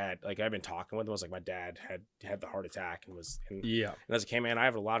 my dad, like I've been talking with him. I was like, my dad had the heart attack and Yeah. and I was like, hey man, I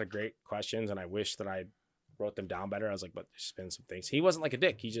have a lot of great questions, and I wish that I wrote them down better." I was like, "But there's been some things." He wasn't like a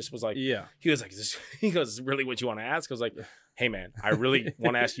dick. He just was like, Yeah. he was like, he goes, "Is this really what you want to ask?" I was like, "Hey man, I really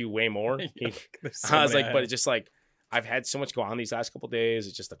want to ask you way more." I was like, but it's just like, I've had so much go on these last couple of days.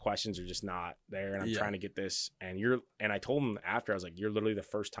 It's just the questions are just not there, and I'm trying to get this. And I told him after, I was like, "You're literally the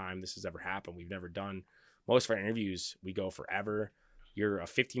first time this has ever happened. We've never done most of our interviews. We go forever. You're a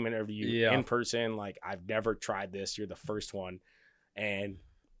 15-minute interview in person. Like I've never tried this. You're the first one, and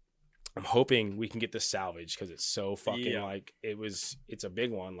I'm hoping we can get this salvaged because it's so fucking like it's a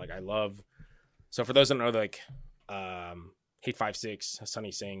big one. Like I love. So for those that don't know, like Hate 5-6,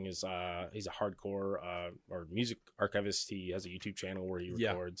 Sunny Singh is he's a hardcore or music archivist. He has a YouTube channel where he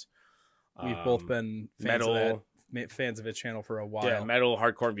records. We've both been fans of his channel for a while. Yeah, metal,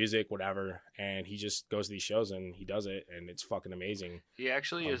 hardcore music, whatever. And he just goes to these shows and he does it, and it's fucking amazing. he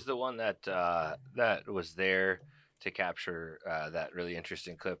actually is the one that that was there to capture that really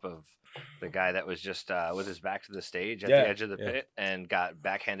interesting clip of the guy that was just with his back to the stage at the edge of the pit and got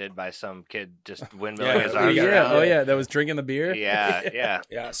backhanded by some kid just windmilling his arms around. Oh yeah, that was drinking the beer. Yeah.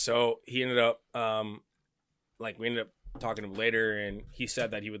 Yeah, so he ended up we ended up talking to him later, and he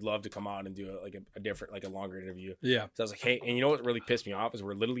said that he would love to come on and do a different, like a longer interview. Yeah. So I was like, hey, and you know what really pissed me off is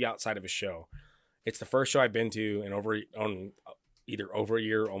we're literally outside of a show. It's the first show I've been to in either over a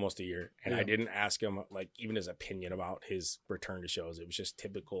year or almost a year, and I didn't ask him like even his opinion about his return to shows. It was just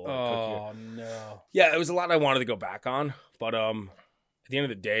typical. Oh no. Yeah, it was a lot I wanted to go back on, but at the end of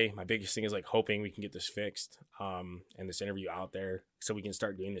the day, my biggest thing is like hoping we can get this fixed, and this interview out there so we can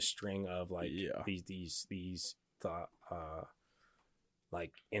start doing this string of like these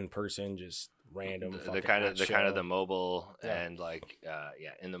like in person, just random. The kind of the mobile and like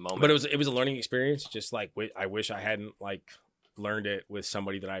in the moment. But it was a learning experience. Just like I wish I hadn't like learned it with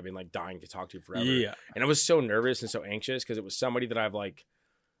somebody that I've been like dying to talk to forever. Yeah, and I was so nervous and so anxious because it was somebody that I've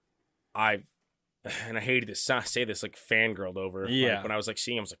and I hated to say this like fangirled over. Yeah. Like, when I was like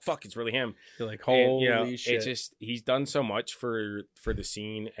seeing him, I was like, fuck, it's really him. You're like, And, holy you know, shit. it's just he's done so much for the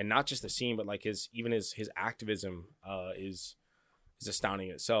scene, and not just the scene, but like his activism is astounding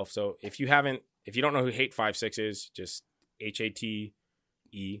in itself. So if you don't know who Hate56 is, just HATE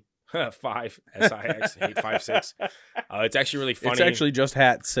 5 SIX Hate56. It's actually really funny. It's actually just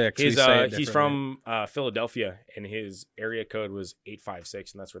Hat 6. His We say it he's differently. from Philadelphia, and his area code was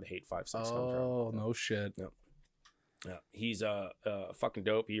 856, and that's where the Hate56 comes from. Oh, no shit. Yeah, he's fucking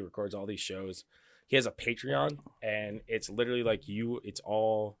dope. He records all these shows. He has a Patreon, and it's literally like it's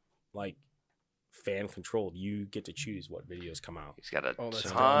all like fan controlled. You get to choose what videos come out. He's got a Oh, that's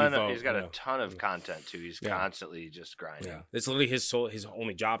ton. dope. He's got Yeah. a ton of content too. He's Yeah. constantly just grinding. Yeah, it's literally his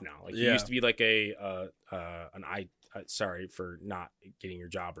only job now. Like he Yeah. used to be like sorry for not getting your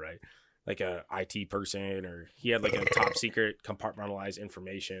job right, like a IT person, or he had like a top secret compartmentalized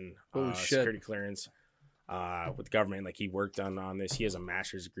information Holy shit. security clearance with the government. Like he worked on this. He has a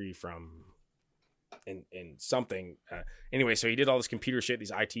master's degree from in something. Anyway, so he did all this computer shit,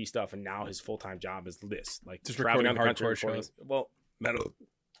 these IT stuff, and now his full-time job is this, like Just traveling recording around the country, hardcore recording, shows. well, metal,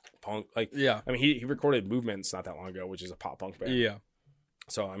 punk. Like, Yeah. I mean, he recorded Movements not that long ago, which is a pop punk band. Yeah.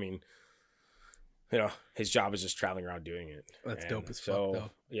 So I mean, you know, his job is just traveling around doing it. That's And dope as fuck, so,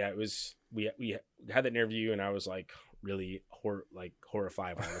 though. yeah, it was. We had that interview, and I was like really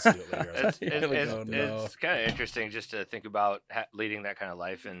horrified when I listened to it later. I was like, You're like, oh, no. It's kind of interesting just to think about leading that kind of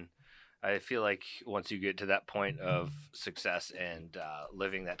life, and I feel like once you get to that point of success and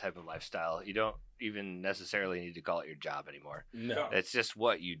living that type of lifestyle, you don't even necessarily need to call it your job anymore. No. It's just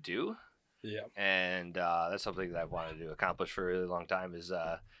what you do, Yeah. and that's something that I've wanted to accomplish for a really long time. Is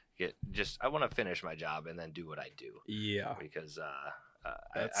I want to finish my job and then do what I do, Yeah. because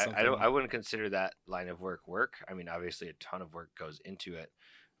That's I wouldn't consider that line of work. I mean, obviously a ton of work goes into it,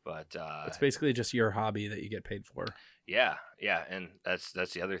 but It's basically just your hobby that you get paid for. yeah, and that's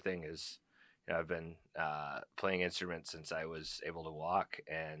the other thing is, you know, I've been playing instruments since I was able to walk,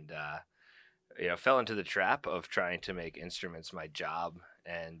 and you know, fell into the trap of trying to make instruments my job,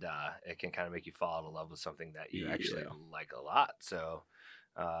 and it can kind of make you fall out of love with something that you actually Yeah. like a lot. So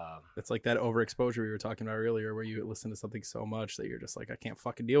It's like that overexposure we were talking about earlier, where you listen to something so much that you're just like, I can't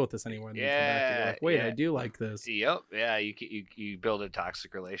fucking deal with this anymore. And then you come back and you're like, wait, Yeah. I do like this. yep, yeah, you build a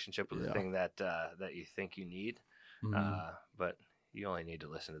toxic relationship with the Yeah. thing that you think you need, Mhm. but you only need to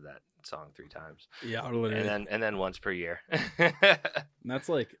listen to that song 3 times, Yeah, literally. and then once per year. And that's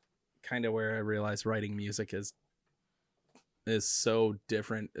like kind of where I realized writing music is so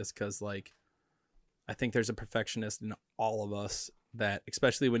different, is because like I think there's a perfectionist in all of us that,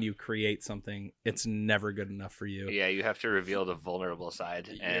 especially when you create something, it's never good enough for you. Yeah, you have to reveal the vulnerable side,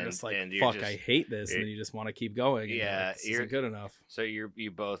 You're and just like, and you're fuck, just, I hate this, and you're- then you just want to keep going. And you're Yeah, like, this you're- isn't good enough. So you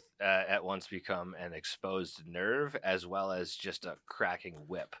both at once become an exposed nerve as well as just a cracking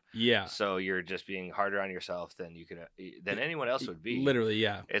whip. Yeah, So you're just being harder on yourself than than anyone else would be. literally,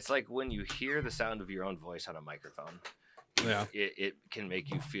 yeah, It's like when you hear the sound of your own voice on a microphone. yeah. It can make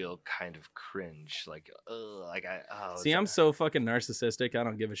you feel kind of cringe, like See, I'm so fucking narcissistic. I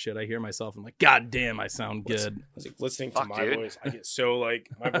don't give a shit. I hear myself. I'm like, God damn, I sound good. I was like, listening Fuck, to my dude. voice, I get so like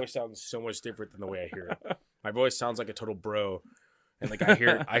my voice sounds so much different than the way I hear it. My voice sounds like a total bro, and like I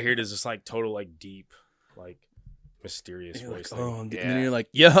hear it as this like total like deep, like mysterious You're like, voice. thing. oh, and Yeah. then you're like,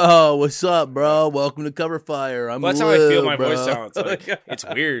 yo, what's up, bro? Welcome to Cover Fire. I'm Well, that's how I feel Lil, my voice bro." sounds. Like, it's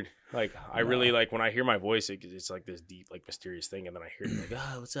weird. Like I really like when I hear my voice, it's like this deep, like mysterious thing, and then I hear it like,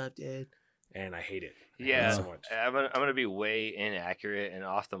 oh, what's up, dude? And I hate it. I hate it Yeah, so much. I'm gonna be way inaccurate and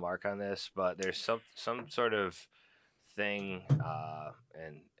off the mark on this, but there's some sort of thing,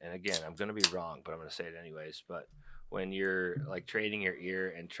 and again, I'm gonna be wrong, but I'm gonna say it anyways. But when you're like training your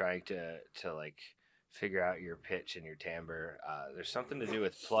ear and trying to like figure out your pitch and your timbre, there's something to do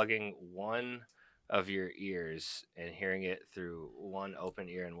with plugging one of your ears and hearing it through one open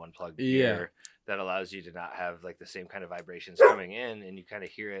ear and one plugged Yeah. ear that allows you to not have like the same kind of vibrations coming in, and you kind of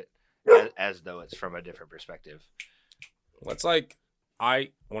hear it as though it's from a different perspective. Well, it's like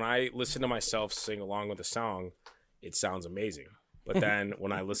when I listen to myself sing along with a song, it sounds amazing. But then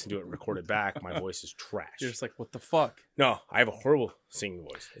when I listen to it recorded back, my voice is trash. You're just like, what the fuck? No, I have a horrible singing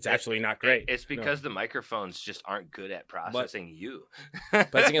voice. It's actually not great. It's because the microphones just aren't good at processing you.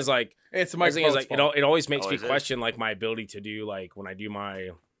 But the thing is, like, It's the the thing is, microphone's like, fault. it always makes Oh, me is it? question like my ability to do like when I do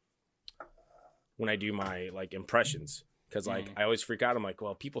my like impressions. Because like I always freak out. I'm like,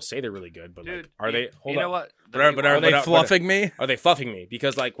 well, people say they're really good, but Dude, like, are they? Hold you up. know what? But are Are they but- fluffing me? Are they fluffing me?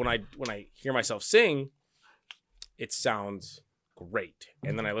 Because like when I hear myself sing, it sounds great,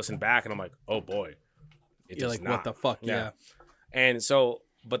 and then I listen back and I'm like, oh boy, it You're does like, not. what the fuck? Yeah. Yeah. And so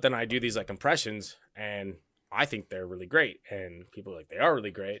but then I do these like impressions, and I think they're really great, and people are like they are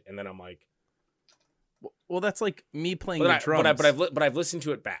really great, and then I'm like, Well, that's like me playing but, the drums. but I've listened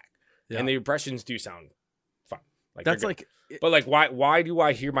to it back, Yeah. and the impressions do sound fun. Like That's they're good. like But like, why do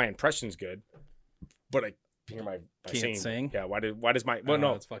I hear my impressions good, but I hear my Can't singing? sing? Yeah, why does my well I don't know,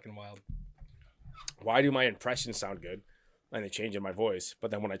 no it's fucking wild. why do my impressions sound good, and they change in my voice,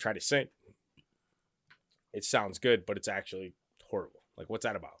 but then when I try to sing, it sounds good, but it's actually horrible. Like, what's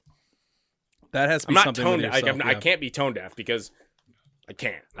that about? That has to I'm be not something tone with deaf. Like, yourself, I yeah. can't be tone deaf because I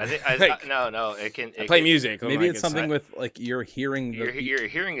can't. I think Like, no. It I play can, music. I'm Maybe like, it's something with like you're hearing the Your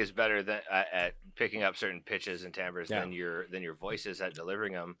hearing is better than at picking up certain pitches and timbres Yeah. than your voice is at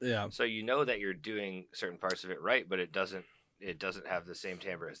delivering them. yeah. So you know that you're doing certain parts of it right, but it doesn't have the same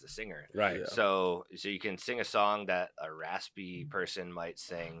timbre as the singer. right. Yeah. So you can sing a song that a raspy person might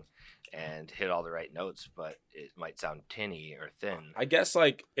sing and hit all the right notes, but it might sound tinny or thin. I guess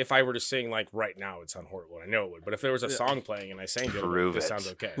like if I were to sing like right now, it'd sound horrible. I know it would. But if there was a song playing and I sang good, Prove it it. sounds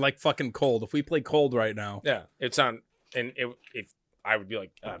okay. Like fucking Cold. If we play Cold right now, yeah, it sound and if I would be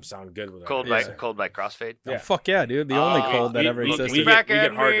like sound good with Cold that. by Crossfade. oh, Yeah. fuck yeah, dude. The only Oh, Cold that we- ever we- existed. we Back get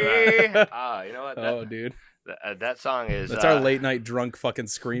at hard to me. You know what? oh, dude. That song is That's our late night drunk fucking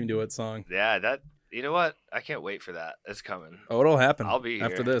scream to it song. Yeah, that. You know what? I can't wait for that. It's coming. Oh, it'll happen. I'll be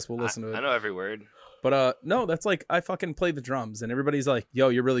after here. this. We'll listen to I it. know every word. But no, that's like I fucking play the drums, and everybody's like, "Yo,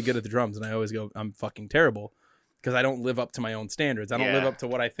 you're really good at the drums," and I always go, "I'm fucking terrible," because I don't live up to my own standards. I don't live Yeah. up to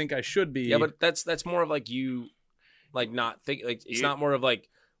what I think I should be. Yeah, but that's more of like you, like not think like it's You- not more of like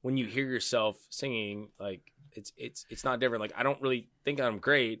when you hear yourself singing like it's not different. Like I don't really think I'm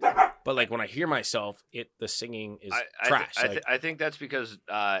great, but like when I hear myself, the singing is trash. I think that's because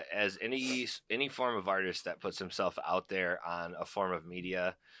as any form of artist that puts himself out there on a form of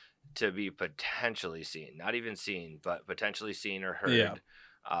media to be potentially seen, not even seen, but potentially seen or heard.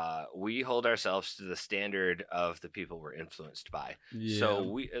 Yeah. We hold ourselves to the standard of the people we're influenced by. yeah.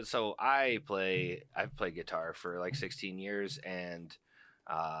 So I've played guitar for like 16 years, and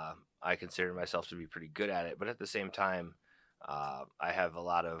I consider myself to be pretty good at it. But at the same time, I have a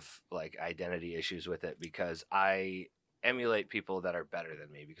lot of like identity issues with it because I emulate people that are better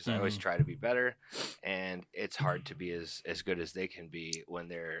than me because I always try to be better, and it's hard to be as good as they can be when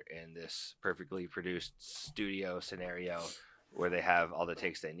they're in this perfectly produced studio scenario where they have all the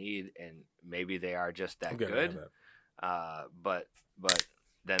takes they need, and maybe they are just that I'm good. good. But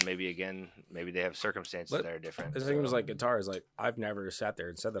then maybe they have circumstances But that are different. The thing was like guitar is like I've never sat there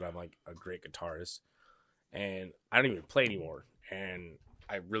and said that I'm like a great guitarist, and I don't even play anymore, and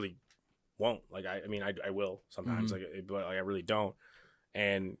I really won't. Like I mean I will sometimes, but like I really don't.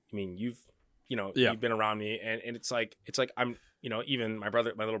 And I mean you've been around me, and it's like I'm even my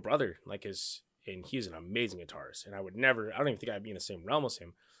little brother like and he's an amazing guitarist, and I don't even think I'd be in the same realm as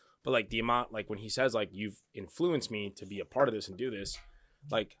him. But like the amount, like when he says like you've influenced me to be a part of this and do this,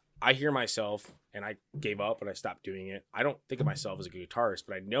 like I hear myself and I gave up and I stopped doing it. I don't think of myself as a good guitarist,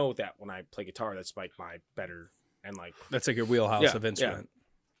 but I know that when I play guitar, that's like my better and like that's like your wheelhouse Yeah, of instrument.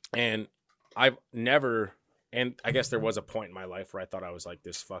 and I've never, and I guess there was a point in my life where I thought I was like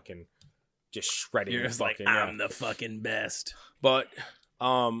this fucking just shredding. You're this just like, fucking, I'm the fucking best. But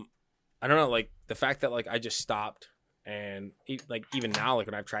I don't know, like the fact that like I just stopped, and like even now, like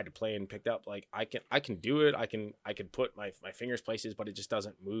when I've tried to play and picked up, like I can do it. I can put my fingers places, but it just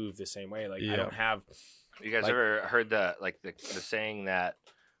doesn't move the same way. Like I don't have. You guys like- ever heard the saying that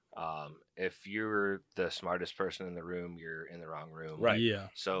if you're the smartest person in the room, you're in the wrong room? Right. Yeah.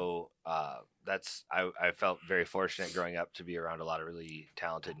 So I felt very fortunate growing up to be around a lot of really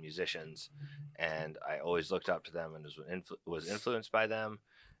talented musicians, and I always looked up to them and was influenced by them,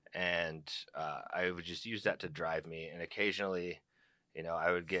 and I would just use that to drive me. And occasionally,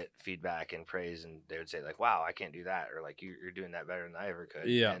 I would get feedback and praise, and they would say like, "Wow, I can't do that," or like, "You're doing that better than I ever could."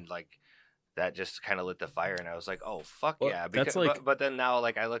 Yeah. And like that just kind of lit the fire, and I was like, "Oh fuck Well, yeah!" that's like- but then now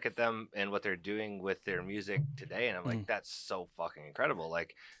like I look at them and what they're doing with their music today, and I'm Mm. like, that's so fucking incredible.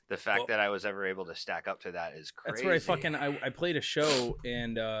 Like the fact Well- that I was ever able to stack up to that is crazy. That's where I fucking I played a show,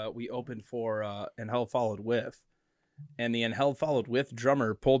 and we opened for And Hell Followed With, and the And Hell Followed With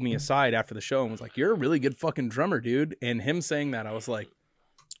drummer pulled me aside after the show and was like, "You're a really good fucking drummer, dude." And him saying that, I was like,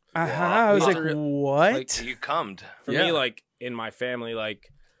 I was Well, like, like, what? You cummed. For Yeah. me, like in my family,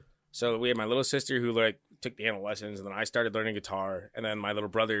 like so we had my little sister who like took piano lessons, and then I started learning guitar, and then my little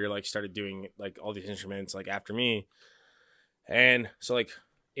brother like started doing like all these instruments like after me, and so like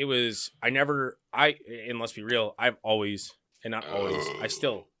it was and let's be real, I've always and not always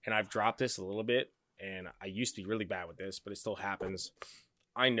and I've dropped this a little bit, and I used to be really bad with this, but it still happens.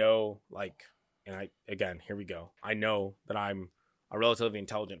 I know like, and again here we go. I know that I'm a relatively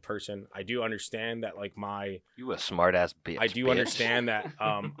intelligent person. I do understand that like You a smart ass bitch. I do bitch. understand that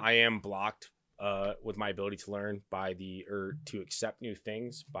I am blocked with my ability to learn or to accept new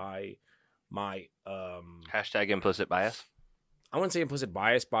things by my Hashtag implicit bias. I wouldn't say implicit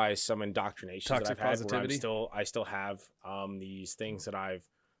bias, by some indoctrination Toxic that I've had where positivity? I still have these things that I've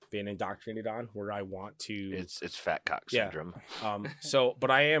been indoctrinated on where I want to It's fat cock Yeah. syndrome.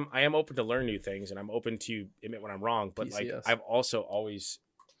 but I am open to learn new things, and I'm open to admit when I'm wrong, but like PCS. I've also always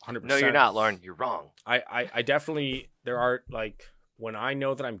 100%. No, you're not, Lauren. You're wrong. I definitely, there are like when I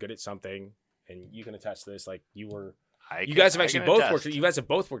know that I'm good at something, and you can attest to this, like you guys have actually both worked. You guys have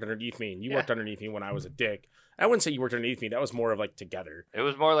both worked underneath me, and you Yeah. worked underneath me when I was a dick. I wouldn't say you worked underneath me. That was more of like together. It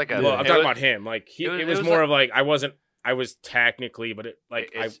was more like a. Well, I'm it talking was- about him. Like it it was was more like- of like I was technically, but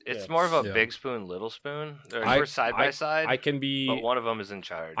It's yeah. more of a Yeah. big spoon, little spoon. I- We're side by side. I can be. but one of them is in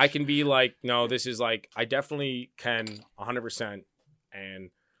charge. I can be like, no, this is like, I definitely can 100%. And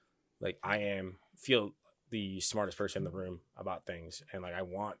like, feel the smartest person in the room about things. And like, I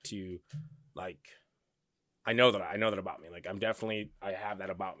want to, like, I know that about me. Like, I have that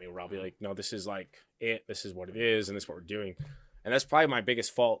about me where I'll be like, no, this is like this is what it is. And this is what we're doing. And that's probably my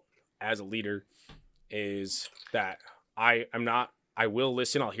biggest fault as a leader is that I will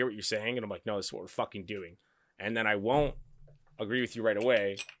listen. I'll hear what you're saying. And I'm like, no, this is what we're fucking doing. And then I won't agree with you right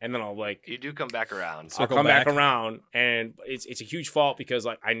away. And then I'll like, You do come back around. I'll Circle come back back. around, and it's a huge fault because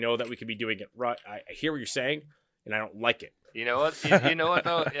like I know that we could be doing it right. I hear what you're saying, and I don't like it. You know what? You know what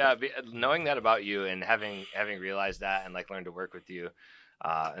though? Yeah, knowing that about you and having realized that and like learned to work with you,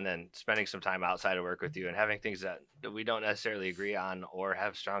 and then spending some time outside of work with you and having things that we don't necessarily agree on or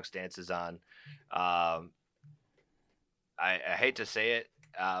have strong stances on. I hate to say it,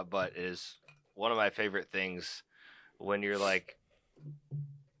 but it is one of my favorite things when you're like,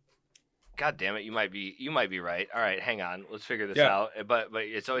 God damn it, you might be right. All right, hang on, let's figure this Yeah. out. But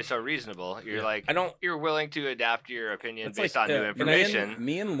it's always so reasonable. You're like, I don't. you're willing to adapt your opinion It's based like, on new yeah, information.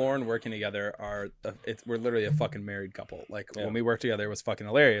 Me and Lauren working together we're literally a fucking married couple. Like Yeah. when we worked together, it was fucking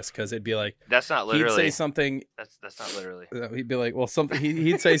hilarious because it'd be like That's not he'd literally. say something, That's not literally. he'd be like, well, something.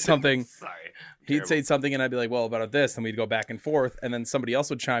 He'd say something. Sorry. He'd Terrible. say something, and I'd be like, well, about this, and we'd go back and forth, and then somebody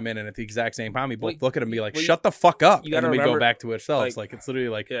else would chime in, and at the exact same time, we both Well, look at him and be like, well, shut the fuck up, you and gotta then we go remember, back to ourselves. like- Like it's literally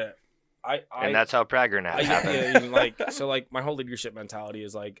like, Yeah, And that's how Praggernat happened. and like so like my whole leadership mentality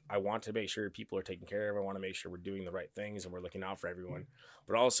is like I want to make sure people are taken care of. I want to make sure we're doing the right things and we're looking out for everyone.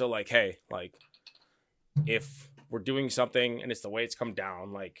 But also like, hey, like if we're doing something and it's the way it's come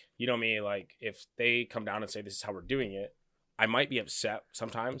down, like you know me, like if they come down and say this is how we're doing it, I might be upset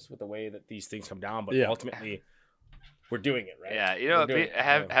sometimes with the way that these things come down, but Yeah. ultimately we're doing it right. Yeah, you We're know, doing it,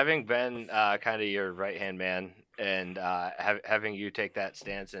 yeah. having been kind of your right hand man and having you take that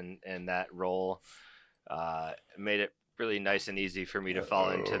stance and that role made it really nice and easy for me to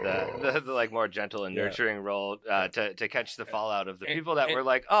fall into the like more gentle and Yeah. nurturing role to catch the fallout of the And- people that and- were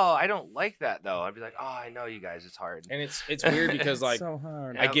like, oh, I don't like that though. I'd be like, oh, I know you guys, it's hard. And it's weird because like so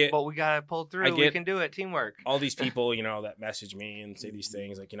hard. I get- but we gotta pull through. We get- can do it. Teamwork. all these people, you know, that message me and say these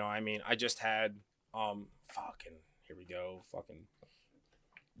things, like, you know, I mean, I just had, fucking, here we go, fucking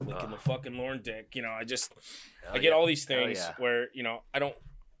licking the fucking Lauren dick, you know, I Hell get yeah. all these Hell things yeah. where, you know,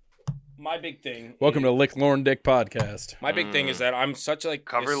 my big thing. Welcome is, to Lick Lauren Dick podcast. my big thing is that I'm such like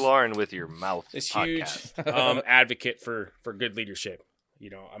Cover this, Lauren with your mouth. this podcast. huge advocate for good leadership.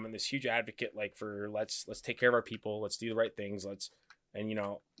 You know, I'm in this huge advocate like for let's take care of our people, let's do the right things, and you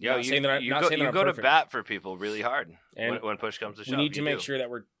know, Yo, not saying that I'm not saying that I'm go to perfect. bat for people really hard And when push comes to shove. we need to you make do. sure that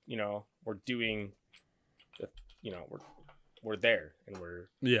we're doing we're there and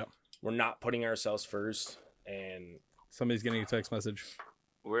Yeah, we're not putting ourselves first. And somebody's getting a text message.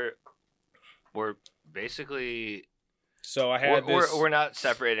 we're basically so I had we're not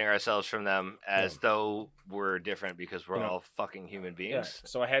separating ourselves from them as though we're different because we're You know, all fucking human yeah, beings.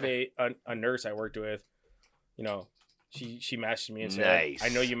 so I had a nurse I worked with, you know, she messaged me and said, Nice. I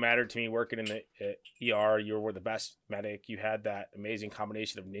know you mattered to me working in the ER. You were the best medic. You had that amazing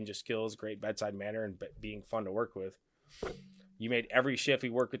combination of ninja skills, great bedside manner, and being fun to work with. You made every shift we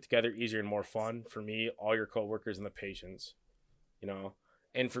worked with together easier and more fun for me, all your coworkers, and the patients. You know,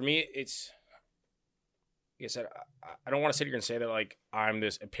 and for me, it's like I said, I don't want to sit here and say that like I'm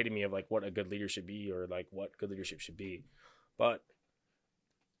this epitome of like what a good leader should be or like what good leadership should be, but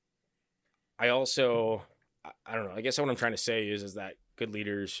I also I don't know. I guess what I'm trying to say is that good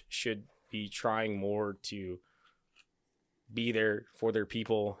leaders should be trying more to be there for their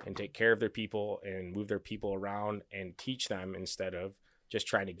people and take care of their people and move their people around and teach them instead of just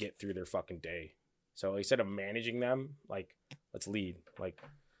trying to get through their fucking day. So instead of managing them, like let's lead. Like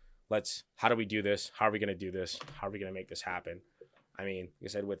how do we do this? How are we going to do this? How are we going to make this happen? I mean, like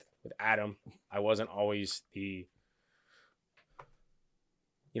I said, with Adam, I wasn't always the,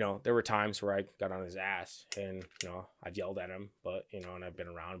 there were times where I got on his ass and, I've yelled at him, but, and I've been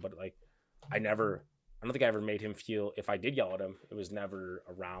around, but like, I don't think I ever made him feel, if I did yell at him, it was never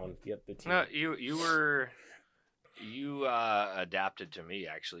around the team. No, you adapted to me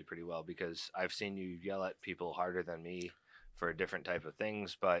actually pretty well, because I've seen you yell at people harder than me for different type of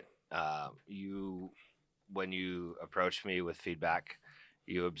things, but when you approached me with feedback,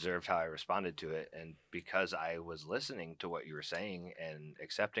 you observed how I responded to it, and because I was listening to what you were saying and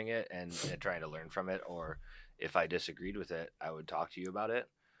accepting it and trying to learn from it, or if I disagreed with it, I would talk to you about it.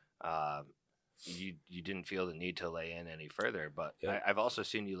 You didn't feel the need to lay in any further, but Yeah. I've also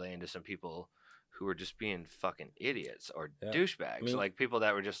seen you lay into some people who were just being fucking idiots or Yeah. douchebags, I mean- like people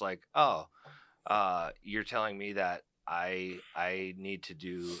that were just like, you're telling me that I need to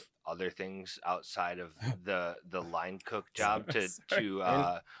do other things outside of the line cook job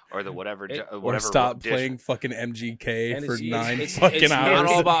or the whatever Or whatever stop dish. playing fucking MGK And for it's- 9 it's- fucking it's hours.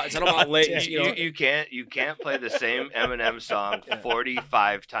 It's not all about late. You can't play the same Eminem song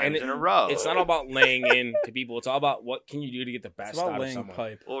 45 times in a row. It's not all about laying in to people. It's all about what can you do to get the best It's about out of laying someone.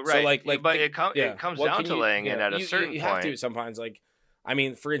 pipe. well, So, right, like, but the- it comes What down can to you- laying in at a you certain you point. have to sometimes. Like, I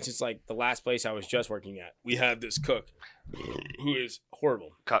mean, for instance, like the last place I was just working at, we have this cook who is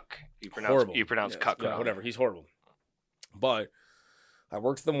horrible. Cuck. You Horrible. pronounce Yeah, cuck yeah, wrong. whatever. He's horrible. But I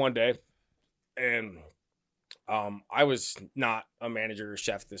worked with him one day, and I was not a manager or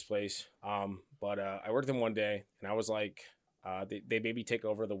chef at this place. But I worked with him one day, and I was like, they made me take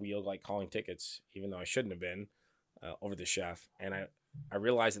over the wheel, like calling tickets, even though I shouldn't have been over the chef. And I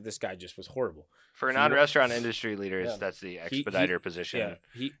realized that this guy just was horrible. For non-restaurant industry leaders, Yeah. that's the expediter position.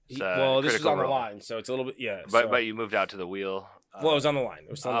 Yeah. It's a Well, this was critical on the role. line, so it's a little bit But so- but you moved out to the wheel. well, it was on the line. It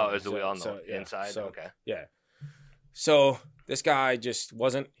was on the line. it was the wheel on the So, yeah. inside. So, Okay. Yeah. So this guy just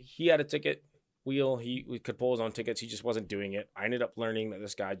wasn't. He had a ticket wheel. We could pull his own tickets. He just wasn't doing it. I ended up learning that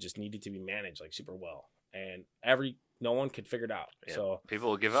this guy just needed to be managed like super well, and no one could figure it out. Yeah. So People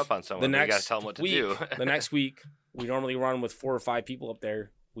will give up on the someone. But you got to next tell them what to week, do. the next week, we normally run with 4 or 5 people up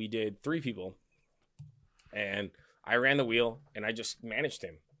there. We did 3 people, and I ran the wheel, and I just managed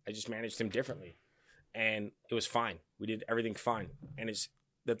him. I just managed him differently, and it was fine. We did everything fine. And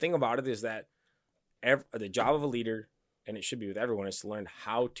the thing about it is that the job of a leader, and it should be with everyone, is to learn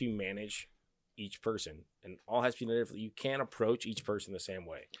how to manage each person, and all has to be different. You can't approach each person the same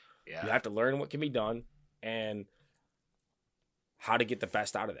way. Yeah. You have to learn what can be done and how to get the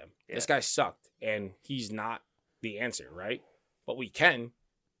best out of them. Yeah. This guy sucked, and he's not the answer, right? But we can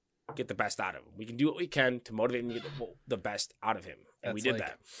get the best out of him. We can do what we can to motivate him to get the best out of him, and we That's did like-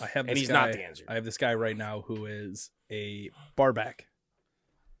 that. I have And this he's guy, not the answer. I have this guy right now who is a barback.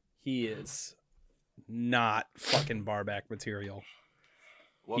 He is not fucking barback material.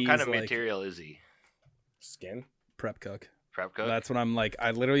 What he's kind of like- material is he? Skin. Prep cook. Prep cook? That's what I'm like.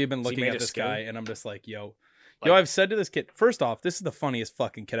 I literally have been Is he looking made at of this skin? guy, and I'm just like, yo, Like- I've said to this kid. First off, this is the funniest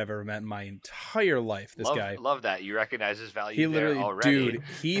fucking kid I've ever met in my entire life. This guy. Love that. You recognize his value He there literally, already. dude,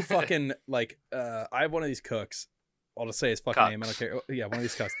 he fucking like. I have one of these cooks. I'll just say his fucking name. I don't care. Oh, yeah, one of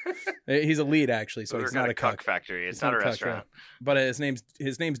these cooks. He's a lead actually, so We're he's not not a a cuck cook. factory. It's He's not a cook, restaurant. yeah. But his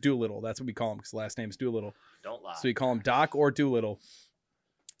name's Doolittle. That's what we call him because last name's Doolittle. Don't lie. So we call him Doc or Doolittle.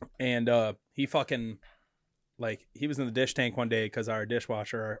 And he fucking like he was in the dish tank one day because our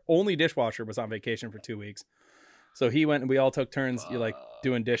only dishwasher was on vacation for 2 weeks. So he went and we all took turns like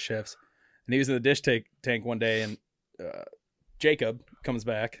doing dish shifts. And he was in the dish tank one day, and Jacob comes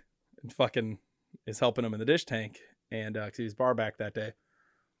back and fucking is helping him in the dish tank, and 'cause he was bar back that day.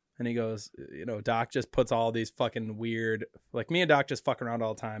 And he goes, Doc just puts all these fucking weird, like me and Doc just fuck around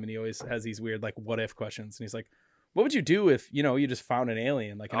all the time, and he always has these weird like what if questions. And he's like, what would you do if you just found an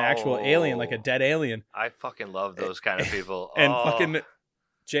alien, like an actual alien, like a dead alien? I fucking love those kind of people. And Oh, fucking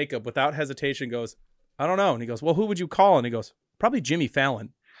Jacob, without hesitation, goes, I don't know. And he goes, well, who would you call? And he goes, probably Jimmy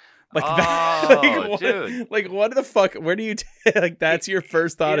Fallon. Like, Oh, what, dude. like what the fuck? Where do you like? That's your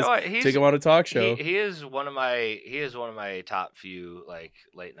first thought You know is what? He's- take him on a talk show. He is one of my top few like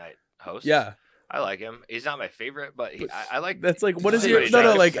late night hosts. Yeah, I like him. He's not my favorite, but I like. that's like what is Jimmy your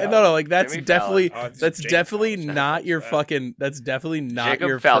Fallon. like that's Jimmy definitely Fallon. Oh, it's that's Jake definitely Fallon. not your Yeah. fucking. That's definitely not Jacob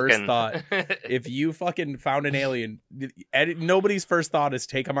your Falcon. first thought. If you fucking found an alien, nobody's first thought is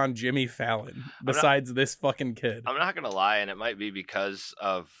take him on Jimmy Fallon. Besides this fucking kid. I'm not gonna lie, and it might be because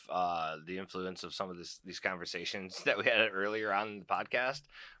of the influence of some of these conversations that we had earlier on the podcast.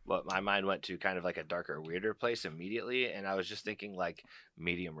 But my mind went to kind of like a darker, weirder place immediately, and I was just thinking like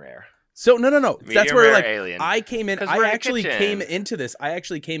medium rare. So no. That's Medium where rare like alien. I came in. 'Cause I we're in the actually kitchen. came into this. I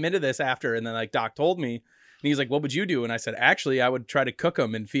actually came into this after, and then like Doc told me, he's like, "What would you do?" And I said, "Actually, I would try to cook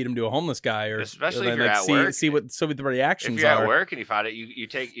them and feed them to a homeless guy, or Especially and if you're like at see work. see what the reactions If you're are." at work and you find it, you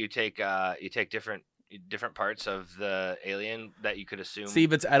take different parts of the alien that you could assume. See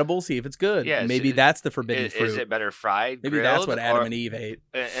if it's edible. See if it's good. Yeah, Maybe so- that's the forbidden fruit. Is it better fried? Maybe that's grilled, what Adam or- and Eve ate.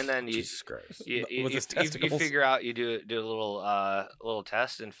 And then you Jesus Christ. With his you testicles. figure out, you do a little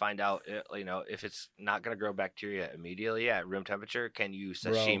test and find out, if it's not going to grow bacteria immediately at room temperature. Can you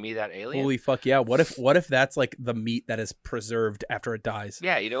sashimi that alien? Holy fuck yeah! What if that's like the meat that is preserved after it dies?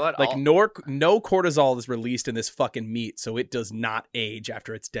 Yeah, you know what? Like no cortisol is released in this fucking meat, so it does not age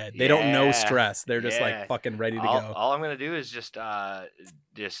after it's dead. They don't know Yeah, stress. They're just yeah. like fucking ready to all, go. all I'm gonna do is just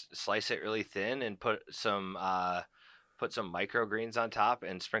slice it really thin and put some microgreens on top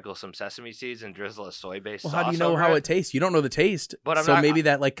and sprinkle some sesame seeds and drizzle a soy-based Well, sauce. how do you know over how it tastes? You don't know the taste. But I'm so not- maybe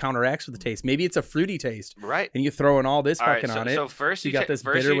that like counteracts with the taste. Maybe it's a fruity taste, Right. and you throw in all this All right, fucking on it. so first you you got ta- this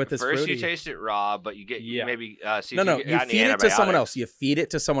first bitter you, with this first fruity. you taste it raw, but you get Yeah. maybe see No, if you got any feed it to someone else. antibiotics. You feed it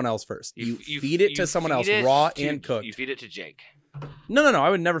to someone else first. You feed it to you someone else, feed it raw to- and cooked. You feed it to Jake. No. I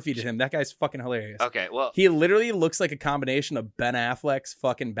would never feed it to him. That guy's fucking hilarious. Okay, well, He literally looks like a combination of Ben Affleck's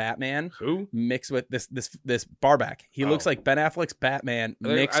fucking Batman Who? mixed with this barback. He looks like Ben Affleck's Batman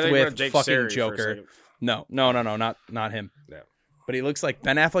mixed with fucking Joker. No, not him. No. But he looks like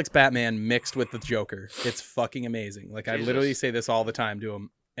Ben Affleck's Batman mixed with the Joker. It's fucking amazing. Like I Jesus. literally say this all the time to him,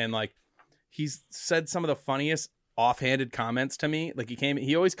 and like he's said some of the funniest offhanded comments to me. Like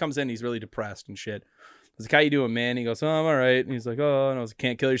he always comes in, he's really depressed and shit. I was like, "How you doing, man?" He goes, "Oh, I'm all right." And he's like, "Oh," and I was like,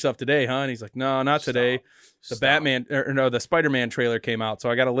 "Can't kill yourself today, huh?" And he's like, "No, not today. The Spider-Man trailer came out, so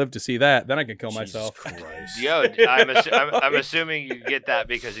I got to live to see that. Then I can kill myself." yo, I'm assuming you get that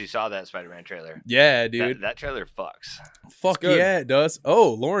because you saw that Spider-Man trailer. Yeah, dude. That trailer fucks. Fuck good. yeah, it does.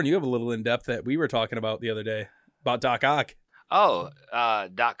 Oh, Lauren, you have a little in depth that we were talking about the other day about Doc Ock. Oh,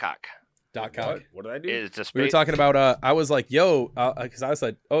 Doc Cock. Doc Ock. What did I do? It's a We were talking about. I was like, "Yo," because I was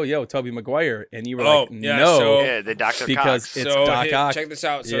like, "Oh, yo, Tobey Maguire," and you were Oh, like, yeah, "No," so- Yeah, the Dr. because Cox. it's so Doc Ock. check this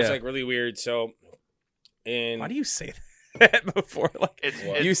out. So Yeah. it's like really weird. So Why do you say that before? Like It's-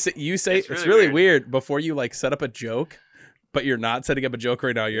 you say it's it's really really weird before you like set up a joke, but you're not setting up a joke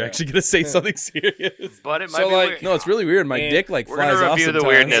right now. You're actually gonna say something serious. But it might So, be like- weird. No, it's really weird. My And dick like We're flies gonna off review the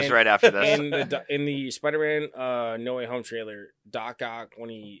sometimes. weirdness right after this. in the Spider-Man No Way Home trailer, Doc Ock when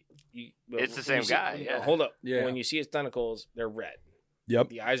he It's the when same you see- guy, yeah. Hold up. Yeah. When you see his tentacles, they're red. Yep.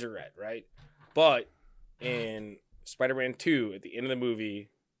 The eyes are red, right? But in Spider-Man 2, at the end of the movie,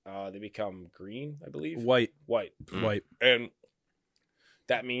 they become green, I believe. White. White. White. And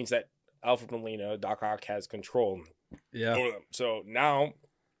that means that Alfred Molina, Doc Ock, has control Yeah. over them. So now,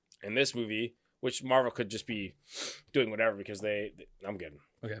 in this movie, which Marvel could just be doing whatever because I'm good.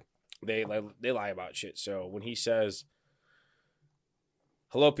 Okay. They lie about shit. So when he says,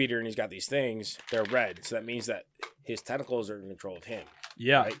 "Hello, Peter," and he's got these things, they're red. So that means that his tentacles are in control of him.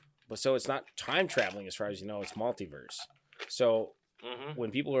 Yeah. Right? But so it's not time traveling as far as you know, it's multiverse. So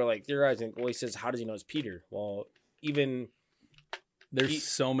when people are like theorizing, well, he says, how does he know it's Peter? Well, even There's He-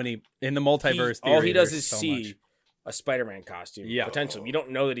 so many in the multiverse. all he theory, does there's is so see much. a Spider-Man costume. Yeah. Potentially. You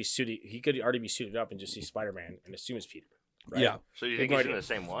don't know that he's suited. He could already be suited up and just see Spider-Man and assume it's Peter. Right? Yeah. So you Big think he's idea. in the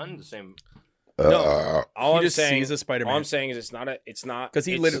same one? The same? No. All He I'm just saying sees a Spider-Man. All I'm saying is it's not Because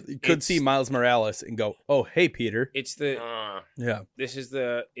he it's- literally could it's- see Miles Morales and go, "Oh, hey, Peter." It's the Yeah. this is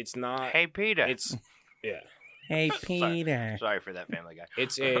the it's not Hey, Peter. it's yeah. Hey, Peter. Sorry for that Family Guy.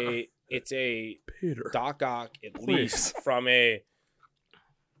 It's a Peter. Doc Ock at Please. least from a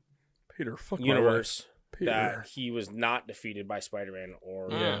Peter. Fuck my universe wife. Peter. that he was not defeated by Spider-Man or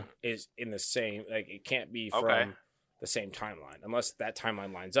Yeah. is in the same like it can't be from Okay. the same timeline unless that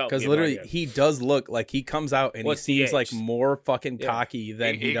timeline lines up. Because We have no literally, idea. he does look like he comes out and What's he the seems like age? more fucking Yeah. cocky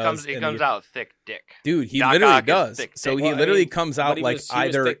than he does. He in comes the- out thick dick. Dude, he Doc literally Ock is does. thick So dick. he Well, I literally mean, comes but out he like was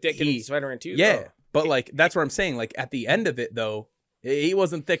either thick dick he, in Spider-Man 2. yeah. though. But like that's what I'm saying. Like at the end of it, though, he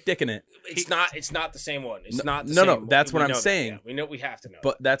wasn't thick dicking it. It's not the same one. It's not the no, same no, one. that's We what I'm know that, saying. yeah. We know we have to know.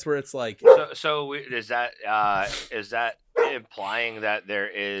 But that's where it's like, So is that implying that there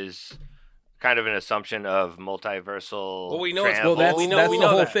is kind of an assumption of multiversal? Well, we know it's- well, that's, we know- that's we the know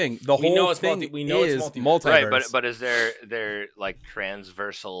whole that. thing. The We whole know it's thing we know it's is multiverse. multiverse. Right, but is there like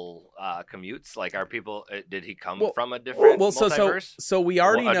transversal commutes? Like, are people? Did he come Well- from a different so multiverse? we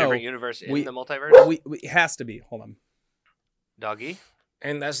already a know different universe in we- the multiverse. we it has to be. Hold on. Doggy.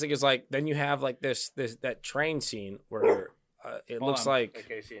 And that's the thing is like then you have like this that train scene where it Hold looks on. like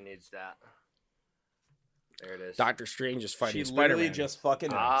Casey needs that. There it is. Doctor Strange is fighting She Spider-Man. literally just fucking.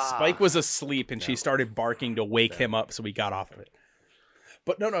 Ah. Spike was asleep and she started barking to wake him up, so we got off of it.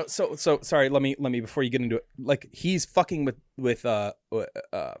 But no. So sorry. Let me before you get into it. Like he's fucking with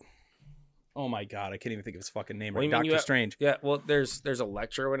Oh my god, I can't even think of his fucking name. What do Right, you mean you Doctor have- Strange. Yeah, well, there's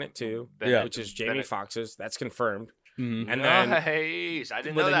Electro in it too, Yeah. which is Jamie Bennett. Foxx's. That's confirmed. Mhm. And then Nice. I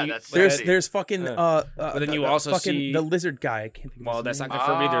didn't But know then that. you- That's There's sexy. there's fucking But then you also fucking see- the lizard guy. I can't think of well, his that's name. not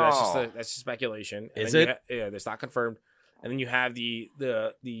confirmed either. Oh. That's just speculation. And Is then it? Yeah, that's not confirmed. And then you have the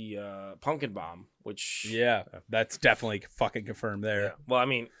pumpkin bomb, which Yeah, that's definitely fucking confirmed there. yeah. Well, I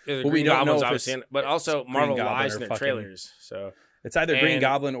mean, we Green don't know Goblin's if obviously, it's- but also Green Marvel Goblin lies or in their fucking- trailers. So It's either Green And-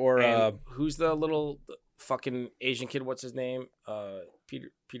 Goblin or and who's the little fucking Asian kid? What's his name?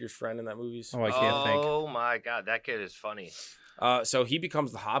 Peter's friend in that movie. oh, I can't think. Oh my god, that kid is funny. So he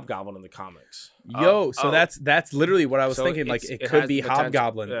becomes the Hobgoblin in the comics. Yo, so oh. that's literally what I was So thinking. Like it's- it it could has be the potential.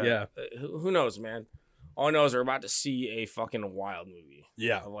 Hobgoblin. Yeah. Who knows, man? All I know is we're about to see a fucking wild movie.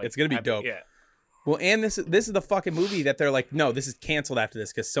 Yeah, Like, it's gonna be dope. Yeah. Well, and this is the fucking movie that they're like, no, this is canceled after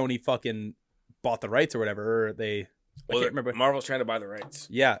this because Sony fucking bought the rights or whatever. Or they, I can't remember. Marvel's trying to buy the rights.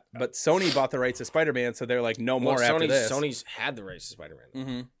 Yeah, but Sony bought the rights to Spider-Man, so they're like, no more after this. Sony's had the rights to Spider-Man.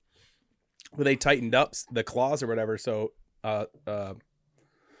 Mm-hmm. Well, they tightened up the clause or whatever, so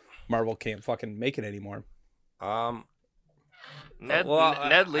Marvel can't fucking make it anymore. Ned well,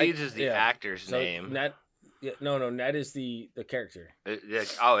 Ned I- Leeds is the yeah. actor's So name. Ned, no, Ned is the character,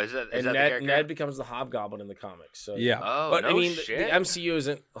 Oh, is that and the character? Ned becomes the Hobgoblin in the comics. So Yeah, Oh, but no I mean, shit. the MCU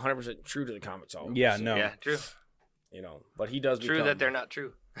isn't 100% true to the comics. All Yeah, so, no. Yeah, true. you know, but he does. True become, that they're not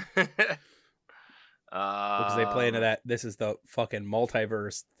true. because they play into that. This is the fucking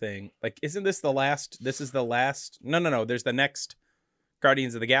multiverse thing. Like, isn't this the last? This is the last. No. There's the next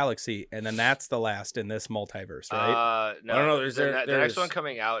Guardians of the Galaxy, and then that's the last in this multiverse, right? No, I don't know, there's the, there- the next there's- one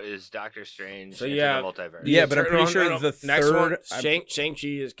coming out is Doctor Strange. So, Into yeah. the Multiverse. Yeah, but I'm pretty No, sure no, the next third. one, Shang-Chi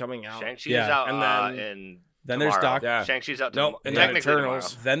is coming out. Shang-Chi Yeah. is out And then- in Then there's tomorrow. Doc. Yeah. Shang-Chi's out No, and then technically Eternals.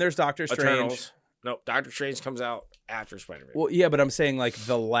 tomorrow. Then there's Doctor Strange. Eternals. No, Doctor Strange comes out after Spider-Man. Well, yeah, but I'm saying like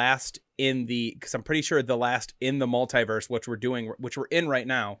the last in the because I'm pretty sure the last in the multiverse, which we're in right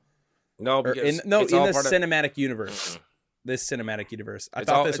now, no, or because in the it's all part of- cinematic universe. This cinematic universe. I It's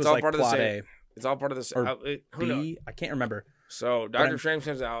thought all- this it's was all like part of the plot same- A It's all part of this. or who knows? B. I can't remember. So I'm- Doctor Strange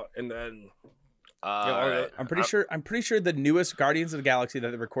comes out, and then Alright. I'm pretty sure the newest Guardians of the Galaxy that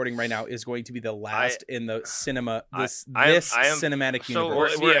they're recording right now is going to be the last in the cinema. This I am- cinematic So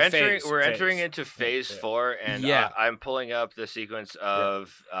universe. we're Yeah, entering phase, we're phase. entering into phase Yeah. 4, and Yeah. I'm pulling up the sequence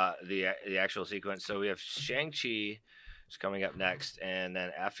of the actual sequence. So we have Shang-Chi is coming up next, and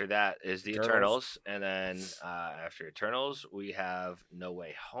then after that is the Eternals, and then after Eternals we have No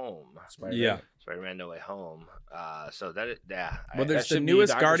Way Home. Spider-Man. Yeah. Spider-Man No Way Home. So that Well, that there's the should be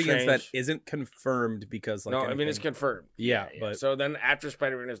newest Doctor Guardians that Strange. isn't confirmed because like no, I mean it's anything- confirmed. yeah, yeah. but So then after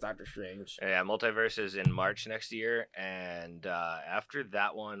Spider-Man is Doctor Strange. yeah, Multiverse is in March next year, and after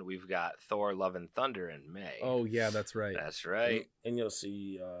that one we've got Thor: Love and Thunder in May. oh yeah, that's right. That's right. And you'll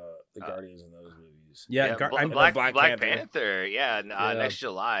see the Guardians in those movies. Yeah, Black, Black Black Panther. Panther. Yeah, Yeah. next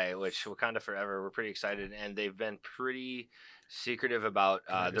July, which Wakanda Forever. We're pretty excited, and they've been pretty secretive about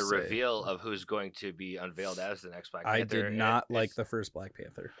Can I the just say- reveal of who's going to be unveiled as the next Black I Panther. did not It- like it's- the first Black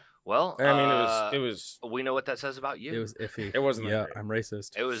Panther. Well, I mean, it was. We know what that says about you. It was iffy. It wasn't that Yeah, great. I'm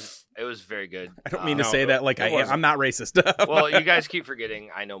racist. It was very good. I don't mean to no, say that like it I am. wasn't. I'm not racist. Well, you guys keep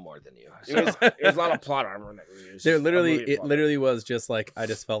forgetting. I know more than you. It was, it was a lot of plot armor in that movie. It was There just a literally, movie it plot literally was just like I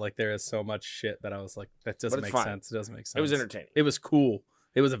just felt like there is so much shit that I was like that doesn't it's make fine. sense. It doesn't make sense. armor. It was entertaining. It was cool.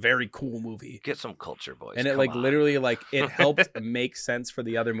 It was a very cool movie, Get some culture, boys. and it Come like on. literally like it helped make sense for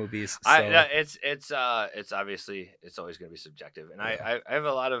the other movies. So. It's obviously it's always going to be subjective, and I have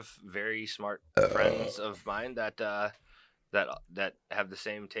a lot of very smart friends of mine that that have the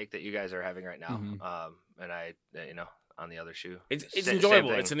same take that you guys are having right now. Mhm. And I on the other shoe, It's Same enjoyable.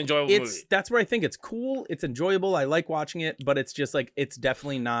 thing. It's an enjoyable it's movie. that's where I think it's cool. It's enjoyable. I like watching it, but it's just like it's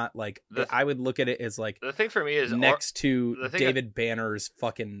definitely not like I would look at it as like The thing for me is next to the thing David Banner's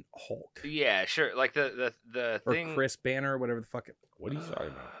fucking Hulk yeah, sure. Like the or thing. Chris Banner, whatever the fuck. What are you talking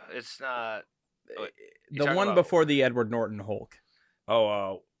about? It's not. You The talking one about- before the Edward Norton Hulk.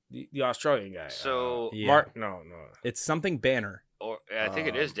 Oh, the Australian guy. So Yeah. Mark. No. It's something Banner. or I think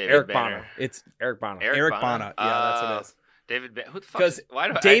it is David Eric Banner. Bana. It's Eric Bana. Eric Bana. Yeah, that's what it is. David. Who the fuck? Because Why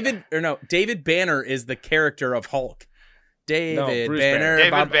do David Banner is the character of Hulk. David Bruce Banner.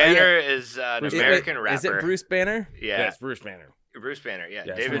 David Bob- Banner yeah. is an Bruce American Wait, rapper. Is it Bruce Banner? Yeah, Yeah, it's Bruce Banner. Bruce Banner. Yeah,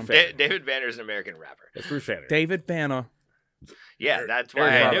 Yeah, it's David Bruce Banner. David Banner is an American rapper. It's Bruce Banner. David Banner. Yeah, that's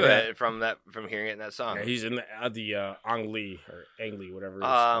why Eric I knew Bana. it from hearing it in that song. Yeah, he's in the Ang Lee or Ang Lee, whatever.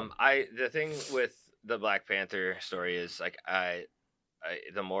 It is. The thing with the Black Panther story is like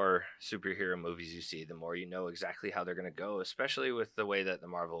the more superhero movies you see, the more you know exactly how they're going to go, especially with the way that the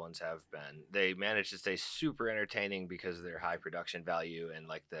Marvel ones have been. They manage to stay super entertaining because of their high production value and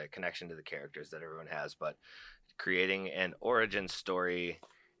like the connection to the characters that everyone has. But creating an origin story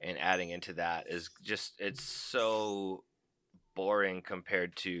and adding into that is just, it's so boring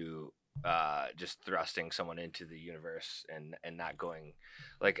compared to just thrusting someone into the universe and not going,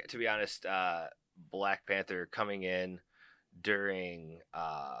 like, to be honest, Black Panther coming in during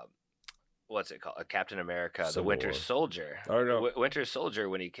what's it called, Captain America, Civil the Winter War. Soldier. Oh, no. Winter Soldier,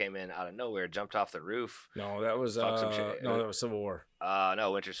 when he came in out of nowhere, jumped off the roof. No, that was Fuck some shit. no, that was Civil War.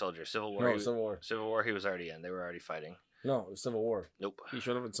 No, Winter Soldier. Civil War. No, Civil War. Civil War. He was already in. They were already fighting. No, it was Civil War. Nope. He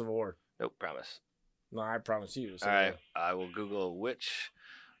showed up in Civil War. Nope. Promise. No, I promise you. it was All Civil right. War. I will Google which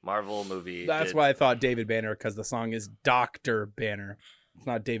Marvel movie. That's why I thought David Banner, because the song is Dr. Banner. It's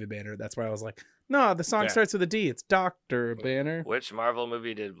not David Banner. That's why I was like, no, the song Yeah. starts with a D. It's Dr. Banner. Which Marvel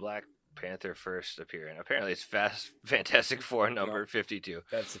movie did Black Panther first appear in? Apparently, it's Fantastic Four number 52.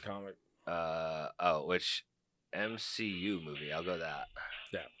 That's the comic. Which MCU movie? I'll go that.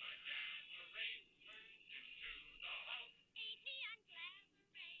 Yeah.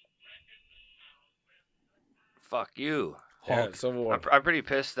 Fuck you. Yeah, Hulk. Civil War. I'm pretty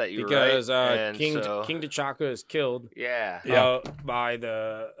pissed that you Because were right. And King so, King T'Chaka is killed yeah. by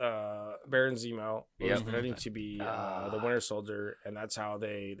the Baron Zemo, who was Yep. pretending to be the Winter Soldier, and that's how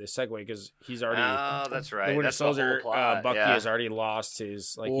they segue, because he's already Oh, that's right. the Winter That's the whole Soldier. plot. Bucky yeah. has already lost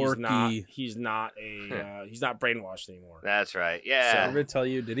his Orky. he's not brainwashed anymore. That's right. Did Yeah. he ever tell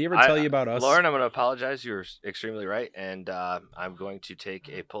you about us? Lauren, I'm going to apologize. You were extremely right, and I'm going to take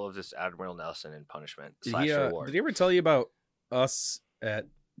a pull of this Admiral Nelson in punishment / reward. Did he ever tell you about us at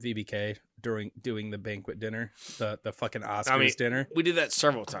VBK doing the banquet dinner, the fucking Oscars dinner? We did that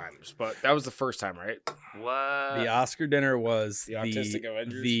several times, but that was the first time, right? What? The Oscar dinner was The Autistic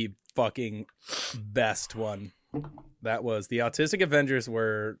Avengers? the fucking best one. That was the Autistic Avengers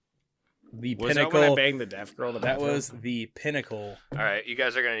were the Was that pinnacle. when I banged the deaf girl in the That bathroom? was the pinnacle. All right, you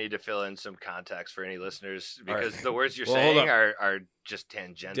guys are going to need to fill in some context for any listeners because right. the words you're Well, hold saying up. are just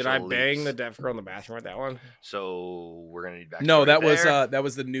tangential. Did I bang leaps. the deaf girl in the bathroom at that one? So we're going to need back. No, that was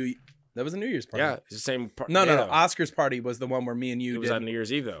the New Year's party. Yeah, it's the same. No. yeah. Oscars party was the one where me and you It was did. on New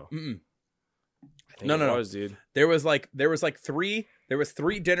Year's Eve though. Mm-mm. I think No, it no. was, dude. There was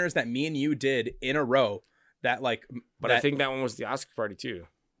three dinners that me and you did in a row. That like, But I think that one was the Oscar party too.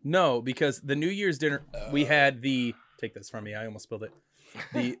 no, because the New Year's dinner we had the take this from me. I almost spilled it.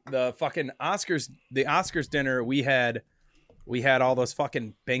 The fucking Oscars dinner we had all those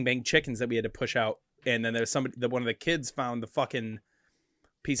fucking bang bang chickens that we had to push out, and then there's one of the kids found the fucking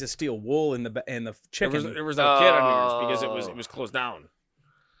piece of steel wool in the chicken. There was no kid on New Year's because it was closed down.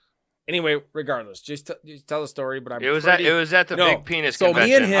 Anyway, regardless, just tell the story. But I'm It was pretty, at the No, big penis so me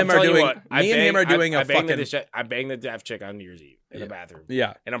convention. and him I'm are telling you doing- what, I me and him banged- are doing I a banged fucking- I banged the deaf chick on New Year's Eve in the bathroom.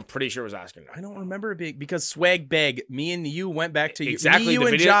 Yeah. And I'm pretty sure it was Oscar night. I don't remember it being because swag bag. Me and you went back to Exactly. Me, you the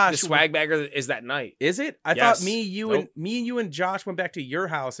and video, Josh. the swag bagger is that night. Is it? I Yes. thought me, you, and Josh went back to your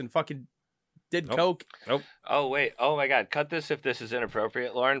house and fucking did Nope. coke. Oh wait! Oh my God! Cut this if this is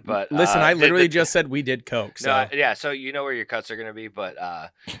inappropriate, Lauren. But Listen, I did literally the- just said we did coke. So No, yeah. So you know where your cuts are going to be, but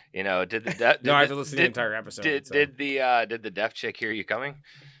did the No, I have to listen to the entire episode. so. Did the deaf chick hear you coming?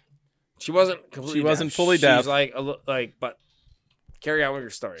 She wasn't completely. She wasn't deaf. fully deaf. She's like, but carry on with your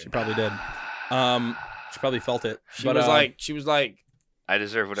story. she probably did. She probably felt it. She but, was like, I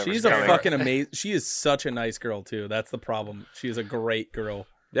deserve whatever. she's a fucking amazing. She is such a nice girl too. That's the problem. She is a great girl.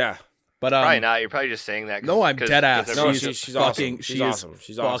 yeah. But Probably not. You're probably just saying that. no, I'm dead ass. No, she's she's fucking. awesome. She's She is awesome.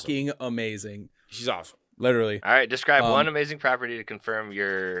 She's awesome. fucking amazing. She's awesome. Literally, All right, describe Um, one amazing property to confirm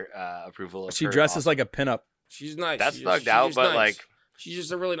your approval of she her dresses awesome. like a pinup. She's nice. That's She's thugged she's out, just but, nice. like- she's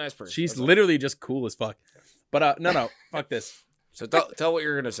just a really nice person. She's That's all. literally just cool as fuck. But no, fuck this. So tell what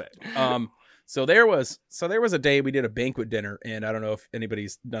you're gonna say. So there was a day we did a banquet dinner, and I don't know if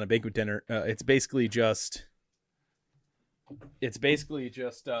anybody's done a banquet dinner. It's basically just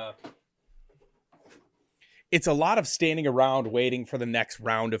it's a lot of standing around waiting for the next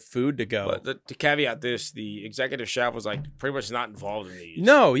round of food to go. But to caveat this, the executive chef was like pretty much not involved in these.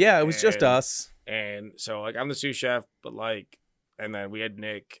 No, yeah, it was just And- us. And so like I'm the sous chef, but like, and then we had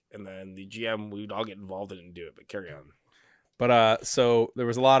Nick, and then the GM. We'd all get involved in it and do it. But carry on. But so there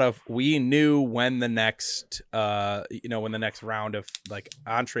was a lot of we knew when the next when the next round of like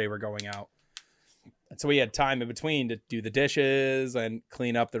entree were going out. And so we had time in between to do the dishes and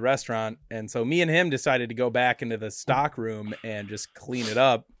clean up the restaurant. And so me and him decided to go back into the stock room and just clean it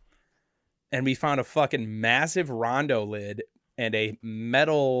up. And we found a fucking massive Rondo lid and a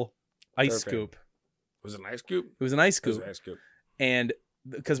metal ice Perfect. scoop. Was it an ice scoop? It was an ice It was scoop. an ice scoop. and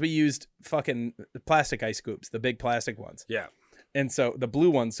because we used fucking plastic ice scoops, the big plastic ones. Yeah. And so the blue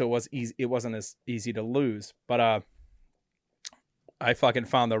one, so it was easy. It wasn't as easy to lose. But I fucking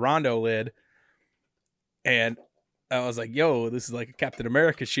found the Rondo lid, and I was like, "Yo, this is like a Captain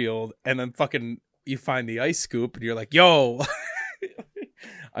America shield." And then fucking you find the ice scoop, and you're like, "Yo,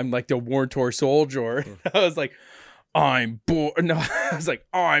 I'm like the War Tour soldier." I was like, "I'm No, I was like,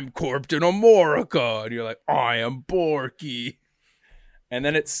 "I'm Captain America," and you're like, "I am Borky." And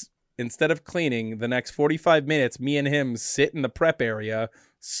then it's, instead of cleaning, the next 45 minutes, me and him sit in the prep area,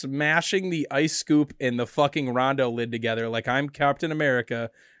 smashing the ice scoop and the fucking Rondo lid together like I'm Captain America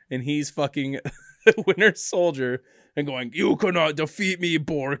and he's fucking the Winter Soldier, and going, "You cannot defeat me,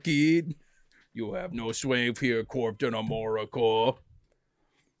 Borky. You have no strength here, Captain America."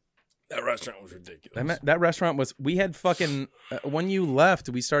 That restaurant was ridiculous. That restaurant was, we had fucking, when you left,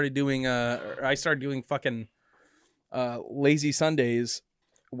 we started doing, I started doing fucking lazy Sundays,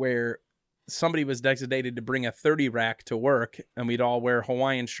 where somebody was designated to bring a 30 rack to work, and we'd all wear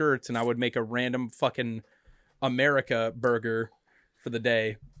Hawaiian shirts, and I would make a random fucking America burger for the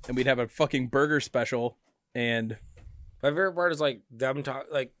day, and we'd have a fucking burger special. And my favorite part is like them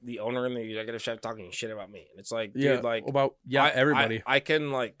like the owner and the executive chef talking shit about me. And it's like, dude, yeah, like about everybody. I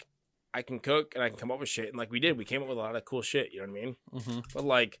can cook and I can come up with shit, and like we came up with a lot of cool shit. You know what I mean? Mm-hmm. But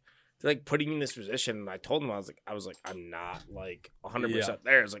like, they're like putting me in this position, and I told them I was like I'm not like 100%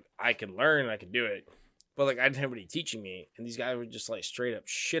 there. It's like I can learn, I can do it, but like I didn't have anybody teaching me, and these guys would just like straight up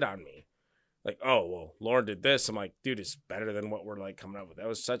shit on me. Like, "Oh well, Lauren did this." I'm like, dude, it's better than what we're like coming up with. That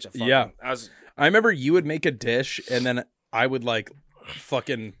was such a fucking, I remember you would make a dish, and then I would like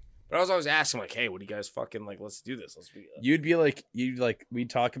fucking. But I was always asking, like, "Hey, what do you guys fucking like? Let's do this. Let's be." We'd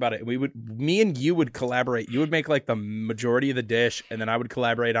talk about it. Me and you would collaborate. You would make like the majority of the dish, and then I would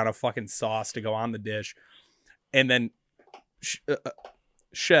collaborate on a fucking sauce to go on the dish. And then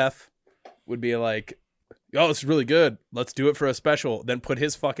chef would be like, "Oh, this is really good. Let's do it for a special." Then put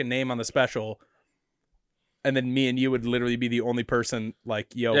his fucking name on the special. And then me and you would literally be the only person like,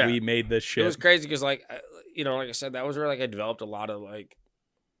 "Yo, we made this shit." It was crazy because like, like I said, that was where like I developed a lot of like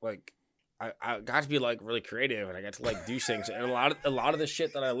I got to be like really creative, and I got to like do things, and a lot of the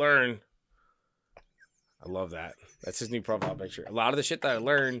shit that I learned, I love that. That's his new profile picture. A lot of the shit that I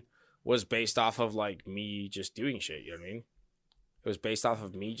learned was based off of like me just doing shit. You know what I mean? It was based off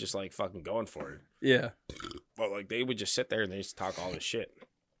of me just like fucking going for it. Yeah. But like they would just sit there and they just talk all this shit.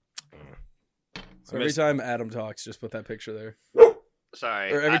 So every time Adam talks, just put that picture there.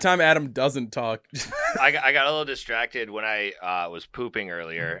 Sorry. Or every time Adam doesn't talk. I got a little distracted when I was pooping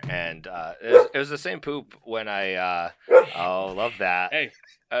earlier, and it was the same poop when I love that. Hey.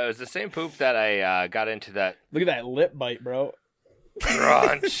 It was the same poop that I got into that Look at that lip bite, bro.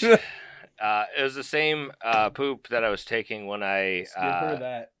 crunch. It was the same poop that I was taking when I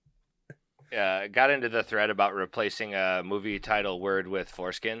got into the thread about replacing a movie title word with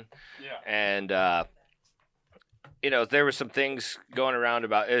foreskin. Yeah. And there were some things going around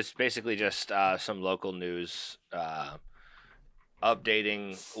about it's basically just some local news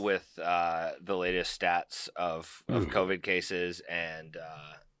updating with the latest stats of COVID cases and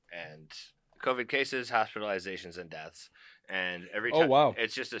COVID cases, hospitalizations, and deaths. And every time,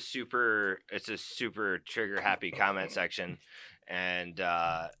 it's just a super trigger happy comment section, and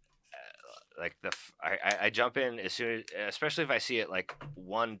I jump in as soon as, especially if I see it like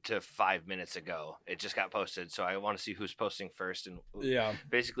 1 to 5 minutes ago, it just got posted. So I want to see who's posting first, and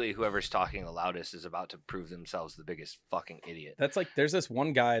basically whoever's talking the loudest is about to prove themselves the biggest fucking idiot. That's like, there's this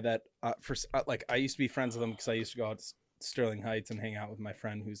one guy that I used to be friends with him because I used to go out to Sterling Heights and hang out with my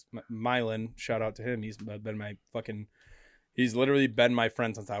friend who's Mylan. Shout out to him. He's literally been my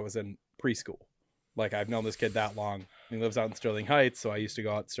friend since I was in preschool. Like, I've known this kid that long. He lives out in Sterling Heights, so I used to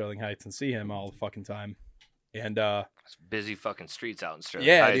go out to Sterling Heights and see him all the fucking time. And it's busy fucking streets out in Sterling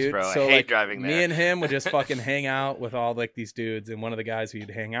Heights, dude. bro. So, I hate driving there. Me and him would just fucking hang out with all like these dudes, and one of the guys we'd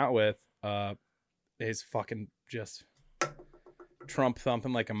hang out with is fucking just Trump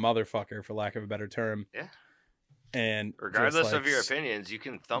thumping like a motherfucker, for lack of a better term. Yeah. And regardless of your opinions, you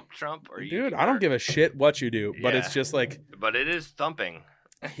can thump Trump, or dude, I don't give a shit what you do, but it's just like, but it is thumping.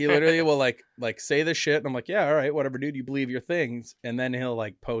 He literally will like say this shit, and I'm like, yeah, all right, whatever, dude. You believe your things, and then he'll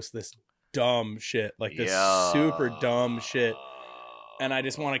like post this dumb shit, like this super dumb shit, and I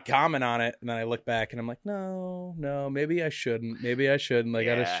just want to comment on it, and then I look back and I'm like, no, maybe I shouldn't. Like,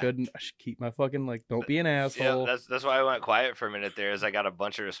 I just shouldn't. I should keep my fucking like, don't be an asshole. Yeah, that's why I went quiet for a minute there, is I got a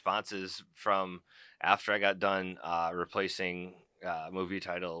bunch of responses from after I got done replacing movie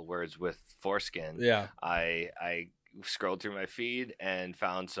title words with foreskin. Yeah, I scrolled through my feed and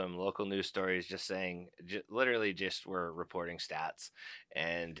found some local news stories just saying, literally just were reporting stats,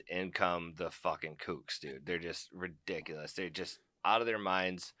 and in come the fucking kooks, dude. They're just ridiculous. They're just out of their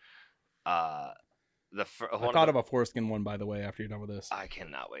minds. I thought of a foreskin one, by the way, after you're done with this. I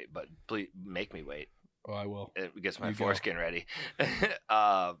cannot wait, but please make me wait. Oh, I will. It gets my You go. foreskin ready.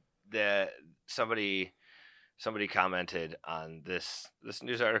 Somebody commented on this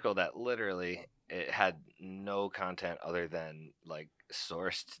news article that literally it had no content other than like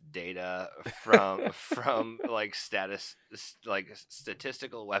sourced data from like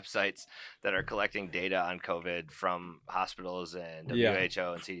statistical websites that are collecting data on COVID from hospitals and WHO Yeah. and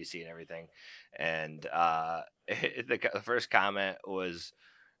CDC and everything. And the first comment was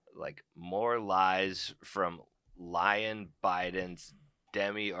like, more lies from Lion Biden's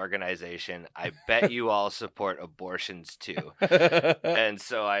Demi organization. I bet you all support abortions too. And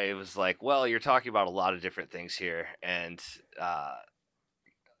so I was like, well, you're talking about a lot of different things here. And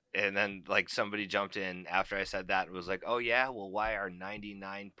then like somebody jumped in after I said that and was like, oh yeah, well, why are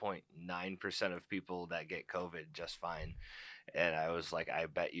 99.9% of people that get COVID just fine? And I was like, I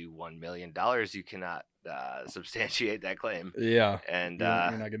bet you $1 million you cannot substantiate that claim. Yeah. And You're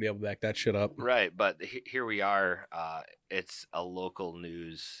not going to be able to back that shit up. right, but here we are. It's a local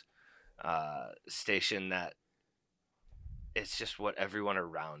news station that it's just what everyone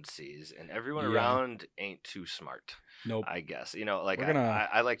around sees, and everyone Yeah. around ain't too smart. Nope. I guess, you know, like We're gonna-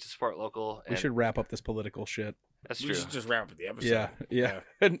 I like to support local. We and should wrap up this political shit. That's We true. should just wrap up the episode. Yeah.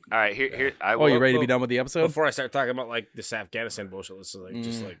 All right, here I will. Oh, you ready to be done with the episode? Before I start talking about like this Afghanistan bullshit, this is like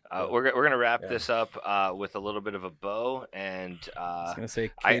just like We're gonna wrap Yeah. this up with a little bit of a bow, and I was going to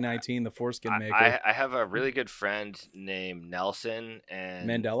say I- K19, the foreskin maker. I have a really good friend named Nelson, and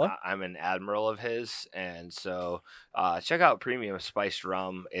Mandela? I'm an admiral of his, and so check out Premium Spiced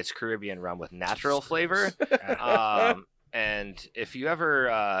Rum. It's Caribbean rum with natural flavor. And if you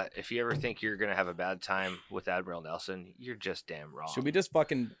ever think you're gonna have a bad time with Admiral Nelson, you're just damn wrong. Should we just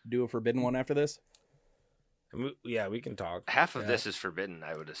fucking do a forbidden one after this? yeah, we can talk. Half of this is forbidden,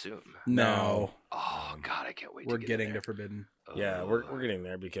 I would assume. No. Oh God, I can't wait. We're to get getting there. to forbidden. Yeah, we're getting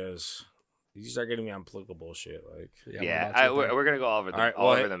there because you start getting me on political bullshit. Like, Yeah, we're gonna go all over the all right, all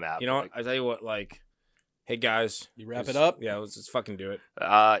well, over hey, the map. you know what? Like, I tell you what, like, hey guys, You wrap let's- it up? Yeah, let's just fucking do it.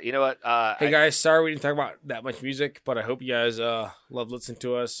 you know what? Hey guys, sorry we didn't talk about that much music, but I hope you guys love listening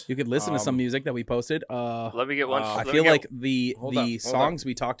to us. You could listen to some Um, music that we posted. let me get one. I I let me feel get- like the Hold up, hold songs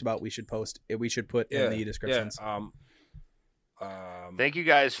we talked about we should put in the descriptions. Yeah, Thank you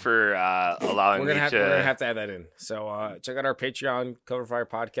guys for allowing we're me gonna to. have to add that in. So check out our Patreon,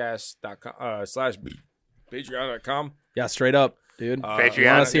 coverfirepodcast.com slash patreon.com. Yeah, straight up, dude. Patreon. You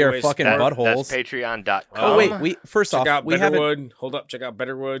want to see our Anyways, fucking that- buttholes? That's Patreon.com. Oh wait, we first Check off out we haven't. Betterwood. Hold up, check out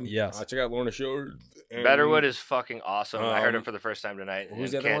Betterwood. Yes. Check out Lorna Shore. And- Betterwood is fucking awesome. I heard it Um, for the first time tonight, and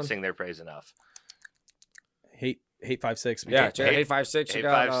who's the other can't one? sing their praise enough. Hate 56. Yeah, check out 856. Check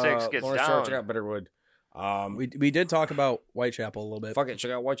out 856 gets Lorna Shore. down. Check out Betterwood. We did talk about Whitechapel a little bit. Fuck it,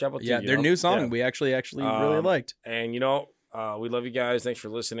 check out Whitechapel too. Yeah, you their know? new song Yeah. we actually really Um, liked. And you know, we love you guys. Thanks for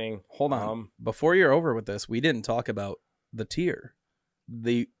listening. Hold on. Before you're over with this, we didn't talk about the tier.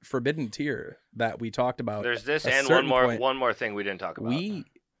 The forbidden tier that we talked about. There's this a and certain point. one more thing we didn't talk about.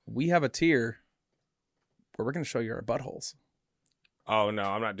 We have a tier where we're going to show you our buttholes. Oh no,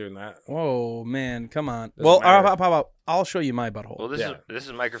 I'm not doing that. Whoa, man, come on. Doesn't Well, matter. how about I'll show you my butthole. Well, Yeah. this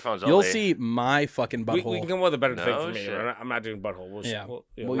is microphones You'll only. see my fucking We butthole. can come up with a better thing No for me. shit. I'm not doing butthole. We'll, Yeah. Well,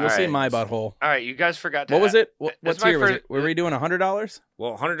 Well, you'll All see right. my butthole. All right, you guys forgot to. What was it? What It's tier my was first- it? Were we doing $100?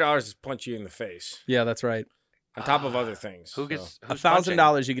 well, $100 is punch you in the face Yeah, that's right. on top of other things. Who so. gets who's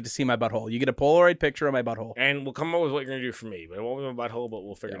 $1,000 you get to see my butthole. You get a Polaroid picture of my butthole. And we'll come up with what you're gonna do for me. But it won't be my butthole, but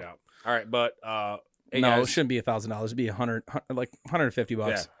we'll figure it out. All right, but hey No, guys, it shouldn't be $1,000. It'd be like $150.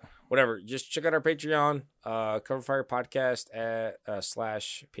 yeah, whatever. Just check out our Patreon, Cover Fire Podcast at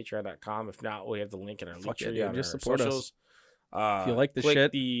 /patreon.com. If not, we have the link in our link Fuck yeah, tree dude. on Just our support us. socials. If you like the click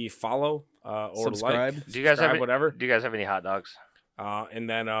shit, the follow or subscribe. like. Do you guys have subscribe, any, whatever? Do you guys have any hot dogs? And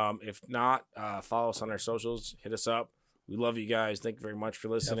then if not, follow us on our socials. Hit us up. We love you guys. Thank you very much for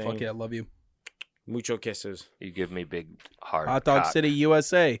Yeah, listening. fuck yeah, I love you. Mucho kisses. You give me big hard Hot Dog cock. City,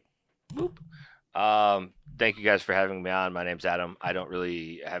 USA. Thank you guys for having me on. My name's Adam. I don't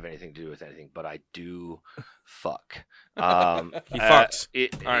really have anything to do with anything, but I do fuck. He fucks.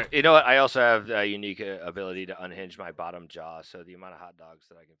 All right. You know what? I also have a unique ability to unhinge my bottom jaw, so the amount of hot dogs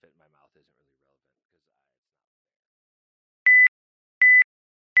that I can fit in my mouth isn't really